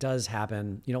 because if it does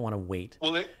happen, you don't want to wait.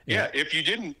 Well, if you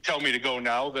didn't tell me to go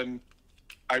now, then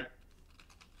I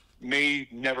may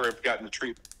never have gotten the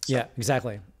treatment. So. Yeah,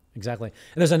 exactly. And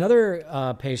there's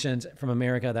another patient from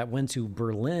America that went to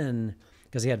Berlin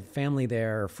because he had family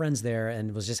there or friends there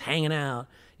and was just hanging out,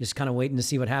 just kind of waiting to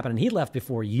see what happened. And he left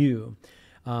before you.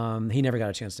 He never got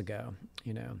a chance to go,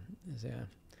 Yeah.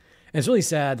 And it's really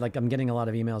sad. Like, I'm getting a lot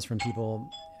of emails from people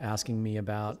asking me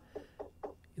about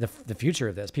the future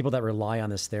of this. People that rely on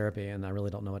this therapy, and I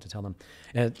really don't know what to tell them.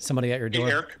 And somebody at your door.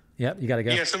 Hey, Eric. Yep, you got to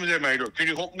go. Yeah, somebody's at my door. Can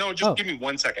you hold? No, just give me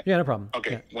 1 second. Yeah, no problem.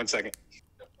 Okay, Yeah. 1 second.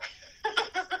 All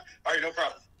right, no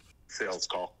problem. Sales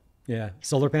call. Yeah,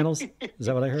 solar panels. Is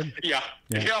that what I heard? Yeah.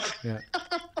 Yeah. Yeah.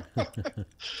 Yeah.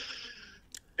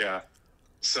 Yeah.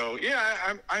 So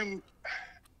yeah, I'm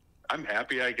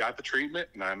happy I got the treatment,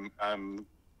 and I'm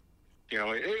you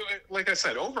know, like I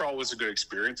said, overall it was a good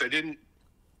experience. I didn't,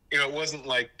 you know, it wasn't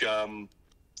like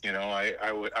you know,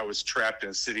 I was trapped in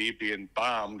a city being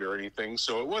bombed or anything,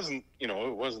 so it wasn't, you know,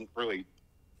 it wasn't really,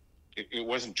 it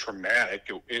wasn't traumatic.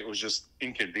 It was just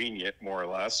inconvenient, more or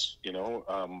less, you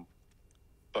know.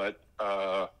 But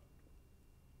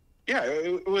yeah,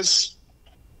 it was.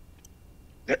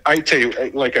 I tell you,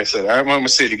 like I said, I'm going to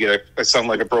say it again. I sound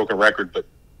like a broken record, but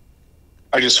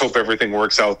I just hope everything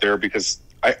works out there, because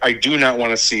I do not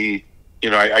want to see, you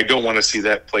know, I don't want to see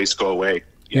that place go away.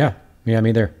 Yeah, me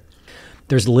either.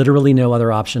 There's literally no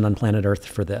other option on planet Earth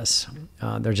for this.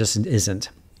 There just isn't.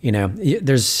 You know,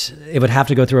 it would have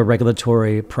to go through a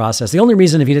regulatory process. The only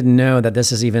reason, if you didn't know, that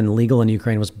this is even legal in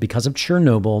Ukraine was because of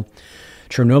Chernobyl.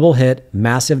 Chernobyl hit,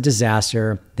 massive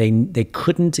disaster. They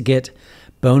couldn't get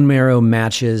bone marrow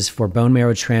matches for bone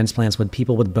marrow transplants with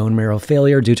people with bone marrow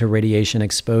failure due to radiation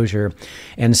exposure.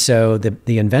 And so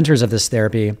the inventors of this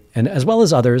therapy, and as well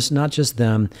as others, not just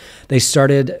them, they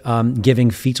started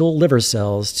giving fetal liver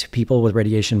cells to people with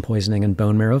radiation poisoning and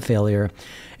bone marrow failure.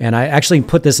 And I actually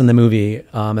put this in the movie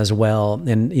as well,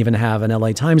 and even have an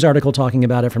LA Times article talking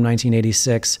about it from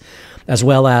 1986, as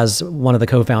well as one of the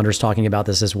co-founders talking about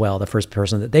this as well, the first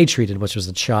person that they treated, which was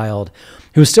a child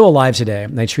who is still alive today.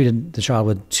 And they treated the child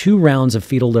with 2 rounds of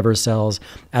fetal liver cells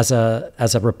as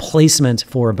a replacement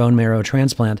for a bone marrow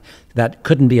transplant that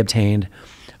couldn't be obtained.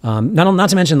 Not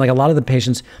to mention, like, a lot of the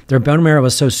patients, their bone marrow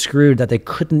was so screwed that they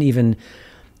couldn't even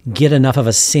get enough of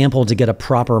a sample to get a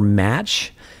proper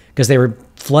match, because they were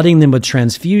flooding them with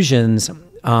transfusions.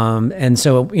 And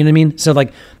so, you know what I mean? So,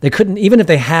 like, they couldn't, even if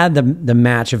they had the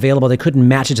match available, they couldn't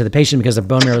match it to the patient because the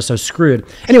bone marrow was so screwed.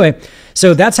 Anyway,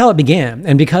 so that's how it began.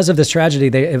 And because of this tragedy,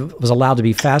 it was allowed to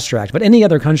be fast-tracked. But any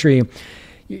other country,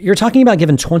 you're talking about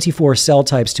giving 24 cell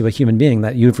types to a human being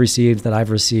that you've received, that I've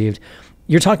received.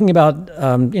 You're talking about,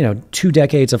 2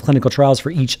 decades of clinical trials for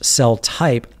each cell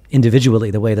type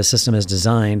individually, the way the system is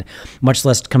designed, much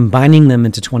less combining them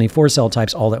into 24 cell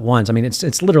types all at once. I mean,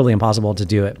 it's literally impossible to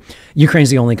do it. Ukraine's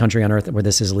the only country on earth where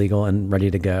this is legal and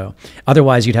ready to go.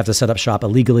 Otherwise, you'd have to set up shop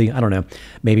illegally. I don't know,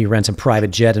 maybe rent a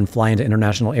private jet and fly into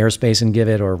international airspace and give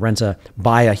it, or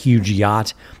buy a huge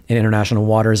yacht in international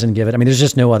waters and give it. I mean, there's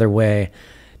just no other way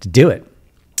to do it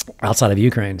outside of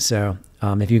Ukraine. So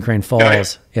if Ukraine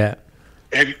falls, yeah.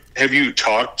 Have you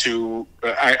talked to,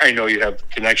 I know you have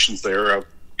connections there of,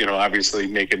 you know, obviously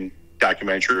making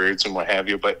documentaries and what have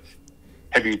you, but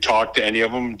have you talked to any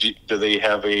of them? Do they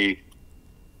have I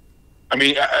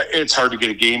mean, it's hard to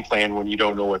get a game plan when you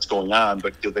don't know what's going on,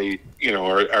 but do they, you know,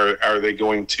 are they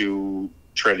going to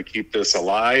try to keep this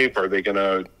alive? Are they going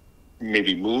to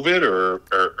maybe move it, or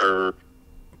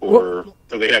do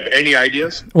they have any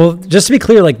ideas? Well, just to be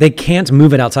clear, like, they can't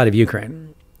move it outside of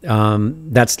Ukraine.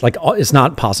 That's like, it's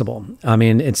not possible. I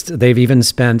mean, they've even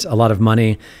spent a lot of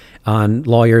money on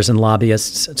lawyers and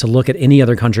lobbyists to look at any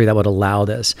other country that would allow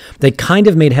this. They kind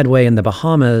of made headway in the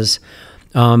Bahamas,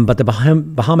 but the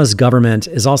Bahamas government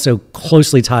is also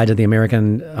closely tied to the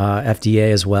American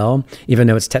FDA as well, even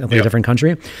though it's technically a different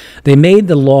country. They made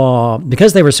the law,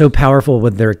 because they were so powerful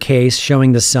with their case,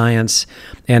 showing the science,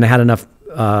 and had enough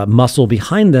muscle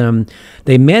behind them,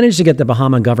 they managed to get the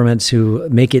Bahama government to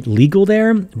make it legal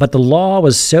there. But the law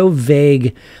was so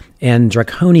vague and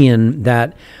draconian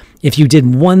that if you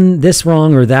did this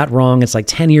wrong or that wrong, it's like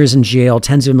 10 years in jail,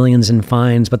 tens of millions in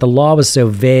fines. But the law was so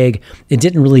vague, it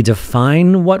didn't really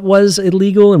define what was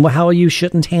illegal and how you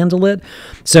shouldn't handle it.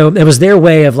 So it was their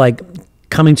way of, like,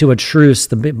 coming to a truce,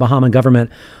 the Bahama government,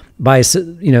 by,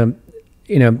 surrendering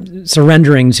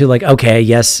to, like, okay,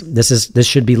 yes, this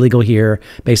should be legal here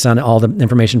based on all the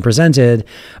information presented,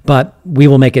 but we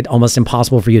will make it almost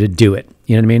impossible for you to do it.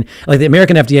 You know what I mean? Like, the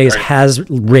American FDA has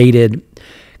raided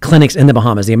clinics in the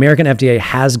Bahamas. The American FDA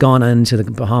has gone into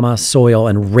the Bahama soil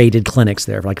and raided clinics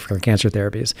there, like, for cancer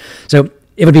therapies. So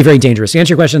it would be very dangerous. To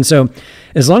answer your question, so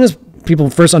as long as people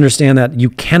first understand that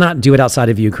you cannot do it outside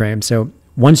of Ukraine. So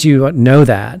once you know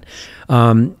that,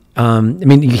 I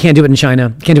mean, you can't do it in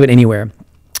China, you can't do it anywhere.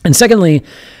 And secondly,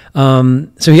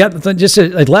 So yeah, just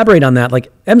to elaborate on that,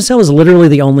 like MCell is literally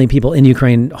the only people in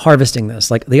Ukraine harvesting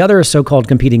this. Like the other so-called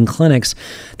competing clinics,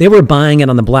 they were buying it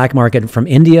on the black market from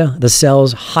India. The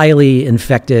cells highly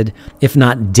infected, if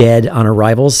not dead on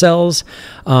arrival cells,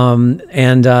 and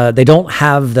they don't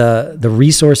have the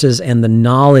resources and the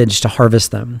knowledge to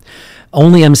harvest them.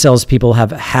 Only MCell's people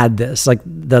have had this. Like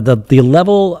the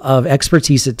level of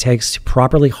expertise it takes to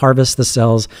properly harvest the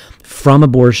cells from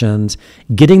abortions,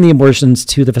 getting the abortions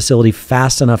to the facility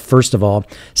fast enough, first of all.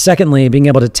 Secondly, being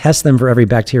able to test them for every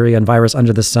bacteria and virus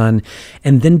under the sun,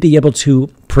 and then be able to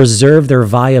preserve their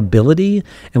viability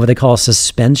and what they call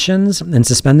suspensions and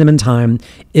suspend them in time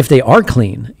if they are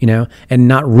clean, and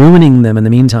not ruining them in the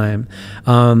meantime.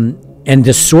 And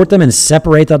to sort them and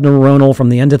separate the neuronal from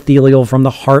the endothelial from the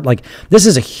heart. Like, this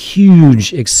is a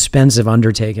huge, expensive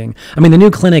undertaking. I mean, the new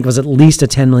clinic was at least a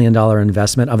 $10 million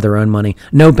investment of their own money,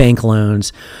 no bank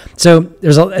loans. So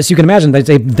as you can imagine,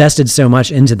 they invested so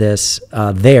much into this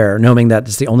there, knowing that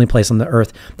it's the only place on the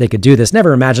earth they could do this,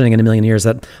 never imagining in a million years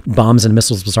that bombs and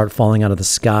missiles will start falling out of the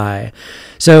sky.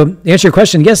 So to answer your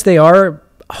question, yes, they are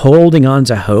holding on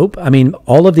to hope. I mean,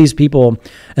 all of these people,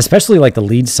 especially like the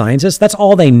lead scientists, that's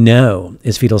all they know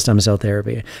is fetal stem cell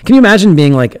therapy. Can you imagine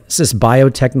being like this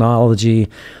biotechnology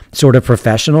sort of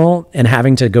professional and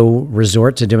having to go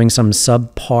resort to doing some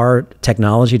subpar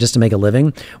technology just to make a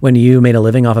living when you made a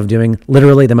living off of doing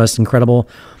literally the most incredible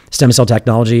stem cell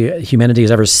technology humanity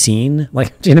has ever seen?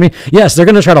 Like, do you know what I mean? Yes, they're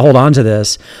going to try to hold on to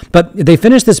this, but they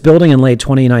finished this building in late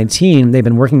 2019. They've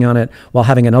been working on it while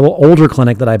having an older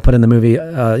clinic that I put in the movie,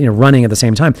 running at the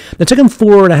same time. It took them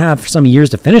 4.5 some years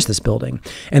to finish this building.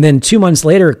 And then 2 months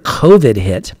later, COVID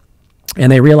hit.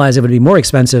 And they realized it would be more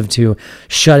expensive to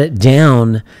shut it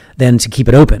down than to keep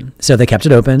it open. So they kept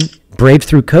it open, braved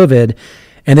through COVID.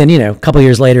 And then, a couple of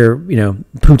years later,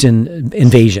 Putin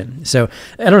invasion. So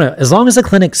I don't know, as long as the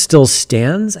clinic still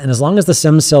stands and as long as the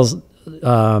stem cells,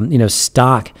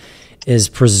 stock is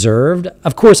preserved,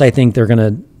 of course, I think they're going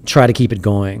to try to keep it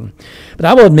going. But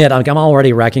I will admit, I'm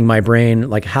already racking my brain.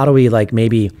 Like, how do we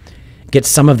maybe get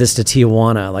some of this to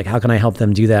Tijuana? Like, how can I help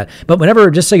them do that? But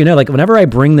just so you know, whenever I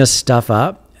bring this stuff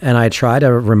up and I try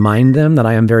to remind them that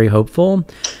I am very hopeful,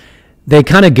 they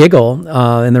kind of giggle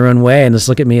in their own way and just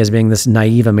look at me as being this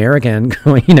naive American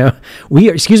going,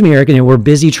 American, we're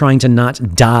busy trying to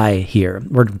not die here.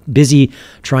 We're busy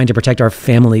trying to protect our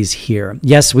families here.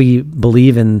 Yes, we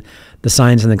believe in the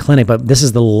science in the clinic, but this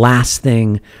is the last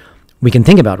thing we can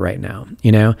think about right now,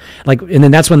 and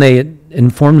then that's when they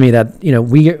informed me that,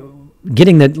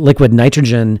 getting the liquid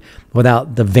nitrogen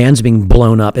without the vans being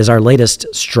blown up is our latest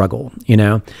struggle,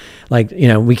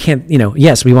 we can't,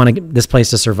 yes, we want to get this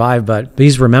place to survive, but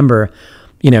please remember,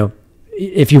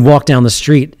 if you walk down the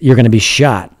street, you're going to be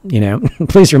shot,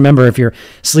 please remember, if you're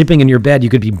sleeping in your bed,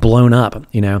 you could be blown up,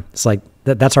 it's like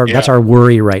that's our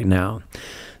worry right now.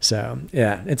 So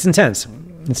yeah, it's intense.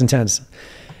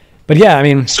 But yeah, I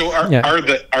mean, so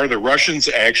are the Russians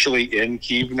actually in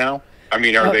Kyiv now? I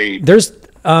mean, are they? There's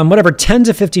whatever 10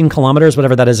 to 15 kilometers,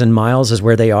 whatever that is in miles, is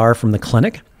where they are from the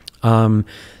clinic. So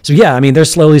yeah, I mean, they're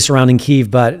slowly surrounding Kyiv,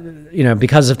 but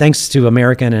thanks to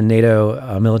American and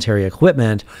NATO military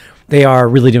equipment, they are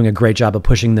really doing a great job of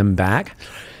pushing them back.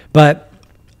 But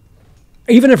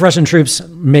even if Russian troops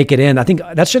make it in, I think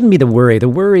that shouldn't be the worry. The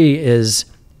worry is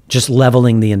just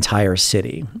leveling the entire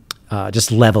city,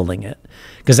 just leveling it,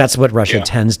 because that's what Russia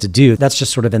tends to do. That's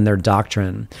just sort of in their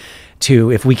doctrine.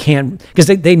 If we can't, because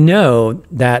they know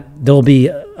that there'll be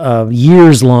a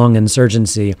years-long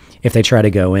insurgency if they try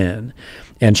to go in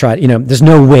and try, there's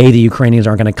no way the Ukrainians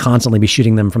aren't going to constantly be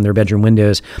shooting them from their bedroom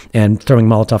windows and throwing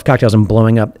Molotov cocktails and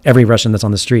blowing up every Russian that's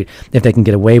on the street if they can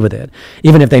get away with it.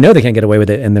 Even if they know they can't get away with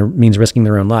it and it means risking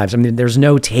their own lives. I mean, there's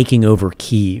no taking over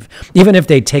Kyiv. Even if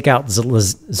they take out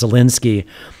Zelensky,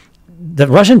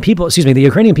 the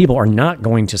Ukrainian people are not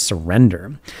going to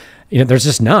surrender. There's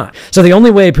just not. So the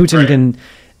only way Putin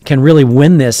can really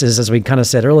win this is, as we kind of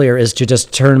said earlier, is to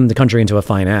just turn the country into a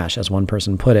fine ash, as one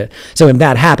person put it. So if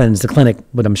that happens, the clinic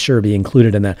would, I'm sure, be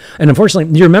included in that. And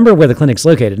unfortunately, you remember where the clinic's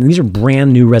located, and these are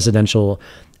brand new residential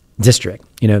district.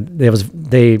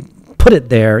 They put it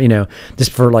there,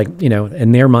 just for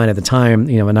in their mind at the time,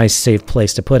 a nice safe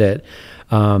place to put it.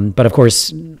 But of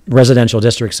course, residential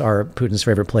districts are Putin's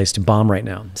favorite place to bomb right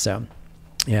now. So,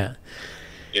 yeah.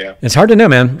 Yeah, it's hard to know,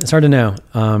 man. It's hard to know.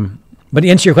 But to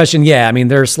answer your question, yeah, I mean,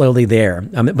 they're slowly there.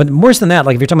 But worse than that,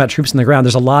 if you're talking about troops on the ground,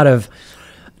 there's a lot of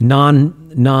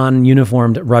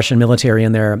non-uniformed Russian military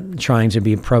in there trying to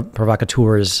be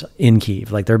provocateurs in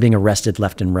Kyiv. They're being arrested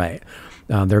left and right.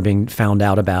 They're being found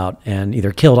out about and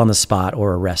either killed on the spot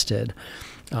or arrested.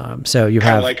 So you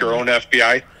have like our own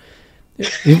FBI.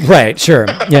 Right. Sure.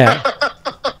 Yeah.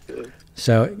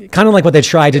 So kind of like what they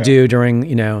tried to do during,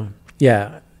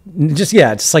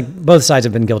 it's like both sides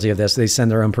have been guilty of this. They send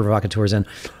their own provocateurs in,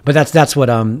 but that's what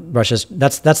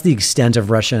that's the extent of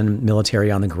Russian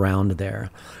military on the ground there.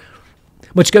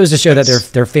 Which goes to show that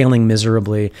they're failing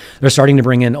miserably. They're starting to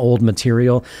bring in old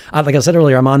material. Like I said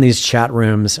earlier, I'm on these chat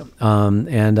rooms,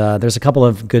 and there's a couple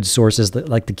of good sources,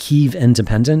 like the Kyiv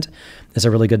Independent is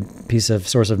a really good piece of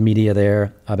source of media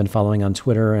there. I've been following on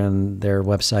Twitter and their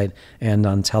website and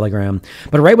on Telegram.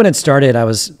 But right when it started,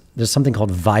 there's something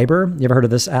called Viber. You ever heard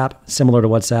of this app? Similar to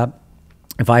WhatsApp?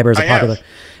 Viber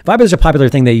is a popular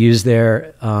thing they use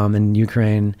there in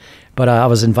Ukraine. But I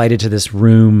was invited to this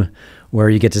room where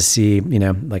you get to see,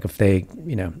 like if they,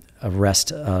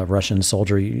 arrest a Russian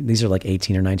soldier, these are like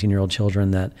 18 or 19-year-old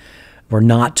children that were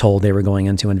not told they were going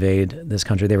in to invade this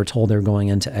country. They were told they were going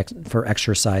in for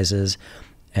exercises.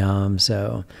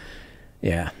 So,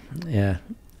 yeah. I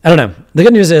don't know. The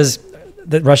good news is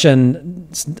that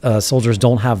Russian soldiers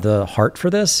don't have the heart for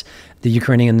this. The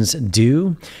Ukrainians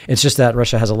do. It's just that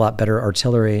Russia has a lot better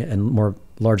artillery and more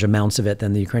large amounts of it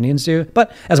than the Ukrainians do.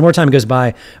 But as more time goes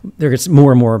by, there gets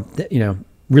more and more,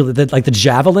 really, like the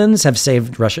javelins have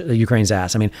saved Ukraine's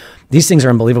ass. I mean, these things are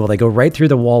unbelievable. They go right through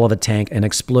the wall of a tank and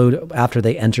explode after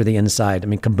they enter the inside. I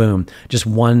mean, kaboom, just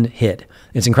one hit.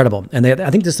 It's incredible. And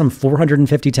I think there's some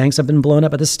 450 tanks have been blown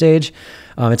up at this stage.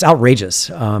 It's outrageous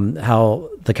how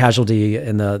the casualty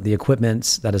and the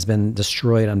equipment that has been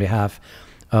destroyed on behalf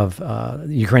of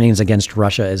Ukrainians against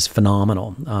Russia is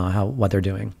phenomenal, what they're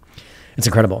doing. It's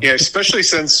incredible. Yeah, especially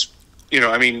since,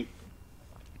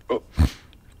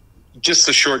 just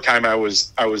the short time I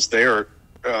was there,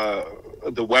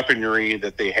 the weaponry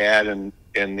that they had and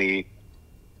the,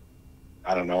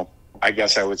 I don't know, I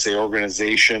guess I would say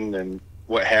organization and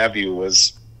what have you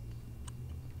was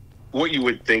what you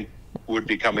would think would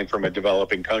be coming from a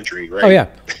developing country, right? Oh, yeah.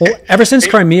 Well, ever since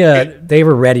Crimea, they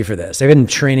were ready for this. They've been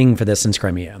training for this since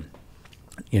Crimea,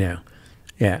 Yeah.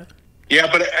 Yeah,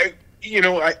 but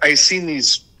I seen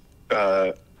these,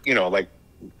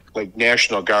 like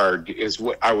National Guard is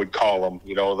what I would call them,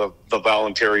 the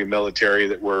voluntary military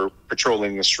that were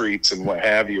patrolling the streets and what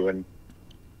have you. And,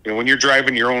 when you're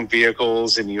driving your own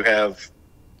vehicles and you have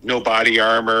no body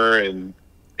armor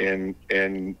and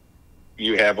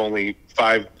you have only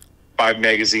five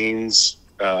magazines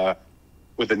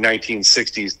with the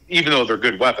 1960s, even though they're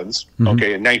good weapons, and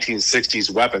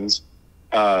 1960s weapons,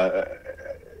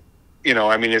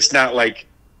 it's not like,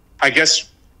 I guess,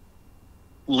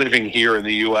 living here in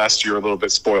the U.S., you're a little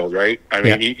bit spoiled, right? I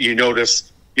mean, you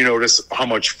notice how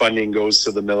much funding goes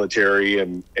to the military,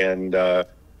 and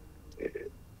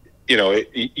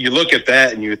you look at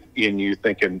that and you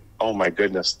thinking, oh my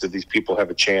goodness, do these people have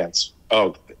a chance?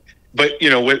 Oh, but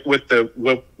with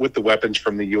the weapons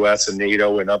from the U.S. and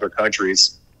NATO and other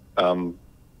countries,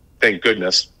 thank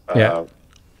goodness. But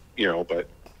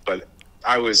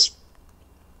I was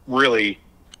really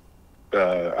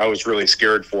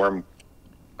scared for them.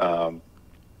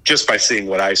 Just by seeing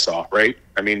what I saw, right?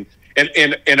 I mean,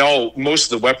 and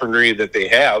most of the weaponry that they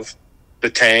have, the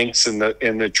tanks and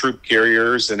the troop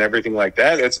carriers and everything like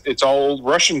that, it's all old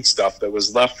Russian stuff that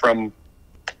was left from,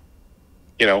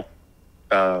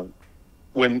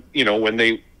 when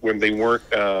they weren't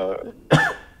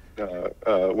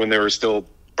when they were still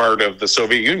part of the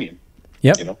Soviet Union.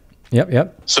 Yep.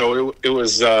 Yep. So it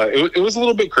was a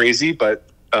little bit crazy, but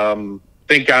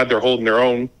thank God they're holding their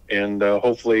own, and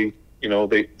hopefully,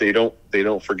 they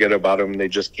don't forget about them. They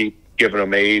just keep giving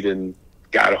them aid, and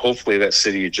God, hopefully that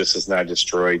city just is not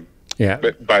destroyed. Yeah.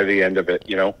 By the end of it,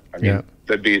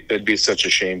 that'd be such a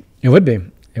shame. It would be.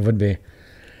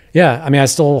 Yeah. I mean, I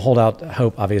still hold out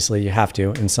hope. Obviously, you have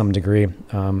to in some degree,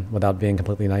 without being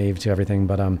completely naive to everything.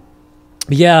 But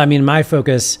yeah. I mean, my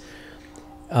focus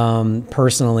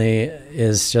personally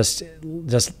is just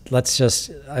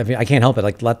I mean, I can't help it.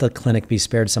 Like, let the clinic be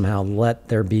spared somehow. Let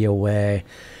there be a way.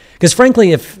 Because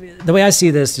frankly, if the way I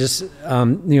see this, just, I've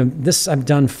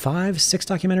done 5-6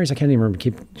 documentaries. I can't even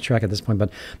keep track at this point, but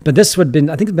this would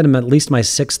been, I think it's been at least my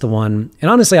 6th one.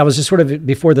 And honestly, I was just sort of,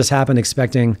 before this happened,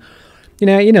 expecting,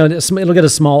 it'll get a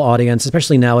small audience,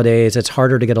 especially nowadays. It's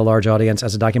harder to get a large audience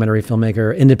as a documentary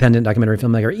filmmaker, independent documentary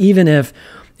filmmaker, even if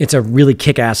it's a really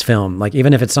kick-ass film. Like,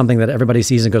 even if it's something that everybody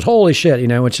sees and goes, holy shit,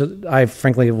 which I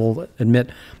frankly will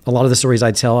admit, a lot of the stories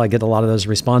I tell, I get a lot of those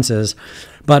responses.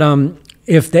 But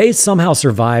if they somehow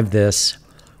survive this,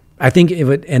 I think it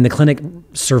would, and the clinic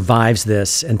survives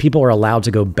this, and people are allowed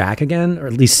to go back again, or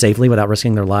at least safely without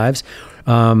risking their lives,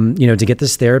 to get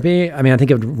this therapy. I mean, I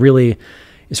think it would really,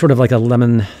 sort of like a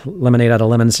lemonade out of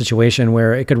lemon situation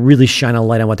where it could really shine a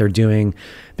light on what they're doing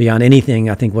beyond anything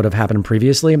I think would have happened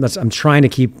previously. I'm trying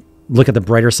to look at the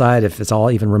brighter side, if it's all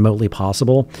even remotely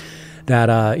possible, that,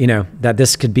 that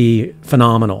this could be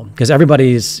phenomenal, because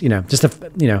everybody's, just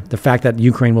the fact that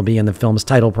Ukraine will be in the film's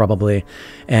title probably.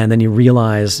 And then you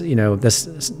realize,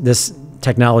 this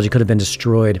technology could have been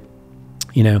destroyed,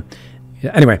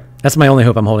 Anyway, that's my only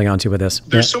hope I'm holding on to with this.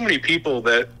 There's so many people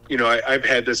that, I've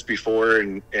had this before,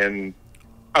 and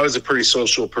I was a pretty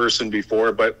social person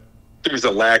before, but there's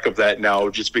a lack of that now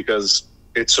just because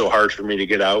it's so hard for me to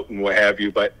get out and what have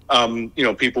you. But,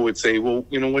 people would say, well,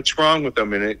 what's wrong with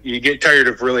them? And you get tired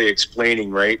of really explaining,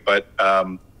 right? But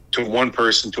to one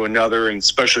person, to another, and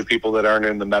especially people that aren't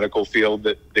in the medical field,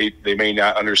 that they may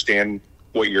not understand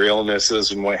what your illness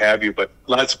is and what have you. But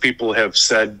lots of people have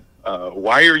said,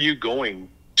 why are you going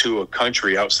to a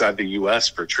country outside the U.S.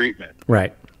 for treatment?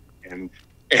 Right. And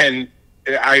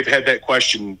I've had that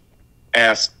question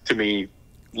asked to me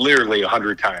literally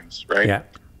 100 times, right? Yeah.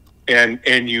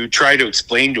 And you try to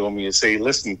explain to them, you say,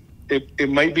 listen, it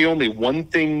might be only one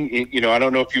thing, I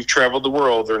don't know if you've traveled the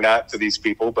world or not to these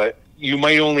people, but you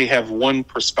might only have one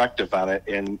perspective on it,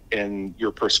 and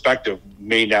your perspective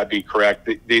may not be correct.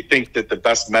 They think that the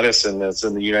best medicine is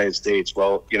in the United States.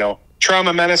 Well,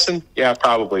 trauma medicine, yeah,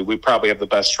 probably. We probably have the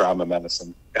best trauma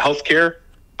medicine. Healthcare,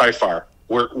 by far,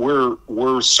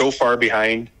 we're so far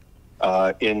behind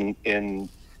in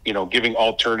giving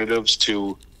alternatives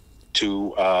to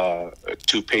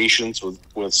patients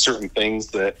with certain things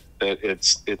that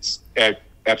it's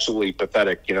absolutely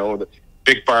pathetic. The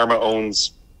big pharma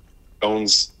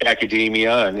owns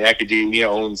academia, and academia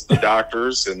owns the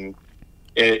doctors, and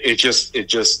it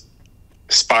just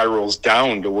spirals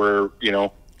down to where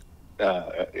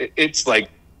it's like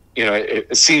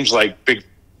it seems like big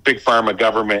pharma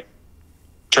government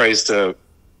tries to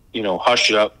hush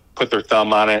it up, put their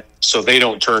thumb on it, so they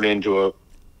don't turn into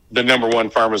the number one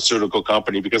pharmaceutical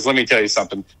company. Because let me tell you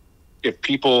something, if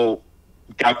people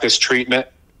got this treatment,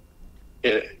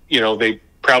 they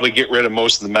probably get rid of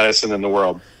most of the medicine in the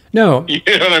world. No, you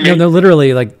know what I mean? No,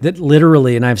 literally,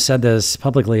 literally, and I've said this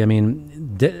publicly. I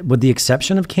mean, with the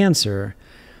exception of cancer,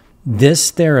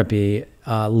 this therapy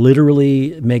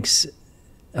literally makes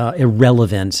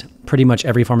irrelevant pretty much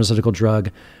every pharmaceutical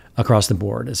drug across the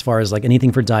board, as far as like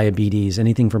anything for diabetes,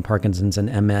 anything for Parkinson's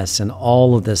and MS and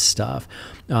all of this stuff.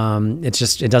 You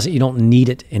don't need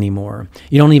it anymore.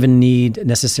 You don't even need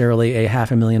necessarily a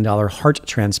 $500,000 heart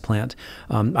transplant.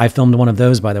 I filmed one of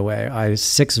those, by the way.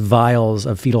 6 vials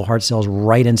of fetal heart cells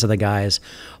right into the guy's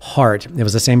heart. It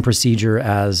was the same procedure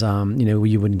as,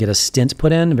 you would get a stent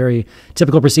put in, a very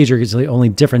typical procedure, because the only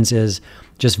difference is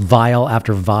just vial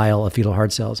after vial of fetal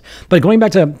heart cells. But going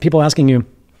back to people asking you,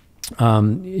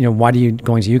 why are you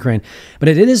going to Ukraine? But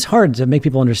it is hard to make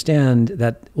people understand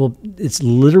that, well, it's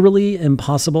literally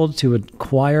impossible to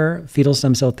acquire fetal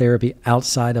stem cell therapy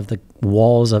outside of the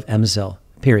walls of MCell,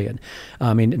 period.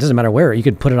 I mean, it doesn't matter where. You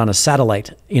could put it on a satellite,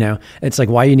 It's like,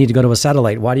 why do you need to go to a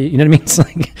satellite? Why do you know what I mean? It's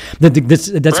like, that's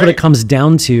right. What it comes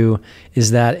down to,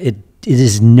 is that it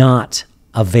is not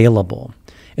available.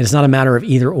 It's not a matter of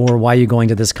either or. Why are you going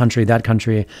to this country, that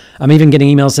country? I'm even getting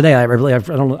emails today. I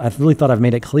really thought I've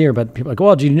made it clear, but people are like,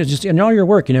 well, do you just in all your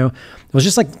work, it was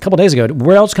just like a couple of days ago.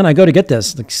 Where else can I go to get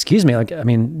this? Like, excuse me. Like, I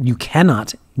mean, you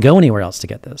cannot go anywhere else to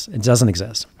get this. It doesn't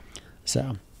exist.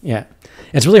 So yeah,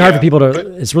 it's really hard for people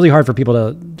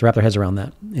to wrap their heads around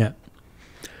that. Yeah.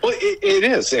 Well, it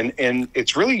is, and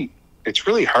it's really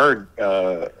hard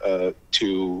for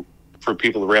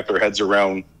people to wrap their heads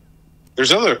around.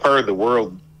 There's another part of the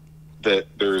world that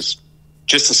there's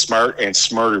just as smart and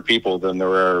smarter people than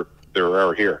there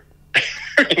are here.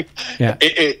 Yeah.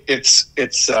 It's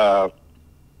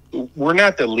we're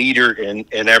not the leader in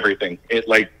everything.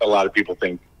 Like a lot of people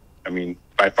think. I mean,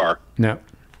 by far. No.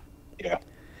 Yeah.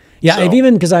 Yeah, So, I've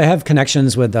even, because I have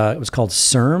connections with, it was called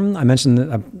CERM. I mentioned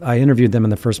that I interviewed them in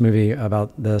the first movie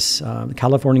about this,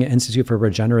 California Institute for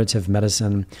Regenerative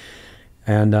Medicine.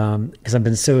 And because I've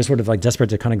been so sort of like desperate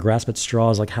to kind of grasp at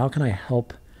straws, like, how can I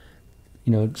help,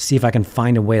 see if I can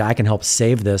find a way that I can help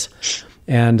save this.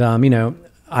 And, I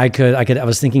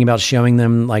was thinking about showing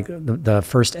them like the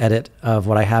first edit of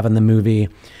what I have in the movie,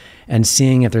 and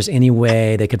seeing if there's any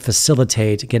way they could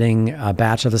facilitate getting a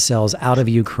batch of the cells out of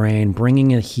Ukraine,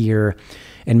 bringing it here,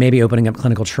 and maybe opening up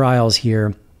clinical trials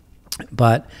here.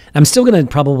 But I'm still going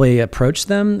to probably approach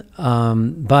them.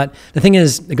 But the thing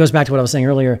is, it goes back to what I was saying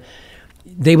earlier.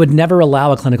 They would never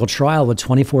allow a clinical trial with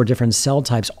 24 different cell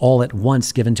types all at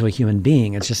once given to a human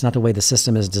being. It's just not the way the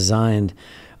system is designed,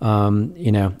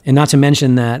 and not to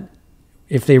mention that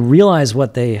if they realize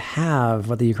what they have,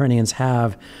 what the Ukrainians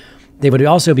have, they would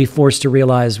also be forced to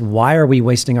realize, why are we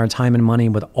wasting our time and money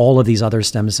with all of these other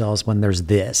stem cells when there's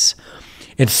this?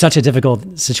 It's such a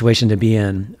difficult situation to be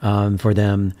in for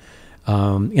them.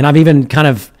 And I've even kind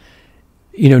of,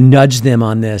 nudged them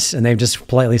on this, and they've just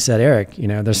politely said, Eric,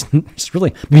 there's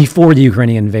really, before the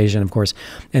Ukrainian invasion, of course,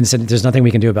 and said, there's nothing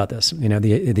we can do about this.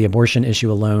 The abortion issue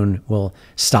alone will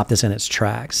stop this in its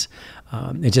tracks.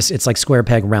 It's like square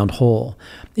peg, round hole,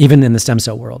 even in the stem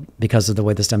cell world, because of the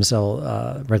way the stem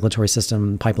cell regulatory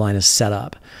system pipeline is set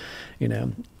up,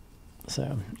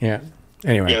 So, yeah.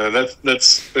 Anyway. Yeah,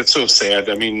 that's so sad.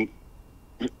 I mean,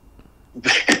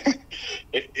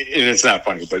 it's not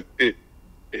funny, but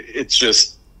it's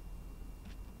just,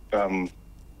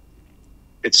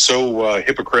 it's so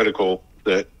hypocritical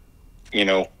that,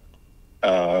 you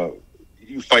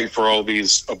fight for all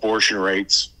these abortion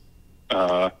rights,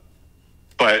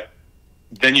 but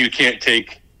then you can't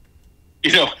take,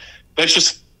 let's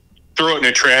just throw it in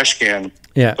a trash can,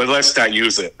 but let's not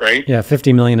use it, right? Yeah,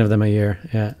 50 million of them a year,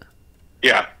 yeah.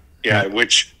 Yeah,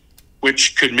 which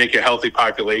could make a healthy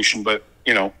population, but,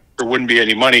 there wouldn't be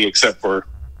any money except for,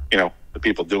 the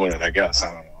people doing it, I guess.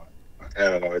 I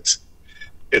don't know.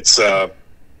 It's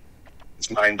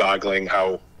mind-boggling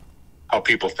how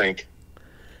people think.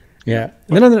 Yeah.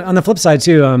 And then on the flip side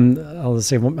too, I'll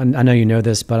say, I know you know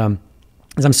this, but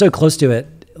as I'm so close to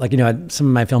it, like, some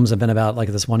of my films have been about like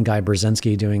this one guy,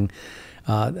 Brzezinski, doing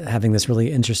having this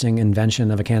really interesting invention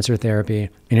of a cancer therapy.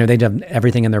 They did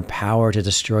everything in their power to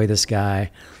destroy this guy.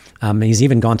 He's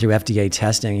even gone through FDA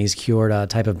testing. He's cured a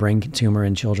type of brain tumor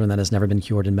in children that has never been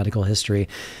cured in medical history.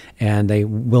 And they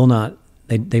will not,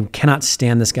 they cannot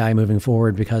stand this guy moving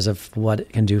forward because of what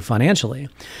it can do financially.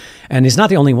 And he's not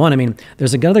the only one. I mean,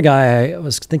 there's another guy I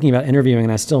was thinking about interviewing,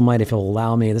 and I still might if he'll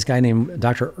allow me. This guy named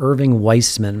Dr. Irving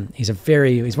Weissman. He's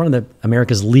one of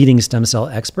America's leading stem cell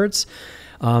experts.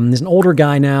 He's an older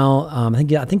guy now.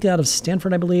 I think out of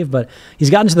Stanford, I believe, but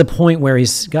he's gotten to the point where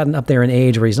he's gotten up there in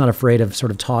age where he's not afraid of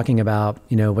sort of talking about,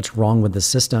 what's wrong with the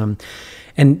system.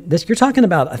 And this, you're talking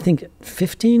about, I think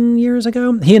 15 years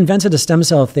ago, he invented a stem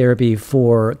cell therapy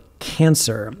for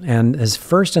cancer, and his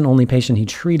first and only patient he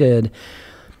treated,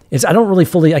 I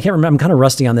can't remember, I'm kind of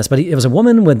rusty on this, but it was a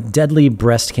woman with deadly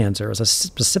breast cancer. It was a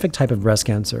specific type of breast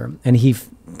cancer. And he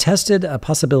tested a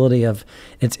possibility of,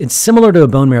 it's similar to a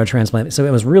bone marrow transplant. So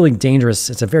it was really dangerous.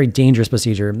 It's a very dangerous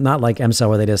procedure, not like MCell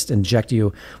where they just inject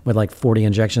you with like 40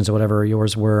 injections or whatever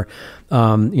yours were,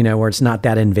 where it's not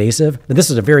that invasive. But this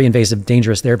is a very invasive,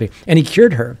 dangerous therapy. And he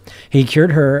cured her.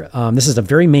 This is a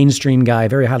very mainstream guy,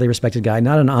 very highly respected guy,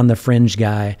 not an on the fringe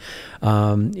guy.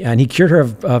 And he cured her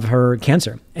of her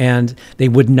cancer. And they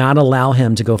would not allow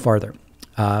him to go farther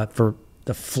for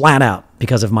the flat out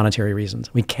because of monetary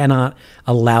reasons. We cannot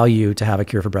allow you to have a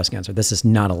cure for breast cancer. This is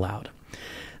not allowed.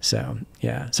 So,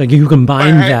 yeah. So you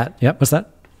combine that. Yep. What's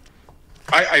that?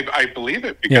 I believe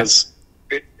it because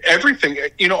everything,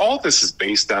 all this is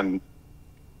based on,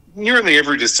 nearly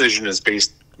every decision is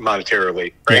based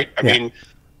monetarily, right? I mean,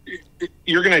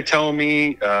 you're going to tell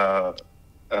me, don't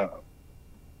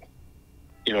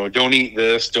eat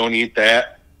this, don't eat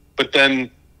that. But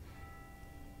then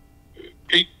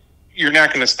you're not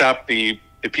going to stop the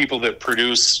people that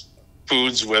produce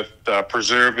foods with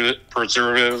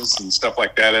preservatives and stuff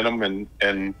like that in them.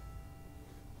 And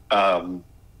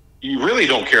you really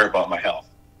don't care about my health.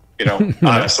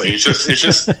 Honestly, it's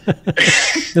just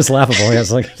it's laughable. Yeah,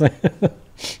 it's like,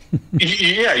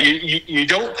 yeah, you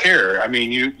don't care. I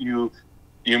mean, you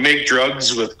make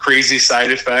drugs with crazy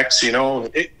side effects.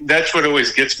 That's what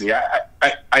always gets me.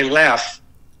 I laugh.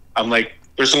 I'm like,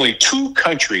 there's only 2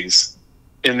 countries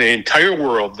in the entire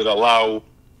world that allow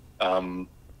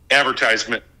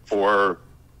advertisement for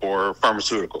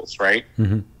pharmaceuticals, right?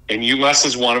 Mm-hmm. And U.S.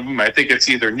 is one of them. I think it's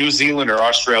either New Zealand or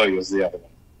Australia is the other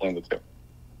one of the 2.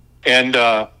 And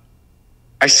I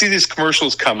see these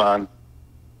commercials come on.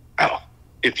 Oh,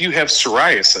 if you have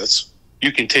psoriasis,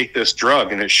 you can take this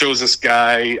drug, and it shows this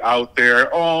guy out there.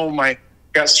 Oh,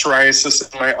 got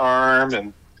psoriasis in my arm,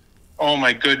 and oh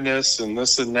my goodness, and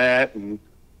this and that, and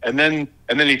then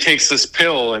he takes this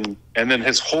pill, and then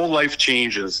his whole life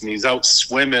changes, and he's out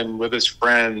swimming with his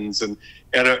friends, and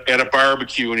at a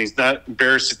barbecue, and he's not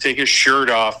embarrassed to take his shirt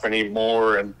off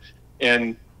anymore,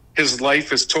 and his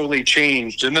life is totally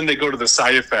changed. And then they go to the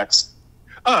side effects: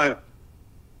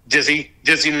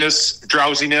 dizziness,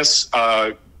 drowsiness,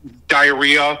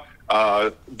 diarrhea,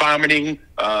 vomiting,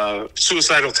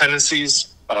 suicidal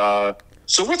tendencies.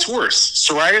 So what's worse,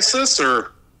 psoriasis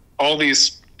or all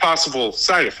these possible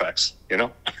side effects,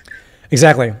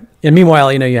 Exactly. And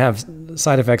meanwhile, you have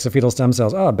side effects of fetal stem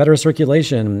cells. Oh, better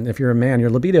circulation. If you're a man, your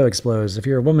libido explodes. If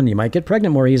you're a woman, you might get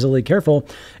pregnant more easily. Careful.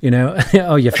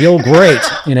 Oh, you feel great.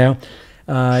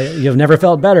 You've never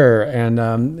felt better.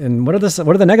 And what are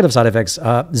the negative side effects?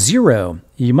 Zero.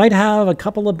 You might have a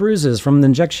couple of bruises from the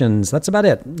injections. That's about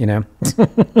it.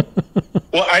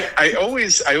 Well, I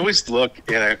always look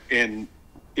and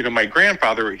my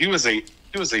grandfather, he was a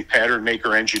pattern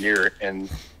maker engineer, and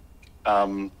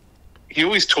he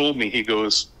always told me, he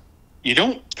goes, you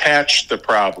don't patch the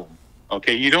problem.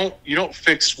 Okay. You don't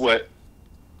fix what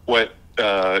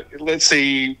let's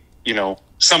say,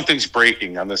 something's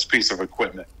breaking on this piece of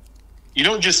equipment. You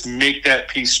don't just make that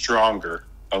piece stronger.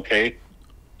 Okay.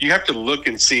 You have to look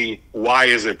and see, why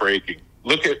is it breaking?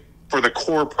 Look for the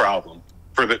core problem,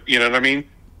 you know what I mean?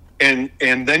 And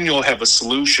then you'll have a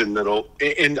solution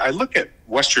and I look at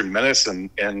Western medicine,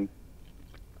 and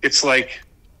it's like,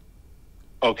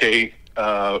 okay,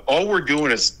 all we're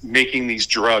doing is making these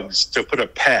drugs to put a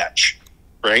patch,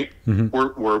 right? Mm-hmm.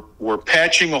 We're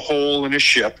patching a hole in a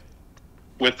ship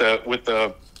with a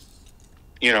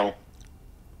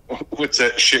what's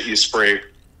that shit you spray?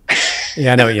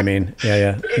 Yeah, I know what you mean.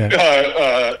 Yeah.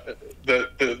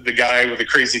 The guy with the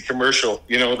crazy commercial,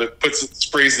 that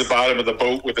sprays the bottom of the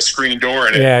boat with a screen door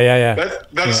in it. Yeah.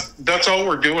 That's all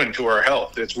we're doing to our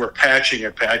health. We're patching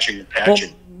and patching and patching.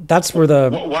 Well, that's where go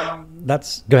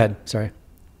ahead. Sorry.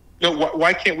 No,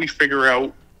 why can't we figure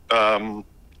out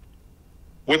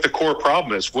what the core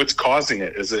problem is? What's causing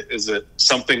it? Is it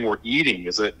something we're eating?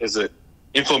 Is it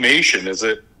inflammation?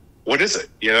 What is it?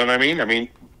 You know what I mean? I mean,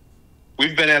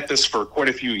 we've been at this for quite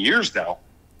a few years now.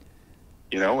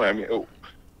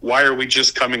 Why are we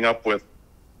just coming up with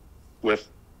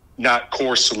not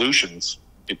core solutions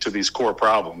to these core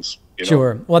problems?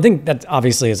 Sure. Well, I think that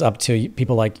obviously is up to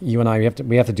people like you and I.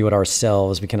 We have to do it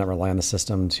ourselves. We cannot rely on the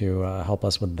system to help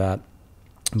us with that.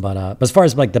 But as far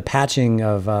as like the patching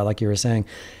of, like you were saying,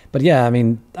 but yeah, I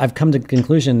mean, I've come to the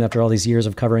conclusion after all these years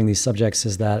of covering these subjects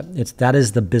is that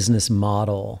is the business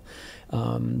model.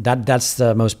 That's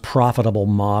the most profitable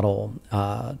model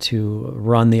to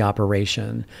run the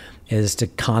operation, is to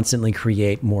constantly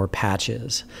create more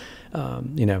patches.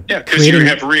 Because you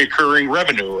have reoccurring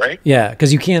revenue, right? Yeah,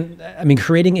 because you can't. I mean,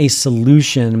 creating a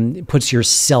solution puts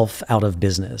yourself out of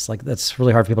business. Like, that's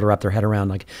really hard for people to wrap their head around.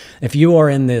 Like, if you are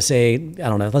in this, I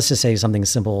don't know, let's just say something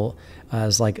simple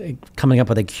as like coming up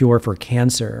with a cure for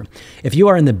cancer. If you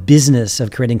are in the business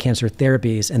of creating cancer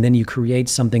therapies and then you create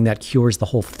something that cures the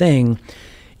whole thing,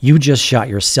 you just shot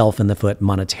yourself in the foot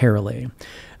monetarily.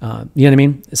 You know what I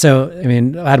mean? So, I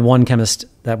mean, I had one chemist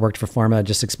that worked for pharma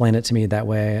just explain it to me that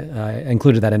way. I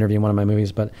included that interview in one of my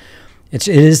movies, but it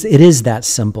is that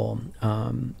simple.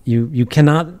 You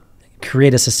cannot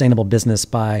create a sustainable business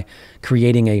by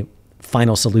creating a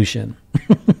final solution.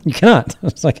 You cannot.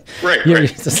 It's like, right.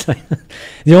 It's just like,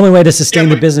 the only way to sustain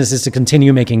the business is to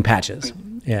continue making patches.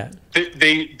 Yeah.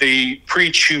 They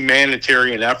preach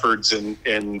humanitarian efforts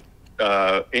and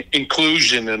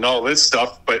inclusion and all this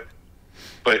stuff, but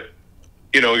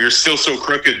you're still so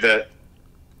crooked that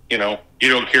you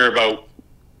don't care about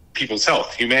people's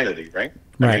health, humanity, right?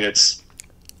 Right. I mean, it's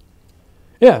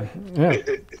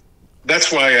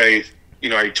that's why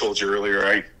I told you earlier,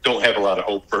 I don't have a lot of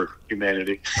hope for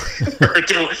humanity.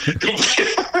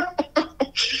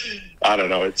 I don't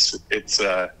know.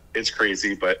 It's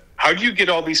crazy, but how do you get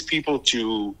all these people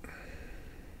to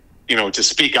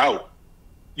speak out?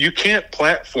 You can't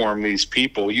platform these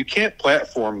people. You can't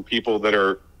platform people that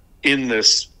are in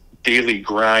this daily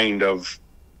grind of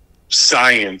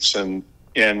science and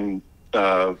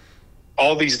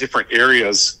all these different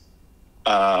areas.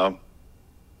 By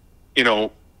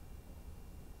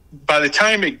the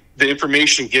time the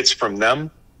information gets from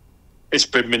them, it's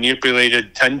been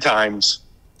manipulated 10 times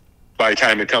by the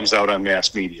time it comes out on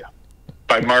mass media,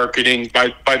 by marketing,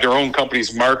 by their own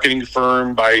company's marketing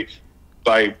firm, by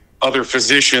other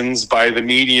physicians, by the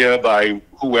media, by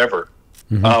whoever.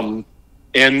 Mm-hmm.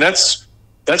 And that's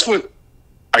what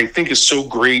I think is so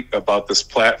great about this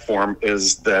platform,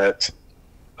 is that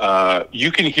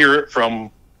you can hear it from,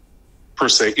 per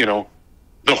se, the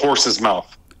horse's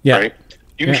mouth, right?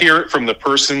 You can hear it from the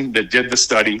person that did the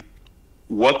study,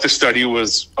 what the study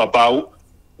was about,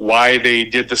 why they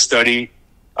did the study,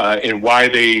 and why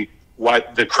the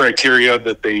criteria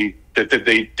that they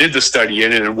did the study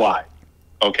in, and why.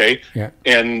 Okay. Yeah.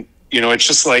 And it's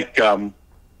just like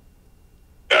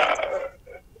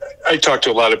I talk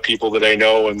to a lot of people that I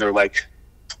know, and they're like,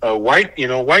 why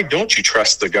don't you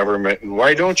trust the government, and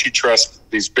why don't you trust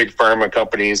these big pharma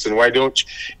companies, and why don't you?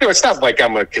 It's not like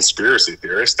I'm a conspiracy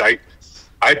theorist.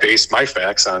 I base my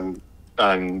facts on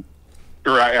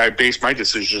I base my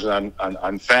decisions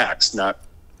on facts, not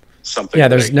something. Yeah,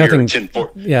 there's nothing.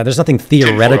 There's nothing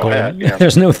theoretical.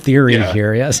 There's no theory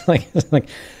here. Yeah, it's like,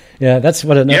 yeah, that's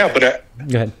what it. Yeah, but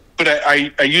go ahead. But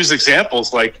I use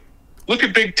examples like, look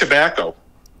at big tobacco.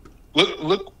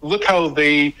 Look how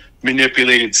they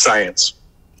manipulated science.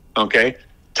 Okay,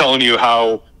 telling you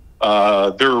how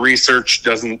their research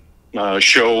doesn't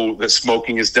show that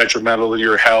smoking is detrimental to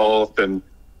your health and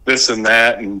this and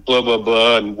that and blah blah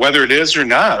blah, and whether it is or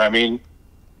not. I mean,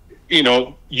 you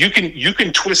know, you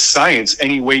can twist science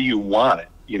any way you want it.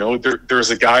 You know,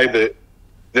 there's a guy that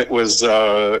was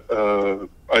a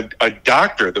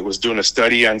doctor that was doing a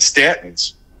study on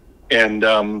statins,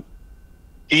 and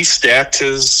he stacked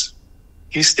his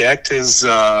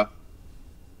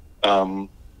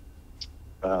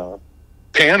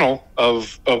panel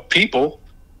of people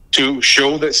to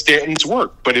show that statins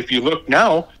work. But if you look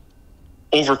now,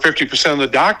 over 50% of the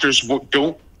doctors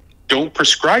don't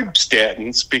prescribe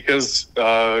statins because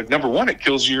number one, it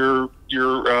kills your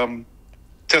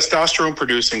testosterone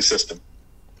producing system.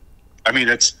 I mean,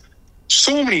 it's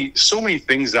so many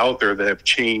things out there that have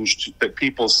changed that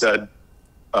people said,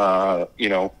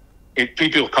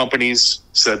 companies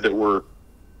said that were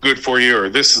good for you, or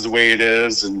this is the way it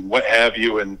is, and what have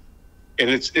you, and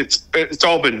it's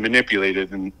all been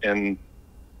manipulated, and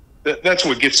that's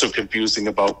what gets so confusing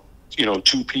about, you know,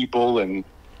 two people, and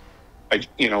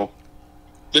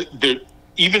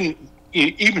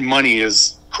even money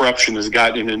is corruption has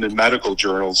gotten into medical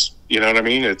journals. You know what I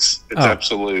mean? It's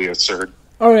absolutely absurd.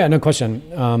 Oh yeah, no question.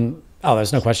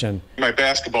 There's no question. My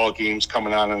basketball game's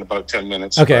coming on in about 10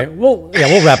 minutes. Okay. We'll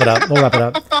wrap it up.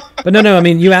 But no. I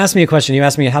mean, you asked me a question. You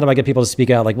asked me, how do I get people to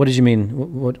speak out? Like, what did you mean?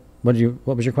 What was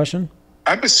your question?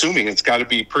 I'm assuming it's got to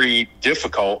be pretty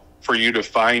difficult for you to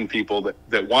find people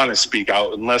that want to speak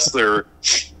out, unless they're,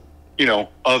 you know,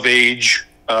 of age,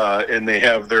 and they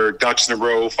have their ducks in a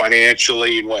row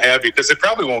financially and what have you, because they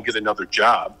probably won't get another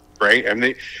job, right? And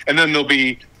then they'll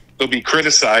be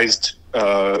criticized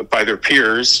by their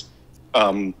peers,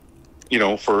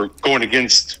 for going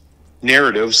against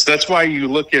narratives. That's why you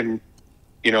look in,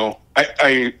 you know,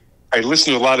 I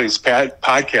listen to a lot of these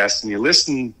podcasts, and you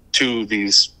listen to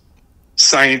these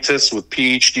scientists with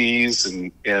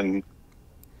PhDs, and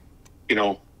you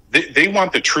know, they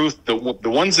want the truth. The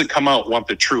ones that come out want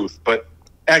the truth, but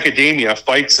academia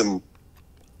fights them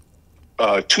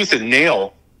tooth and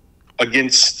nail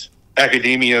against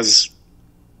academia's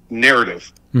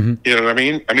narrative. Mm-hmm. You know what I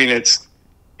mean? I mean, it's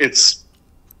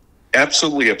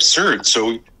absolutely absurd.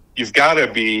 So you've got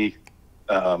to be,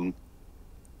 on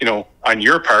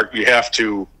your part, you have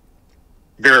to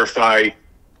verify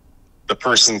the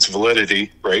person's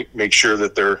validity, right? Make sure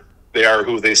that they are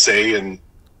who they say. And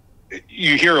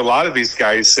you hear a lot of these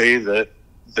guys say that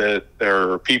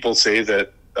there are people say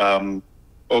that, I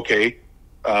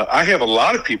have a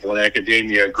lot of people in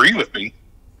academia agree with me,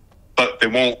 but they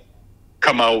won't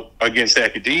come out against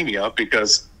academia,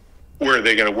 because where are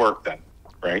they going to work then,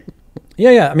 right?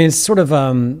 Yeah. I mean, it's sort of,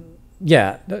 So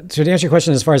to answer your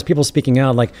question, as far as people speaking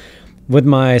out, like with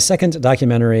my second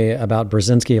documentary about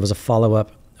Brzezinski, it was a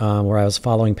follow-up where I was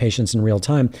following patients in real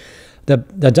time.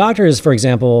 The doctors, for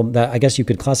example, that I guess you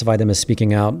could classify them as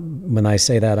speaking out. When I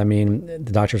say that, I mean,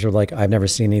 the doctors are like, I've never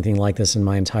seen anything like this in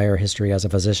my entire history as a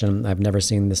physician. I've never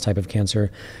seen this type of cancer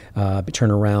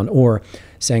turn around, or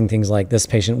saying things like, this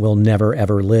patient will never,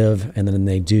 ever live. And then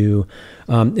they do.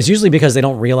 It's usually because they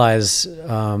don't realize,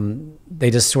 they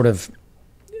just sort of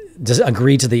just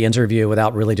agree to the interview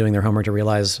without really doing their homework to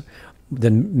realize the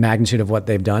magnitude of what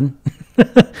they've done.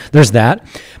 There's that.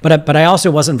 But I also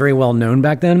wasn't very well known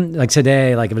back then. Like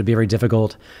today, like it would be very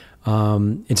difficult.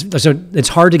 It's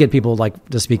hard to get people like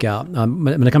to speak out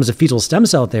when it comes to fetal stem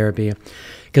cell therapy,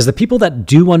 because the people that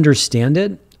do understand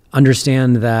it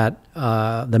understand that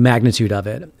the magnitude of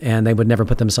it, and they would never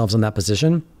put themselves in that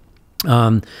position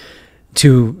to,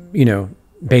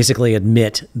 basically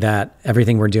admit that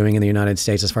everything we're doing in the United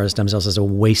States as far as stem cells is a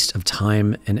waste of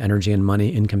time and energy and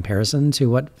money in comparison to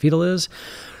what fetal is.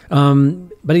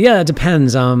 But yeah, it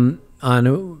depends on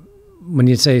when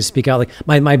you say speak out.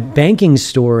 Like my banking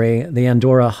story, the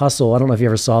Andorra Hustle, I don't know if you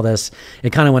ever saw this.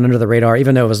 It kind of went under the radar,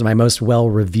 even though it was my most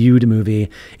well-reviewed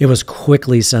movie. It was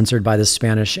quickly censored by the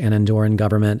Spanish and Andorran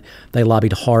government. They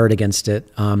lobbied hard against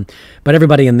it. But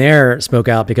everybody in there spoke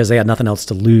out because they had nothing else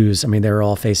to lose. I mean, they were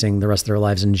all facing the rest of their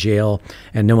lives in jail,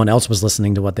 and no one else was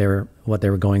listening to what they were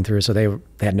going through. So they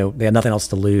had nothing else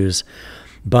to lose.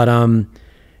 But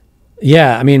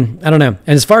yeah, I mean, I don't know.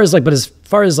 And as far as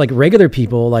like regular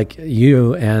people like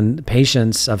you and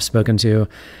patients I've spoken to,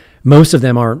 most of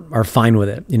them are fine with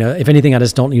it. You know, if anything, I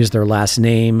just don't use their last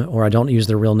name, or I don't use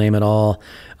their real name at all,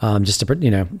 just to,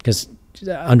 you know, because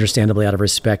understandably out of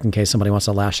respect in case somebody wants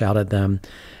to lash out at them.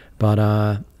 But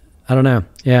I don't know.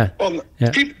 Yeah. Well,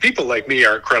 yeah. people like me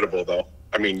aren't credible, though.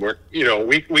 I mean,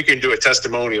 we can do a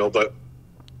testimonial, but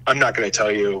I'm not going to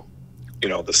tell you, you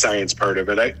know, the science part of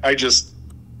it. I just,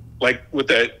 like with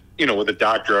that, you know, with the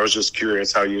doctor, I was just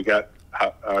curious how you got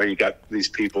these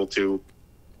people to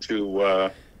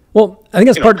well, I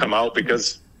think that's come out,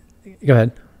 because go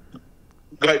ahead.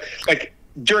 But like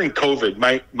during COVID,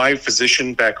 my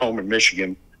physician back home in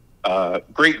Michigan,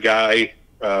 great guy.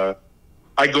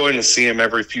 I go in and see him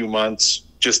every few months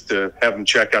just to have him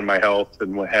check on my health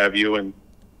and what have you. And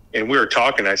we were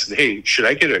talking. I said, "Hey, should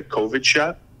I get a COVID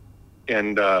shot?"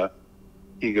 And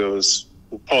he goes,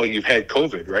 "Well, Paul, you've had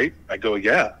COVID, right?" I go,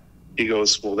 "Yeah." He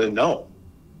goes, "Well, then no."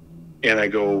 And I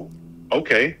go,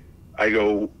 "Okay." I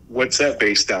go, "What's that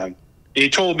based on?" And he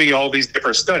told me all these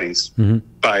different studies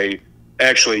by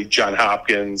actually John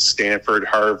Hopkins, Stanford,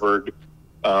 Harvard,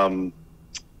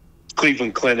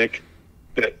 Cleveland Clinic,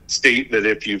 that state that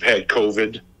if you've had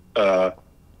COVID,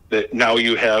 that now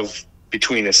you have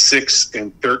between a 6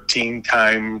 and 13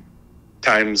 times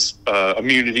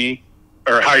immunity,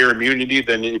 or higher immunity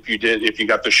than if you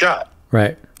got the shot.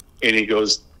 Right. And he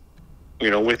goes,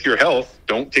 you know, with your health,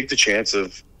 don't take the chance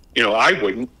of, you know, I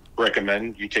wouldn't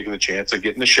recommend you taking the chance of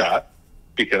getting the shot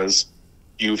because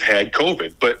you've had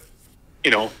COVID. But,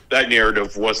 you know, that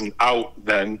narrative wasn't out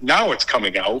then. Now it's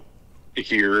coming out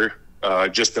here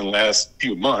just in the last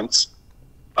few months.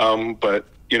 But,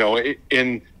 you know,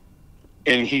 and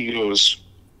he goes,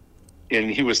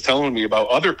 and he was telling me about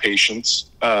other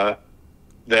patients that,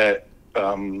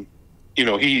 you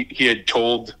know, he had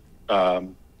told the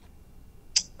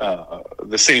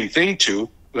same thing to.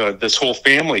 This whole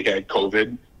family had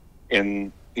COVID,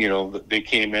 and, you know, they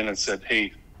came in and said,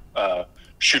 "Hey,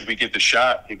 should we get the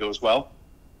shot?" He goes, "Well,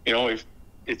 you know, if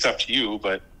it's up to you,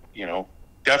 but, you know,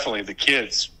 definitely the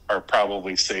kids are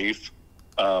probably safe.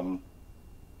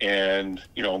 And,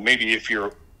 you know, maybe if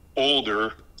you're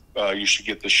older, you should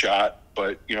get the shot.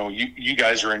 But, you know, you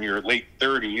guys are in your late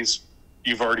 30s.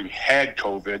 You've already had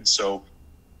COVID. So,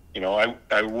 you know,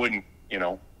 I wouldn't, you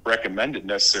know, recommend it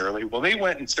necessarily." Well, they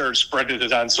went and started spreading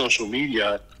it on social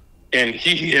media, and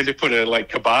he had to put a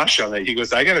kibosh on it. He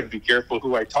goes, "I got to be careful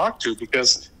who I talk to,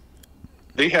 because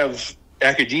they have,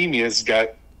 academia's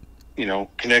got, you know,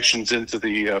 connections into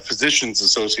the Physicians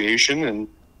Association, and,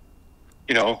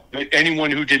 you know, anyone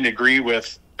who didn't agree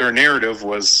with their narrative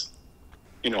was,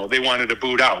 you know, they wanted to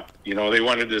boot out. You know, they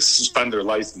wanted to suspend their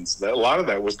license. A lot of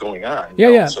that was going on. Yeah,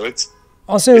 you know? yeah. So it's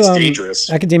Also, dangerous.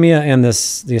 Academia and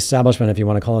the establishment, if you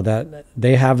want to call it that,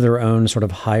 they have their own sort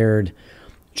of hired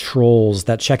trolls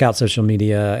that check out social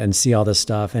media and see all this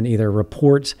stuff and either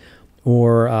report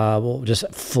or will just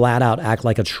flat out act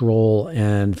like a troll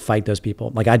and fight those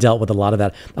people. Like, I dealt with a lot of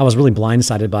that. I was really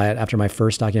blindsided by it after my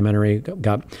first documentary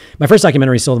my first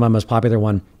documentary is still my most popular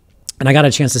one. And I got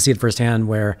a chance to see it firsthand,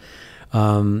 where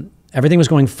everything was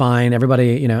going fine.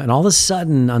 Everybody, you know, and all of a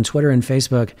sudden on Twitter and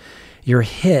Facebook, you're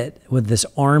hit with this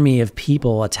army of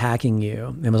people attacking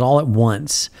you. It was all at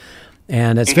once.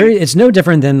 And it's no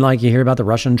different than like you hear about the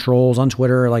Russian trolls on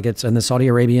Twitter, like and the Saudi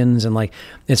Arabians, and like,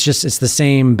 it's the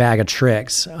same bag of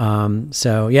tricks.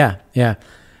 So yeah. Yeah,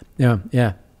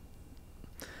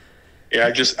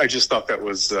 I just thought that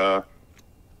was,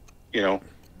 you know,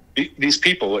 these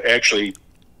people actually,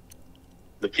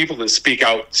 the people that speak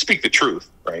the truth,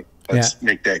 right? Let's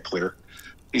make that clear.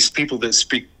 These people that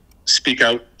speak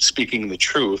out, speaking the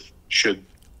truth, should,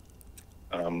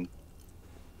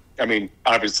 I mean,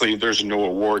 obviously there's no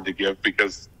award to give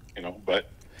because, you know, but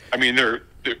I mean,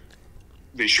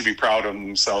 they should be proud of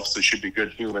themselves. They should be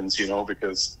good humans, you know,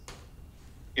 because,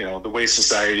 you know, the way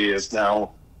society is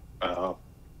now. All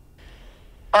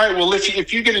right. Well,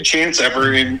 if you get a chance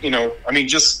ever, and, you know, I mean,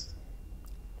 just,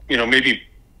 you know, maybe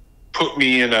put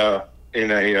me in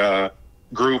a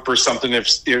group or something.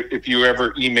 If you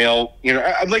ever email, you know,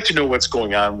 I'd like to know what's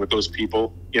going on with those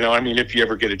people, you know, I mean, if you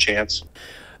ever get a chance.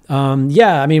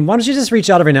 Yeah, I mean, why don't you just reach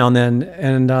out every now and then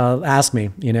and ask me,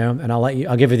 you know, and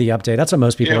I'll give you the update. That's what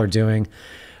most people are doing.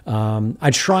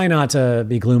 I try not to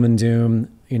be gloom and doom,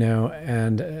 you know,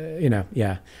 and, you know,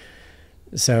 yeah.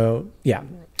 So, yeah.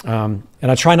 And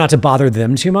I try not to bother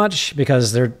them too much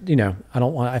because they're, you know,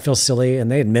 I feel silly. And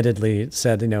they admittedly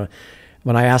said, you know,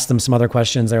 when I asked them some other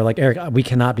questions, they were like, "Eric, we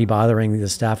cannot be bothering the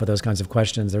staff with those kinds of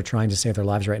questions. They're trying to save their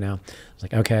lives right now." I was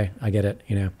like, "Okay, I get it,"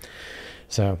 you know.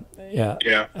 So yeah,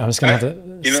 I was gonna have to,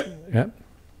 you know, yeah.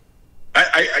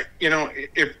 I you know,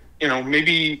 if, you know,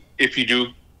 maybe if you do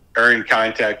are in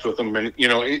contact with them, and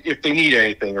if they need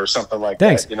anything or something like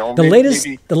Thanks. that.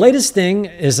 The latest thing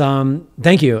is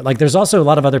thank you. Like there's also a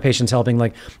lot of other patients helping.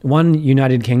 Like one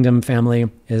United Kingdom family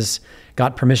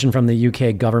got permission from the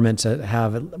UK government to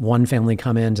have one family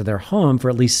come into their home for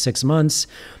at least 6 months.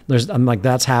 I'm like,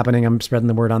 that's happening. I'm spreading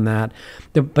the word on that.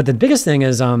 But the biggest thing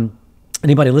is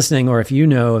anybody listening, or if you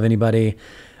know of anybody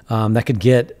that could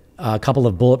get a couple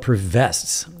of bulletproof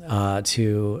vests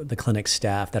to the clinic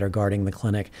staff that are guarding the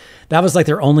clinic. That was like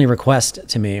their only request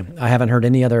to me. I haven't heard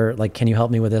any other, like, can you help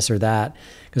me with this or that?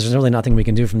 Because there's really nothing we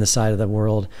can do from this side of the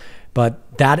world.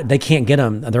 But that they can't get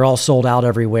them. They're all sold out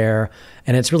everywhere.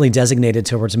 And it's really designated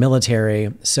towards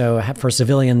military. So for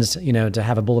civilians, to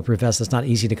have a bulletproof vest, that's not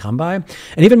easy to come by. And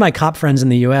even my cop friends in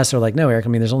the US are like, no, Eric, I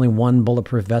mean, there's only one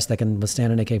bulletproof vest that can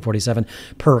withstand an AK-47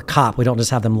 per cop. We don't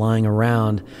just have them lying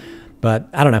around. But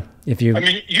I don't know if you. I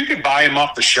mean, you can buy them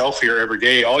off the shelf here every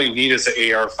day. All you need is an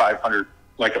AR-500,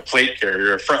 like a plate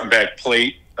carrier, a front and back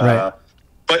plate. Right.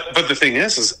 But the thing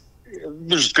is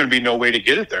there's going to be no way to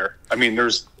get it there. I mean,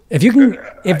 if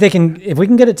we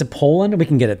can get it to Poland, we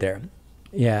can get it there.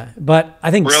 Yeah, but I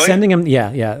think really? Sending them,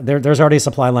 there's already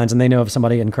supply lines, and they know of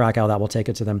somebody in Krakow that will take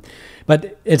it to them.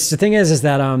 But the thing is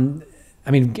that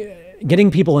I mean.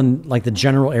 Getting people in like the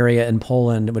general area in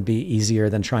Poland would be easier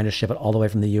than trying to ship it all the way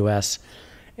from the U.S.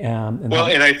 And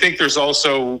I think there's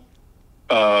also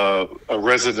a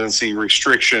residency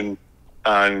restriction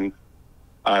on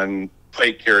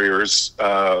plate carriers.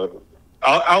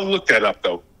 I'll look that up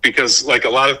though, because like a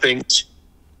lot of things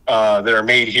that are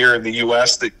made here in the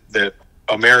U.S. that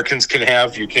Americans can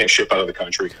have, you can't ship out of the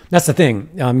country. That's the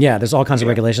thing. There's all kinds of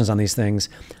regulations on these things.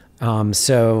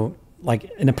 So.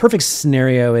 Like in a perfect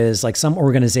scenario is like some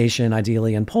organization,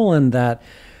 ideally in Poland, that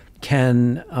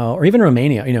can, or even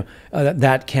Romania,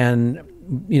 that can,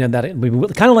 that it would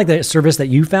be kind of like the service that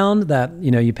you found that,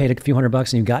 you paid a few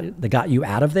 $100 and they got you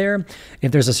out of there.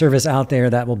 If there's a service out there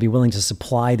that will be willing to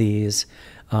supply these,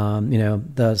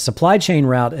 the supply chain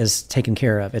route is taken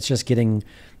care of. It's just getting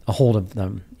a hold of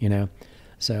them,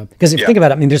 So, because if you think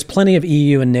about it, I mean, there's plenty of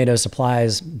EU and NATO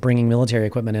supplies bringing military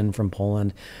equipment in from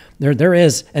Poland. There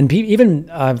is, and even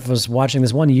I was watching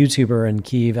this one YouTuber in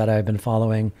Kyiv that I've been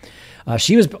following.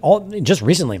 She was just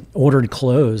recently ordered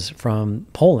clothes from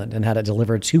Poland and had it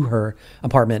delivered to her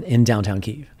apartment in downtown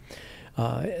Kyiv.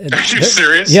 Are you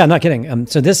serious? Yeah, not kidding.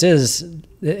 So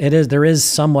there is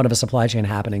somewhat of a supply chain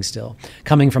happening still,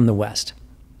 coming from the West.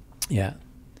 Yeah.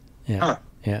 Huh.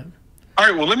 Yeah. All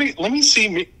right. Well, let me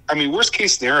see. I mean, worst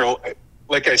case scenario,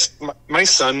 my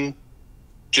son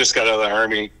just got out of the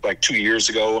Army like 2 years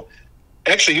ago.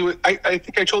 Actually, I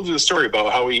think I told you the story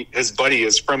about how his buddy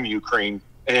is from Ukraine,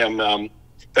 and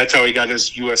that's how he got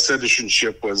his U.S.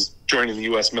 citizenship, was joining the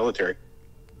U.S. military.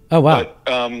 Oh wow!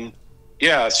 But,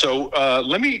 yeah. So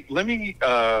let me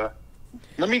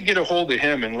get a hold of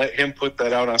him and let him put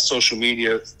that out on social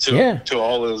media to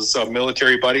all his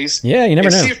military buddies. Yeah, you never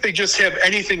know. See if they just have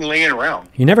anything laying around.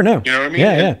 You never know. You know what I mean?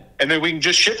 Yeah. And then we can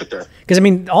just ship it there. Because I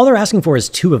mean, all they're asking for is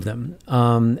 2 of them.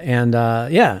 I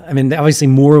mean, obviously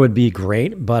more would be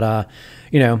great, but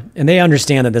and they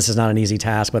understand that this is not an easy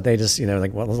task, but they just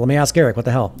like, well, let me ask Eric, what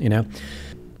the hell,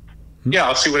 Yeah,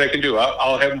 I'll see what I can do.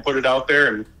 I'll have him put it out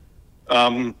there,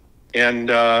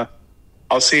 and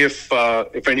I'll see if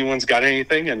anyone's got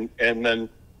anything, and then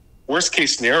worst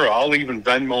case scenario, I'll even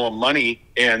Venmo them money,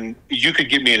 and you could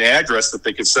give me an address that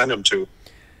they could send them to.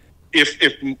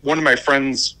 If one of my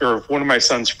friends or if one of my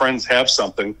son's friends have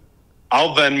something,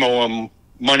 I'll Venmo them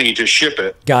money to ship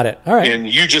it. Got it. All right. And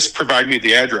you just provide me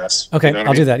the address. Okay,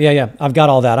 I'll do that. Yeah. I've got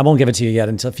all that. I won't give it to you yet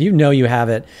until if you have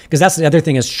it, because that's the other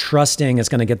thing is trusting it's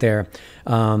going to get there.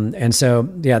 And so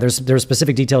there's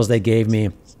specific details they gave me.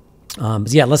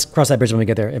 Let's cross that bridge when we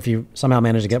get there. If you somehow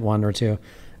manage to get 1 or 2,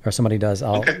 or somebody does,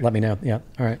 let me know. Yeah.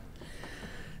 All right.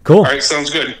 Cool. All right.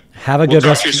 Sounds good. Have a good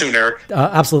rest. Talk to you soon, Eric.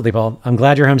 Absolutely, Paul. I'm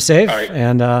glad you're home safe. All right.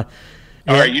 And all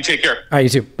right. You take care. All right. You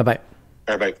too. Bye-bye.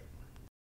 All right. Bye.